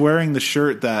shirt. He's wearing the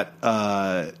shirt that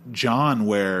John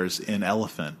wears in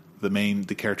Elephant,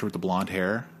 the character with the blonde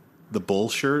hair. The bull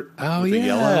shirt. Oh, with the yeah.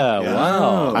 yellow.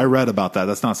 Wow. I read about that.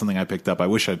 That's not something I picked up. I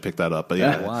wish I'd picked that up. But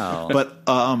yeah. Wow. But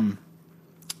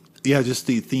yeah, just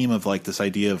the theme of like this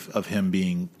idea of him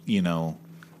being,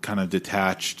 kind of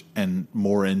detached and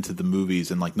more into the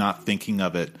movies and like not thinking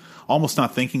of it, almost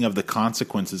not thinking of the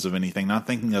consequences of anything, not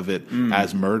thinking of it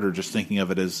as murder, just thinking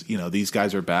of it as, these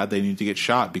guys are bad, they need to get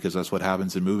shot because that's what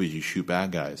happens in movies. You shoot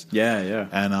bad guys. Yeah, yeah.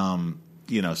 And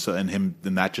so and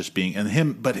that just being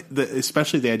but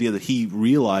especially the idea that he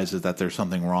realizes that there's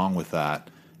something wrong with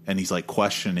that and he's like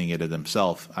questioning it at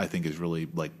himself, I think is really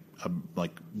like a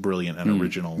brilliant and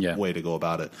original way to go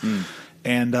about it.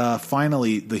 And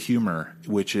finally, the humor,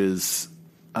 which is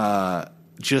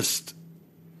just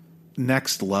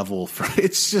next level.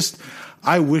 It's just,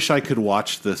 I wish I could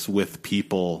watch this with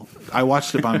people. I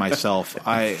watched it by myself.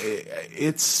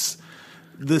 It's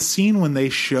the scene when they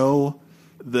show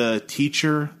the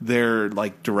teacher their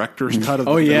like director's cut of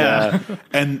the film.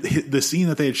 And the scene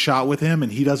that they had shot with him,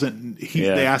 and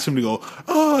they asked him to go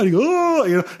and he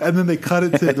goes, and then they cut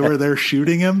it to where they're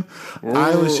shooting him.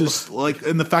 I was just like,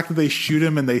 and the fact that they shoot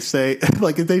him and they say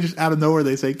like, if they just out of nowhere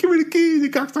they say, "Give me the keys, you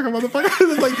cocksucker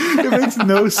motherfucker," like it makes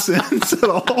no sense at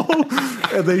all.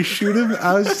 And they shoot him.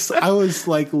 I was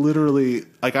like literally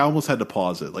like I almost had to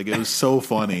pause it. Like it was so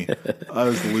funny. I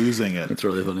was losing it. It's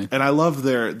really funny. And I love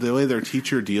the way their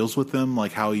teacher deals with them,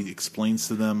 like how he explains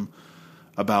to them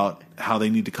about how they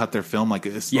need to cut their film. Like,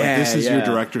 this is your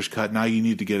director's cut. Now you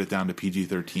need to get it down to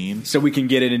PG-13. So we can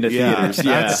get it into theaters.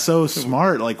 That's so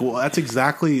smart. Like, well, that's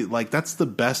exactly, like, that's the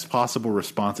best possible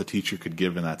response a teacher could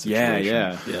give in that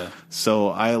situation. Yeah. So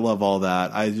I love all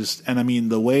that.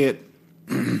 The way it,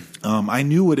 I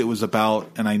knew what it was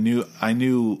about, and I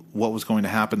knew what was going to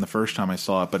happen the first time I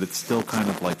saw it, but it still kind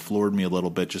of like floored me a little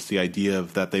bit. Just the idea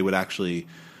of that they would actually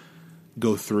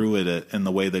go through it in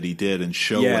the way that he did and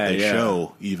show what they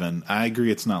show. Even I agree,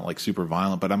 it's not like super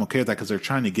violent, but I'm okay with that because they're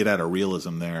trying to get at a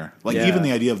realism there. Like even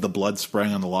the idea of the blood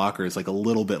spraying on the locker is like a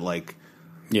little bit like,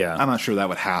 I'm not sure that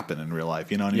would happen in real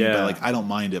life. You know what I mean? But like I don't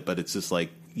mind it, but it's just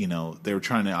like they were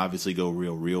trying to obviously go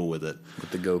real with it.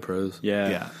 With the GoPros.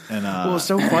 Yeah. And well, it's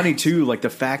so funny too, like the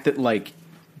fact that like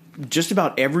just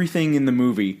about everything in the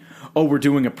movie, oh, we're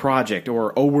doing a project,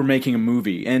 or oh, we're making a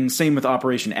movie, and same with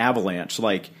Operation Avalanche.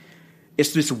 Like,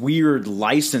 it's this weird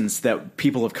license that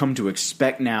people have come to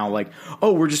expect now. Like,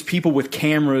 oh, we're just people with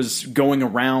cameras going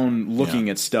around looking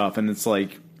at stuff, and it's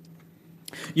like,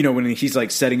 when he's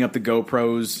like setting up the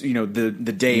GoPros, the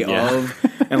day of,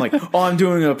 and like, oh, I'm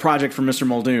doing a project for Mr.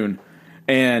 Muldoon,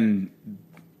 and.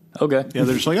 Okay. Yeah,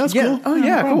 they're just like, that's cool. Oh,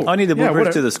 yeah, cool. I need the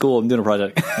blueprints to the school. I'm doing a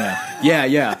project.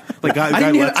 Yeah. Like,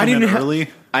 I didn't early.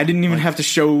 I didn't even have to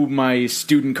show my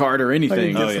student card or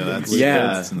anything. Oh, yeah,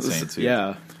 that's insane, too.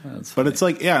 Yeah. But it's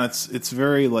like, it's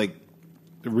very, like,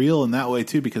 real in that way,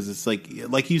 too, because it's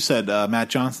like you said, Matt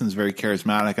Johnson's very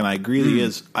charismatic, and I agree he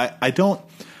is.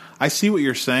 I see what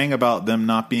you're saying about them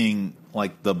not being,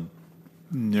 like, the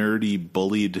nerdy,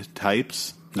 bullied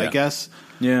types, I guess.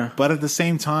 Yeah. But at the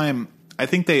same time, I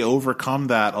think they overcome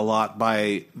that a lot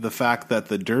by the fact that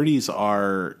the Dirties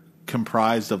are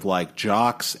comprised of like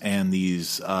jocks and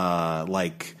these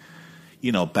back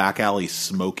alley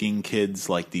smoking kids,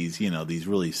 like these these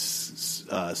really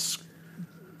scuzzy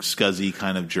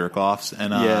kind of jerk offs,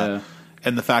 and the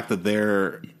fact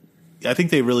that I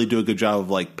think they really do a good job of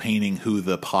like painting who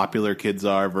the popular kids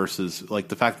are versus like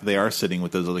the fact that they are sitting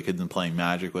with those other kids and playing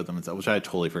Magic with them and stuff, which I had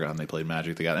totally forgotten they played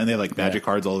Magic together, and they have like Magic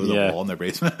cards all over the wall in their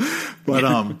basement. But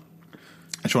I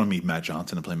just want to meet Matt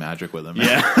Johnson and play Magic with him.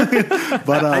 Yeah.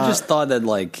 But I just thought that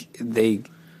like they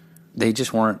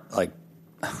just weren't like,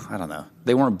 I don't know,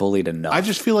 they weren't bullied enough. I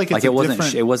just feel like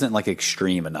it wasn't like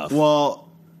extreme enough.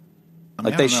 Well, I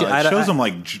mean, it shows them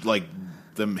like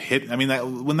them hit. I mean,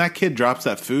 when that kid drops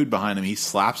that food behind him, he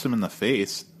slaps him in the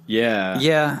face.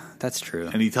 Yeah, that's true.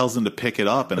 And he tells them to pick it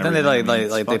up. And then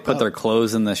they they put their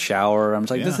clothes in the shower. I'm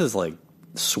just like, this is like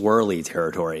swirly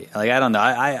territory. Like, I don't know.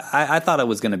 I thought it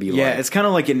was going to be it's kind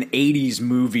of like an 80s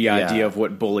movie idea of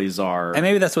what bullies are. And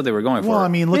maybe that's what they were going for. Well, I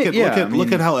mean, look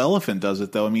at how Elephant does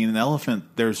it, though. I mean, in Elephant,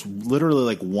 there's literally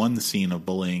like one scene of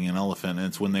bullying in Elephant, and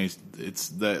it's when it's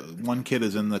the one kid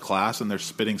is in the class and they're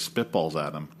spitting spitballs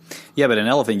at him. Yeah, but in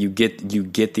Elephant, you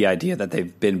get the idea that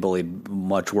they've been bullied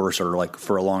much worse, or like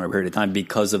for a longer period of time,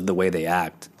 because of the way they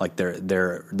act. Like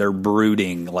they're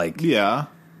brooding, like Well,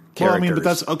 I mean, but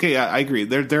that's okay. I agree.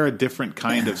 They're a different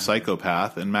kind of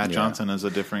psychopath, and Matt Johnson is a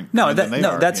different.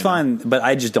 That's fine. But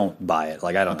I just don't buy it.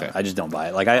 Like, I don't know. I just don't buy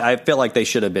it. Like, I feel like they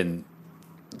should have been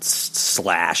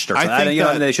slashed or something. I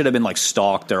think they should have been like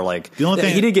stalked or like. The only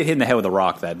thing, he did get hit in the head with a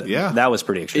rock. That was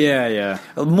pretty extreme. Yeah.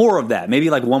 More of that. Maybe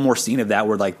like one more scene of that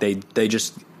where like they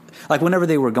just. Like, whenever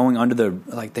they were going under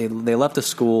they left the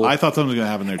school. I thought something was going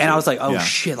to happen there, too. And I was like, oh,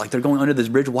 shit, like, they're going under this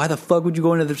bridge. Why the fuck would you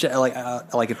go under the bridge?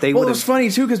 Like, if they would have... Well, it was funny,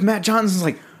 too, because Matt Johnson's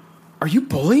like, are you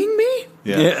bullying me?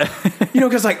 Yeah.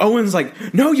 Because, like, Owen's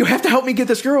like, no, you have to help me get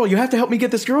this girl. You have to help me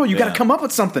get this girl. You got to come up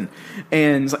with something.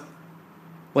 And,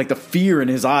 like, the fear in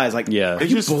his eyes, like, are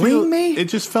you bullying me? It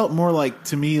just felt more like,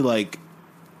 to me, like,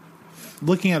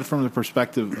 looking at it from the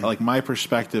perspective, like my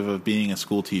perspective of being a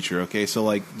school teacher, okay? So,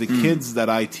 like, the kids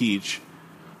that I teach,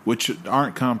 which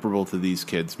aren't comparable to these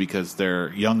kids because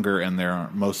they're younger and they're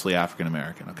mostly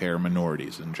African-American, okay, or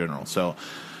minorities in general. So,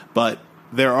 but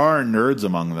there are nerds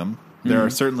among them. There are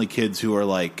certainly kids who are,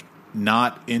 like,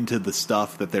 not into the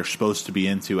stuff that they're supposed to be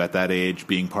into at that age,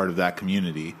 being part of that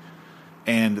community.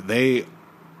 And they're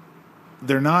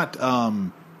not...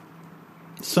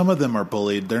 some of them are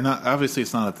bullied. They're not, obviously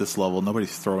it's not at this level.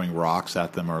 Nobody's throwing rocks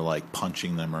at them or like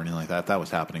punching them or anything like that. If that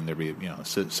was happening, there'd be a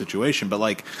situation. But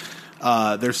like,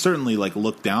 they're certainly like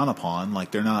looked down upon. Like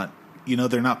they're not,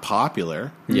 they're not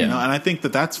popular. Yeah. And I think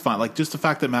that that's fine. Like just the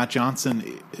fact that Matt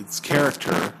Johnson, its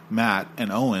character Matt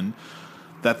and Owen,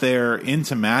 that they're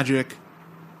into magic,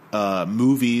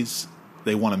 movies.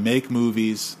 They want to make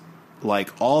movies.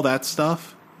 Like all that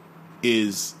stuff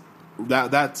is.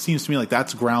 That seems to me like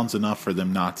that's grounds enough for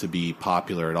them not to be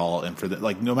popular at all, and for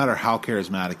like no matter how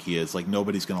charismatic he is, like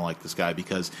nobody's gonna like this guy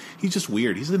because he's just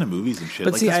weird. He's into movies and shit.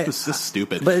 But like this is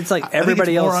stupid. But it's like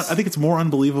everybody else. I think it's more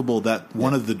unbelievable that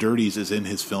one of the Dirties is in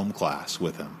his film class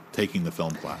with him, taking the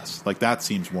film class. Like that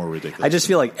seems more ridiculous. I just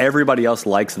feel like everybody else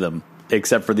likes them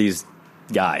except for these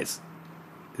guys.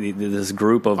 This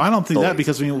group of I don't think bullies. that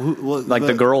because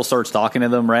the girl starts talking to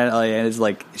them, right? And it's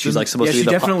like she's like supposed to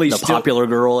be the popular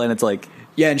girl, and it's like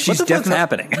and she's definitely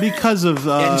happening because of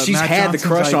and she's Matt had Johnson's the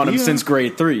crush idea. on him since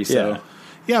grade 3. So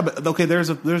yeah, but okay, there's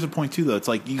a point too though. It's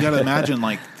like you got to imagine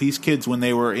like these kids when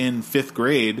they were in 5th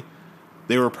grade,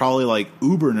 they were probably like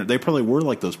uber. They probably were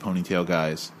like those ponytail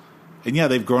guys. And yeah,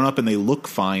 they've grown up and they look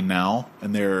fine now,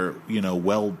 and they're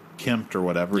well kempt or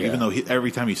whatever. Yeah. Even though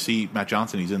every time you see Matt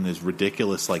Johnson, he's in these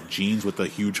ridiculous like jeans with the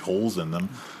huge holes in them.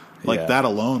 Like that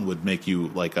alone would make you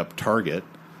like a target.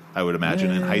 I would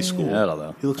imagine in high school. I don't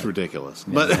know. He looks ridiculous,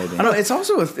 but I know it's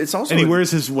also and he wears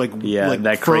his like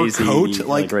that fur crazy coat,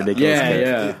 like ridiculous.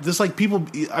 Yeah. Just like people,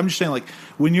 I'm just saying, like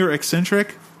when you're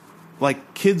eccentric,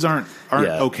 like kids aren't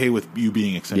okay with you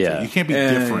being eccentric. Yeah. You can't be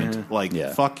different. Yeah. Like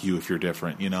fuck you if you're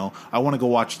different. I want to go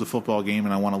watch the football game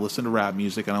and I want to listen to rap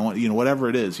music and I want whatever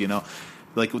it is.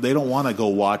 Like they don't want to go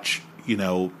watch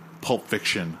Pulp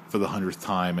Fiction for the 100th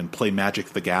time and play Magic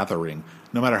the Gathering.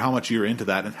 No matter how much you're into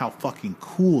that and how fucking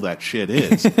cool that shit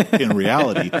is in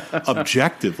reality,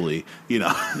 objectively,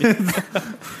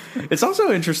 It's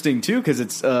also interesting too because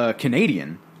it's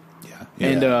Canadian. Yeah.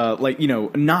 And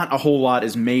not a whole lot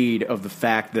is made of the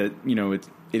fact that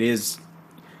it is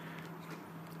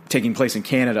taking place in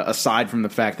Canada, aside from the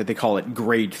fact that they call it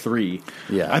Grade 3.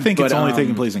 Yeah, I think it's only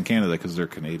taking place in Canada because they're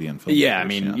Canadian filmmakers. Yeah, I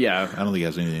mean, yeah. I don't think it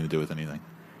has anything to do with anything.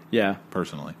 Yeah,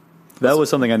 personally. That was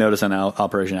something I noticed on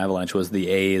Operation Avalanche was the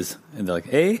A's and they're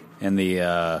like A and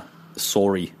the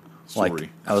sorry.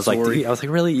 Like I was sorry. like,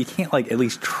 really? You can't like at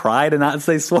least try to not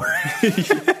say sorry.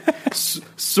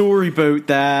 Sorry about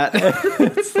that.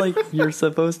 It's like you're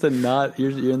supposed to not. You're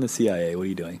in the CIA. What are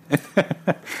you doing?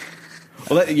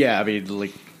 Well, I mean,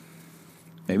 like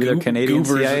maybe they're Canadian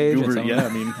CIA agents. Yeah, I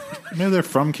mean, maybe they're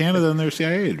from Canada and they're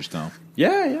CIA agents now.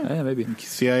 Yeah, maybe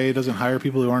CIA doesn't hire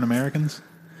people who aren't Americans.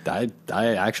 I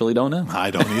actually don't know. I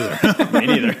don't either. Me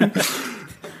neither.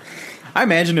 I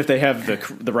imagine if they have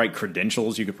the right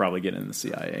credentials, you could probably get in the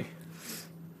CIA.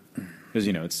 Because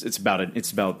it's about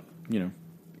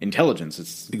intelligence.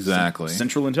 It's exactly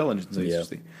Central Intelligence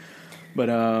Agency. Yeah. But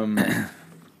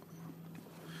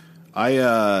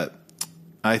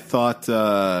I thought.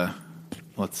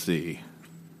 Let's see.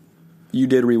 You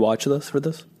did rewatch this for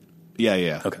this?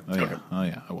 Yeah. Okay. Oh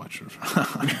yeah. I watched it.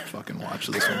 I fucking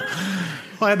watched this one.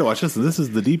 Well, I had to watch this. This is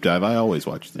the deep dive. I always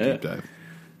watch the deep dive.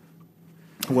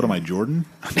 What am I, Jordan?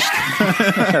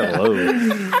 Hello.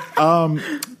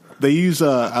 They use.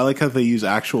 I like how they use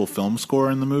actual film score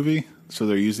in the movie. So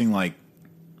they're using like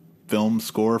film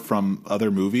score from other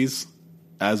movies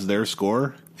as their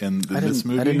score in this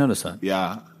movie. I didn't notice that.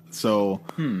 Yeah. So,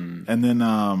 and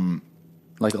then.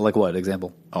 Like what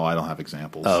example? Oh, I don't have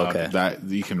examples. Oh, okay. That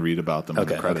you can read about them in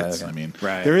the credits. Okay. I mean,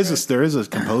 right, there is a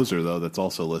composer though that's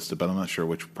also listed, but I'm not sure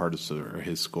which parts are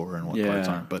his score and what parts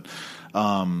aren't. But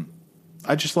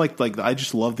I just I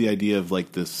just love the idea of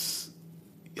like this,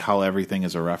 how everything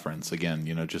is a reference again.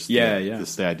 Just the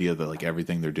idea that like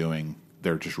everything they're doing,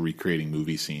 they're just recreating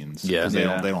movie scenes. Yeah, they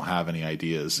don't have any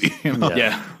ideas.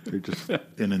 Yeah, they're just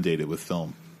inundated with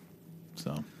film.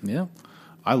 So yeah.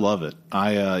 I love it.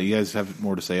 You guys have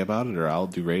more to say about it, or I'll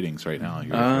do ratings right now.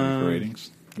 You ready for ratings?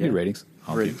 Yeah. Ratings.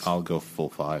 I'll go full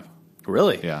 5.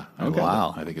 Really? Yeah.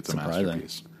 Wow. I think it's surprising. A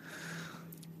masterpiece.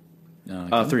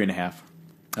 3.5.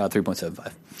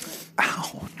 3.75.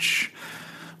 Ouch.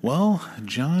 Well,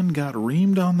 John got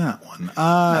reamed on that one.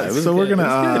 So we're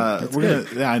gonna.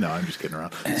 Yeah, I know. I'm just kidding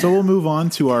around. So we'll move on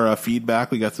to our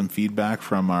feedback. We got some feedback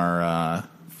from our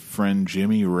friend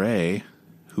Jimmy Ray,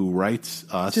 who writes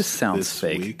us. It just sounds this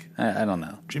fake. Week. I don't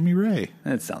know. Jimmy Ray.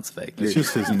 It sounds fake. It's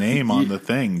just his name on the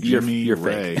thing. Jimmy you're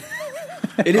Ray.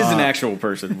 It is an actual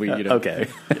person. Okay.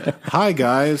 Hi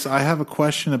guys, I have a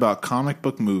question about comic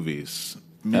book movies.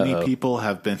 Many people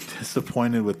have been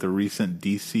disappointed with the recent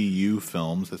DCU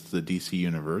films. That's the DC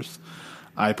Universe.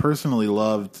 I personally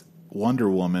loved Wonder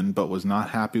Woman, but was not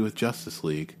happy with Justice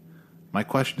League. My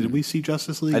question, did we see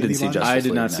Justice League? I didn't see Justice League. I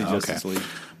did not see Justice League.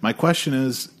 My question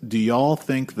is, do y'all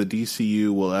think the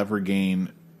DCU will ever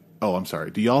gain... Oh, I'm sorry.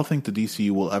 Do y'all think the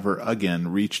DCU will ever again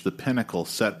reach the pinnacle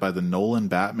set by the Nolan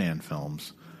Batman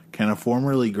films? Can a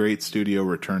formerly great studio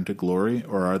return to glory,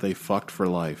 or are they fucked for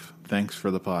life? Thanks for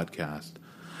the podcast.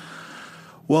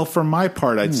 Well, for my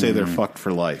part, I'd say they're fucked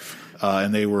for life.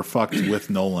 And they were fucked with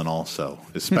Nolan also,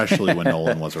 especially when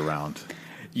Nolan was around.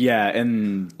 Yeah,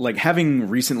 and like having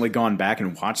recently gone back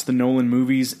and watched the Nolan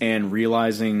movies and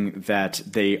realizing that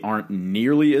they aren't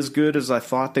nearly as good as I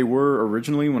thought they were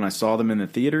originally when I saw them in the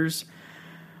theaters,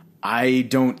 I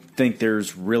don't think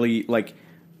there's really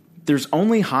there's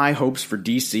only high hopes for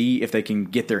DC if they can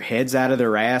get their heads out of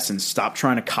their ass and stop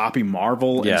trying to copy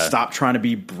Marvel and stop trying to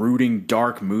be brooding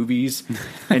dark movies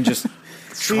and just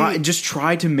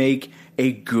try to make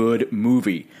a good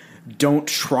movie. Don't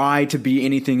try to be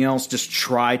anything else. Just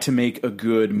try to make a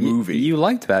good movie. You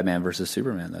liked Batman versus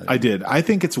Superman, though. I did. I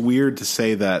think it's weird to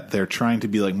say that they're trying to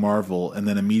be like Marvel and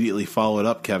then immediately follow it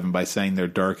up, Kevin, by saying they're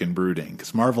dark and brooding.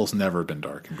 Because Marvel's never been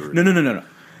dark and brooding. No.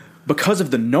 because of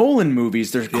the Nolan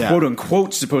movies, they're quote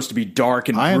unquote supposed to be dark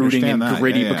and brooding and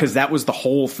gritty because that was the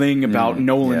whole thing about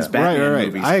Nolan's Batman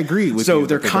movies. I agree with you. So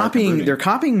they're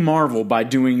copying Marvel by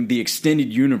doing the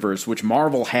extended universe, which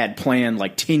Marvel had planned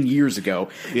like 10 years ago,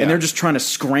 and they're just trying to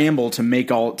scramble to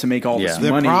make all this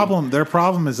money. Their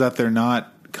problem is that they're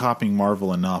not copying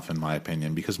Marvel enough, in my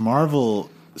opinion, because Marvel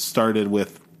started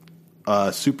with a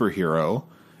superhero.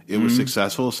 It was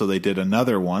successful, so they did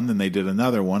another one, then they did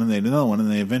another one, and they did another one,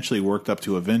 and they eventually worked up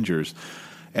to Avengers.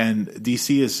 And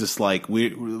DC is just like,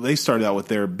 they started out with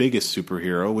their biggest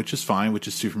superhero, which is fine, which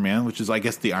is Superman, which is, I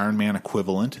guess, the Iron Man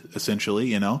equivalent, essentially,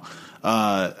 you know?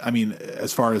 I mean,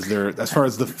 as far as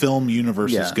the film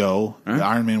universes go,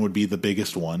 Iron Man would be the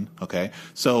biggest one, okay?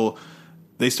 So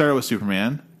they started with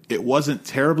Superman. It wasn't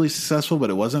terribly successful, but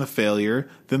it wasn't a failure.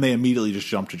 Then they immediately just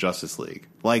jumped to Justice League.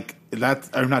 Like that,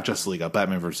 or not Justice League,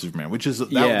 Batman vs. Superman, which is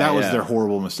that was their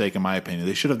horrible mistake, in my opinion.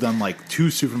 They should have done like 2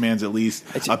 Supermans at least,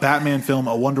 a Batman film,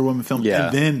 a Wonder Woman film,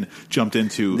 and then jumped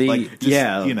into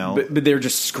you know. But they're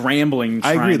just scrambling.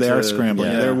 I agree, they are scrambling.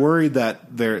 Yeah. They're worried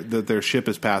that their ship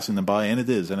is passing them by, and it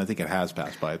is, and I think it has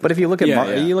passed by. But if you look at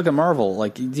you look at Marvel,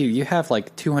 like you have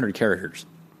like 200 characters.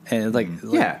 And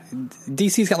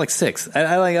DC's got like 6.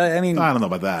 I mean, I don't know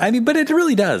about that. I mean, but it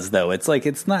really does, though. It's like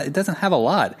it doesn't have a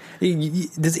lot.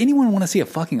 Does anyone want to see a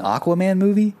fucking Aquaman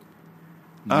movie?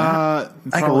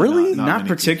 Really? Not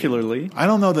particularly. People. I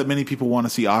don't know that many people want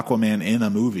to see Aquaman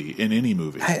in any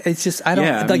movie. It's just I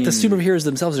don't the superheroes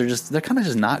themselves they're kind of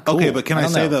just not cool. Okay, but can I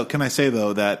say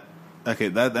though that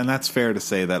that's fair to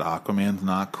say that Aquaman's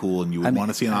not cool, and you would want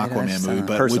to see an Aquaman movie,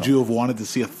 but would you have wanted to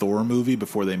see a Thor movie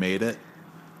before they made it?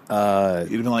 You'd have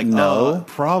been like, no,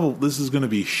 probably this is going to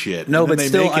be shit. No, and then but they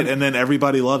still, make it, and then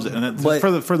everybody loves it. And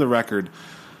for the record,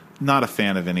 not a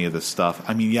fan of any of this stuff.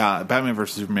 I mean, Batman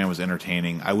vs Superman was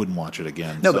entertaining. I wouldn't watch it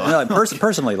again. No, but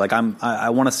personally, like I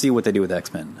want to see what they do with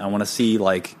X-Men. I want to see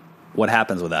like what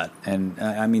happens with that. And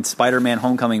I mean, Spider-Man: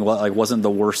 Homecoming wasn't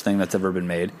the worst thing that's ever been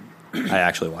made. I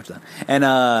actually watched that, and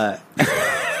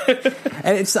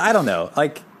and it's I don't know,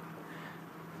 like.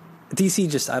 DC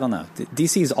just, I don't know.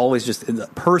 DC's always just,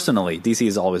 personally, DC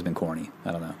has always been corny.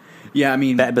 I don't know. Yeah, I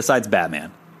mean, besides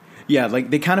Batman. Yeah, like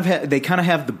they kind of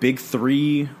have the big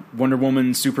 3: Wonder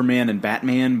Woman, Superman, and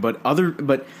Batman. But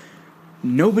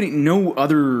no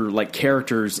other like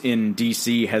characters in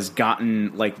DC has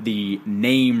gotten like the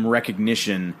name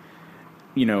recognition.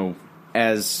 You know,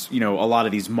 as you know, a lot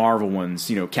of these Marvel ones.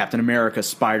 You know, Captain America,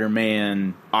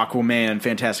 Spider-Man, Aquaman,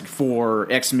 Fantastic Four,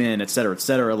 X-Men, etc.,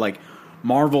 etc. Like.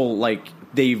 Marvel, like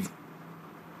they've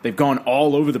gone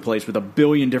all over the place with a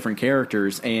billion different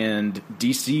characters, and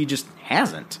DC just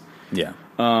hasn't. Yeah.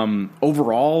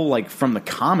 Overall, like from the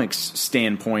comics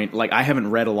standpoint, like I haven't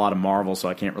read a lot of Marvel, so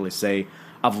I can't really say.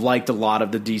 I've liked a lot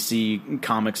of the DC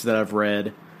comics that I've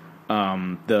read,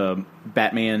 the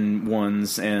Batman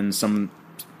ones and some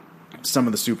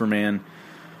of the Superman.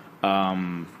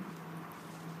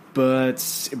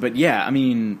 But yeah, I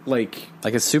mean, like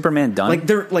is Superman done?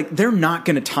 They're not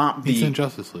going to top the. He's in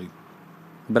Justice League.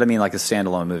 But I mean, like a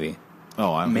standalone movie.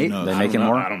 Oh, I don't know. They're making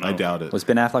more. I don't know. I doubt it. Was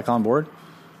Ben Affleck on board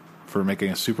for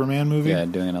making a Superman movie? Yeah,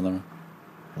 doing another one.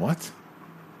 What?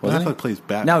 Ben Affleck plays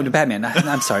Batman. No, Batman.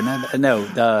 I'm sorry.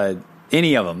 No,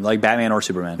 any of them, like Batman or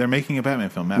Superman. They're making a Batman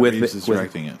film. Matt Reeves is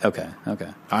directing it. Okay.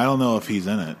 I don't know if he's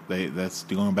in it. That's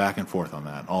going back and forth on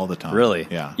that all the time. Really?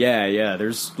 Yeah. Yeah.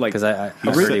 There's like because I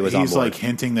heard he was on board. He's like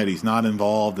hinting that he's not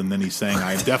involved, and then he's saying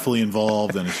I'm definitely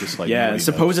involved, and it's just like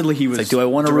supposedly he was. It's like, do I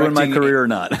want to ruin my career or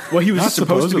not? Well, he was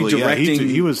supposed to be directing.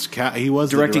 Yeah, he was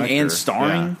directing and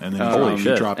starring, and then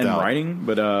he dropped and out writing.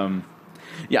 But I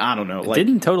don't know. Like,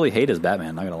 didn't totally hate his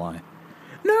Batman. Not gonna lie.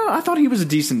 No, I thought he was a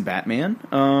decent Batman.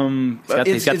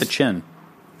 He's got the chin.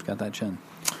 He's got that chin.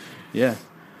 Yeah.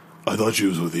 I thought she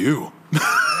was with you.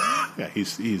 Yeah,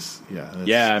 he's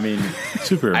yeah, I mean,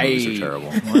 superhero movies are terrible.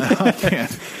 I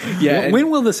can't. Yeah.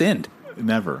 When will this end?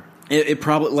 Never. It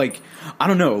probably like I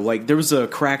don't know. Like there was a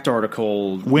Cracked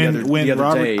article when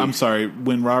Robert day. I'm sorry,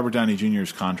 when Robert Downey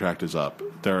Jr.'s contract is up.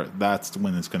 That's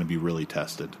when it's going to be really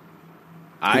tested.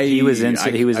 He was in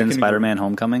Spider-Man: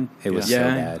 Homecoming. It was so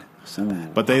bad. So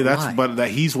bad. But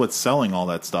he's what's selling all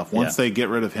that stuff. Once they get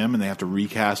rid of him and they have to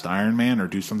recast Iron Man or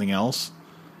do something else,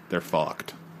 they're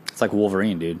fucked. It's like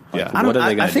Wolverine, dude. Like, yeah. What are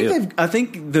they going to do? I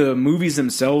think the movies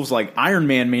themselves, like Iron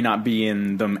Man, may not be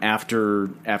in them after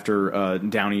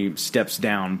Downey steps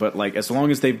down, but like as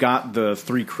long as they've got the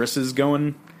 3 Chris's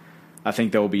going, I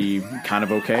think they'll be kind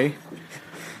of okay.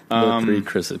 The 3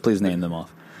 Chris's. Please name them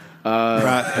off.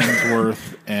 Pratt,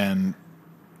 Hemsworth, and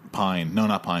Pine. No,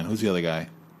 not Pine. Who's the other guy?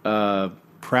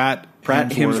 Pratt,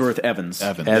 Hemsworth,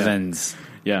 Evans.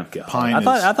 Yeah. Pine I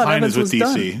thought is Evans with was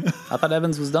DC. done. I thought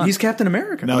Evans was done. He's Captain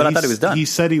America. No, But I thought he was done. He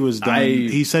said he was done.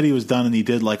 He said he was done, and he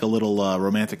did like a little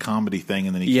romantic comedy thing,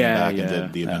 and then he came back and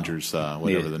did the Avengers,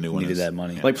 whatever the new one needed is. that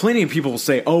money. Like plenty of people will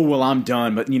say, "Oh, well, I'm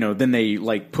done," but then they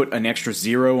like put an extra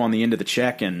 0 on the end of the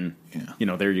check, and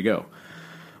there you go.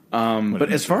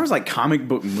 But as far as like comic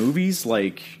book movies,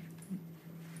 like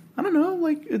I don't know,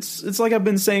 like it's like I've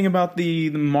been saying about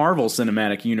the Marvel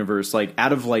Cinematic Universe. Like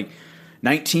out of like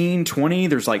 19, 20,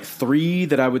 there's like 3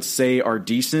 that I would say are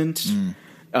decent.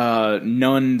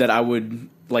 None that I would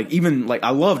like. Even like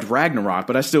I loved Ragnarok,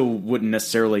 but I still wouldn't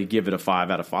necessarily give it a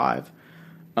 5 out of 5.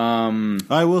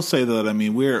 I will say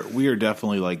that we are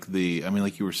definitely like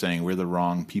like you were saying, we're the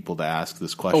wrong people to ask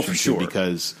this question for sure.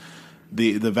 because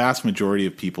the vast majority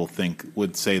of people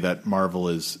would say that Marvel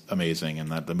is amazing and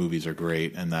that the movies are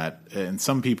great, and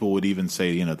some people would even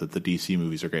say that the DC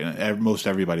movies are great, and most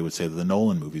everybody would say that the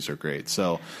Nolan movies are great.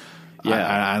 So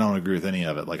I don't agree with any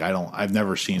of it. Like I've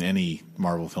never seen any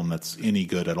Marvel film that's any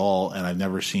good at all, and I've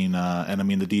never seen the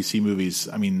DC movies.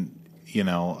 I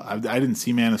didn't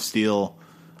see Man of Steel.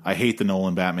 I hate the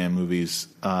Nolan Batman movies,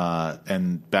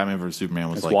 and Batman vs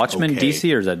Superman was is Watchmen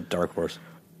DC or is that Dark Horse?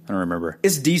 I don't remember.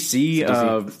 It's DC.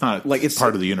 It's not like it's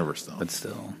part of the universe though. But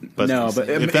still,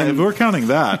 if we're counting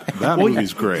that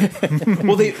movie's great.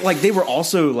 Well, they were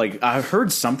also like I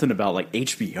heard something about like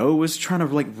HBO was trying to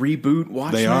like reboot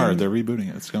Watchmen. They're rebooting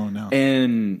it. It's going now,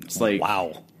 and it's like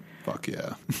wow. Fuck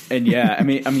yeah. And I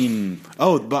mean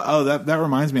that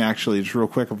reminds me actually just real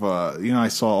quick of I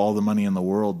saw All the Money in the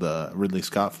World, the Ridley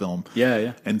Scott film.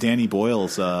 Yeah. And Danny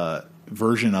Boyle's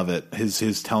version of it,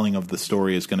 his telling of the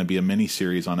story is going to be a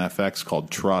miniseries on FX called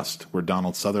Trust, where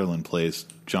Donald Sutherland plays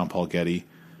John Paul Getty.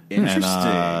 Interesting.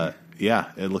 And,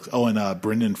 it looks and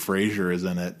Brendan Fraser is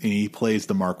in it, and he plays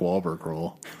the Mark Wahlberg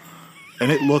role.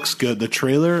 And it looks good. The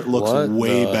trailer looks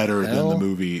way better than the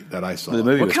movie that I saw. The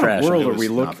movie was trash. World it was are we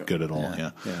not good at all.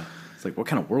 Yeah. It's like, what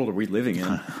kind of world are we living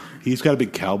in? He's got a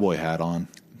big cowboy hat on.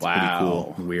 It's pretty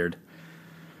cool. Weird.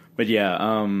 But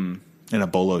and a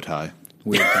bolo tie.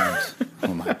 Weird times.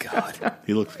 Oh my god.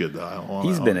 He looks good though.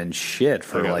 He's been in shit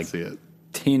for like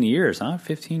 10 years, huh?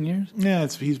 15 years? Yeah,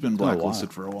 he's been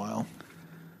blacklisted for a while.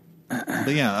 But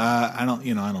I don't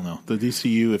know. The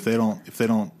DCU, if they don't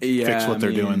fix what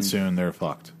they're doing soon, they're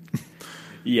fucked.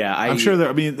 Yeah, I'm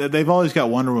sure they've always got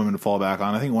Wonder Woman to fall back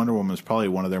on. I think Wonder Woman is probably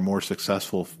one of their more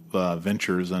successful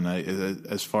ventures, and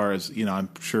as far as I'm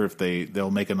sure if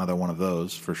they'll make another one of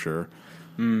those for sure.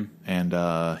 And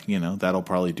that'll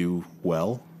probably do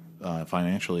well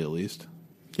financially at least.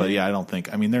 But I don't think.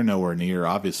 They're nowhere near.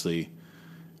 Obviously,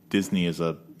 Disney is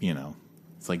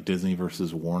it's like Disney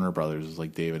versus Warner Brothers is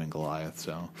like David and Goliath.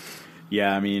 So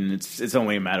it's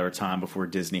only a matter of time before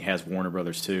Disney has Warner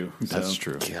Brothers too. That's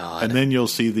true. God. And then you'll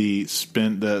see the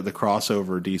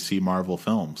crossover DC Marvel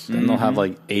films. Then they'll have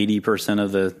like 80%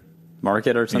 of the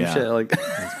market or some shit. Like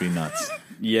it'd be nuts.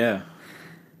 Yeah.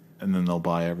 And then they'll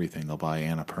buy everything. They'll buy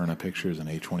Annapurna Pictures and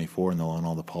A24, and they'll own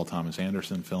all the Paul Thomas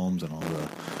Anderson films and all the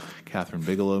Catherine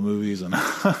Bigelow movies and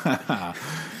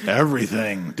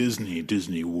everything.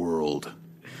 Disney World.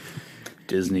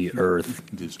 Disney Earth.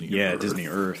 Disney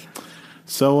Earth.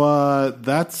 So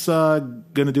that's going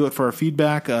to do it for our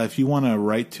feedback. If you want to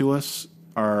write to us,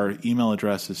 our email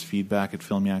address is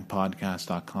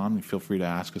feedback@filmyankpodcast.com. Feel free to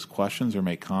ask us questions or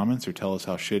make comments or tell us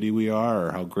how shitty we are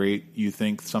or how great you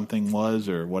think something was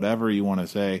or whatever you want to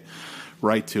say.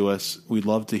 Write to us. We'd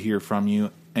love to hear from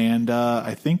you. And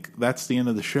I think that's the end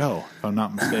of the show, if I'm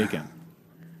not mistaken.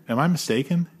 Am I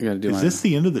mistaken? Is this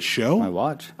the end of the show? My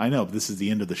watch. I know, but this is the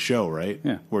end of the show, right?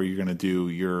 Yeah. Where you're going to do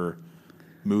your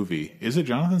movie. Is it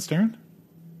Jonathan Stern?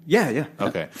 Yeah.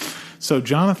 Okay. So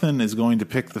Jonathan is going to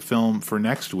pick the film for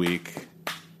next week.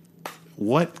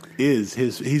 What is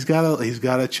his? He's got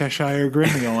a Cheshire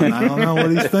grin going. I don't know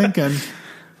what he's thinking.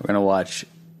 We're gonna watch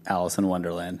Alice in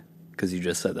Wonderland because you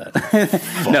just said that.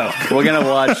 No, we're gonna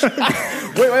watch.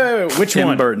 Wait. Which Tim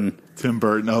one? Tim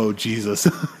Burton. Oh Jesus.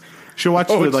 Should watch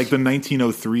the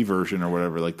 1903 version or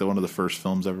whatever, like one of the first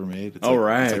films ever made. It's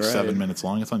like 7 minutes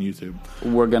long. It's on YouTube.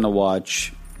 We're gonna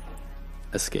watch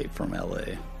Escape from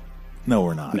L.A. No,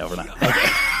 we're not. Okay.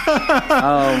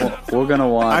 We're gonna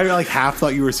watch. I like half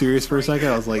thought you were serious for a second.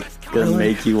 I was like, gonna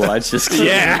make you watch this.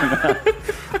 Yeah.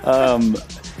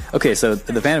 Okay, so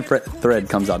the Phantom Thread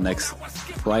comes out next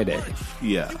Friday.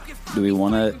 Yeah. Do we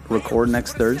want to record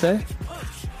next Thursday,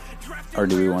 or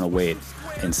do we want to wait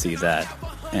and see that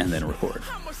and then record?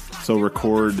 So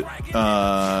record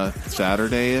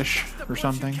Saturday-ish or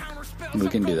something. We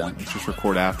can do that. Just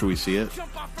record after we see it.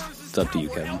 It's up to you,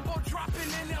 Kevin.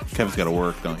 Kevin's got to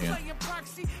work, don't you?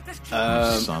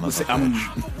 Son of a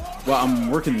bitch. Well, I'm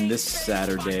working this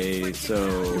Saturday,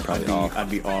 so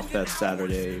I'd be off that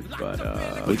Saturday.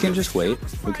 But we can just wait.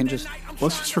 We can just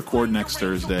let's just record next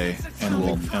Thursday, and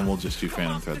we'll just do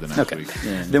Phantom Thread the next week.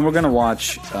 Yeah. Then we're gonna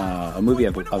watch a movie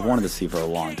I've wanted to see for a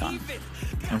long time.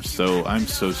 I'm so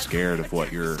scared of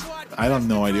what you're. I have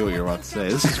no idea what you're about to say.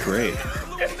 This is great.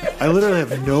 I literally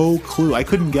have no clue. I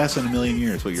couldn't guess in a million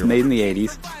years what you're. It's made in the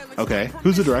 80s. Okay,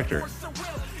 who's the director?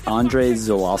 Andrei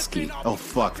Zulawski. Oh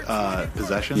fuck,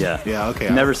 Possession. Yeah, Okay.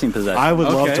 Never seen Possession. I would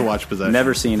love to watch Possession.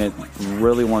 Never seen it.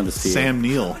 Really wanted to see Sam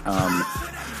Neill.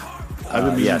 I've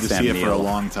been meaning to see it for a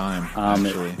long time.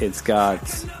 Actually, it's got.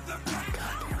 Oh,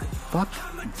 God damn it!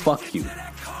 Fuck you.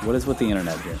 What is with the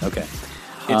internet here? Okay,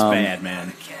 it's bad,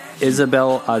 man.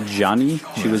 Isabelle Adjani.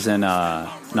 She was in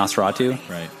Nosferatu.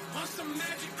 Right.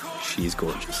 She's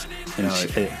gorgeous. In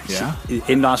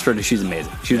Nosferatu, she's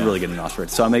amazing. She's really good in Nosferatu.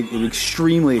 So I'm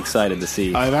extremely excited to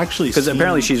see. I've actually because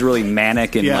apparently she's really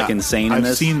manic and like insane in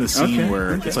this. I've seen the scene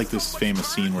where it's like this famous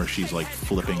scene where she's like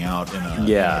flipping out in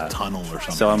a tunnel or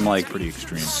something. So I'm like pretty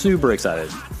extreme. Super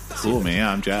excited. Cool, man.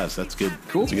 Yeah, I'm jazzed. That's good.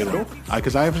 Cool. That's a good one.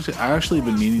 Because I've actually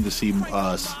been meaning to see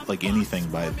like anything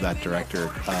by that director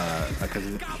because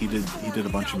he did a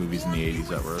bunch of movies in the 80s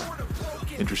that were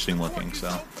interesting looking. So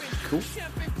cool.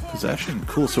 Possession.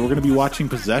 Cool. So we're going to be watching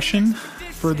Possession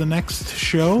for the next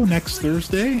show next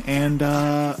Thursday, and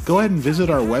go ahead and visit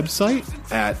our website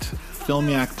at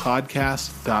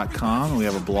filmyakpodcast.com. We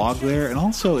have a blog there, and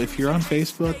also if you're on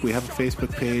Facebook, we have a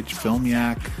Facebook page,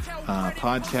 Filmyak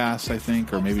Podcast, I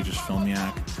think, or maybe just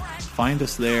Filmyak. Find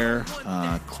us there,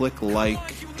 click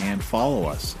like, and follow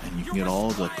us, and you can get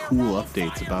all the cool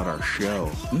updates about our show.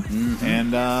 Mm-hmm.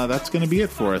 And that's going to be it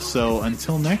for us. So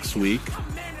until next week,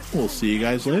 we'll see you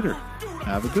guys later.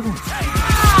 Have a good one.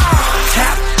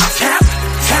 Tap, tap,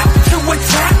 tap to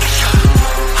attack.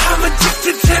 I'm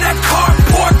addicted to that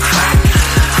cardboard crack.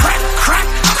 Crack, crack,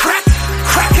 crack,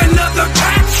 crack another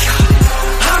patch.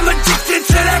 I'm addicted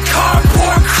to that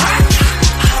cardboard crack.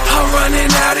 I'm running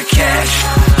out of cash.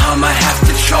 I'ma have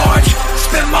to charge.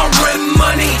 Spend my rent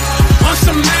money on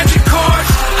some magic cards.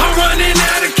 I'm running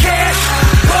out of cash,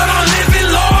 but I'm living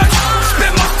large.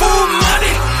 Spend my food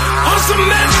money on some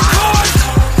magic cards.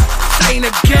 This ain't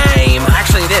a game.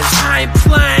 Actually, it is. I ain't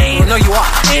playing. No, you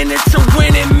are. And it's a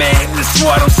winning, man. That's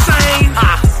what I'm saying.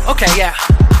 Okay, yeah.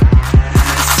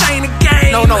 This ain't a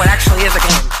game. No, it actually is a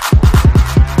game.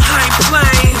 I ain't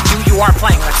playing. You are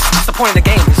playing. That's the point of the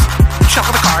game. Is you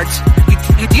shuffle the cards.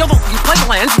 You deal the. You play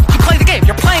the lands. You play the game.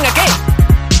 You're playing a game.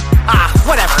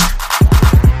 Whatever.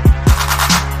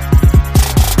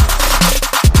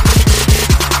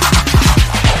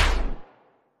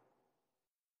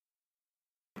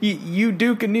 You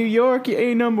Duke of New York, you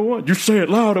ain't number one. You say it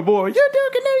louder, boy. You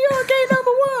Duke of New York ain't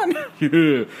number one.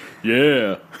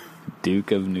 Yeah.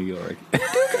 Duke of New York.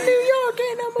 Duke of New York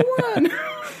ain't number one.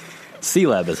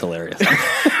 C-Lab is hilarious.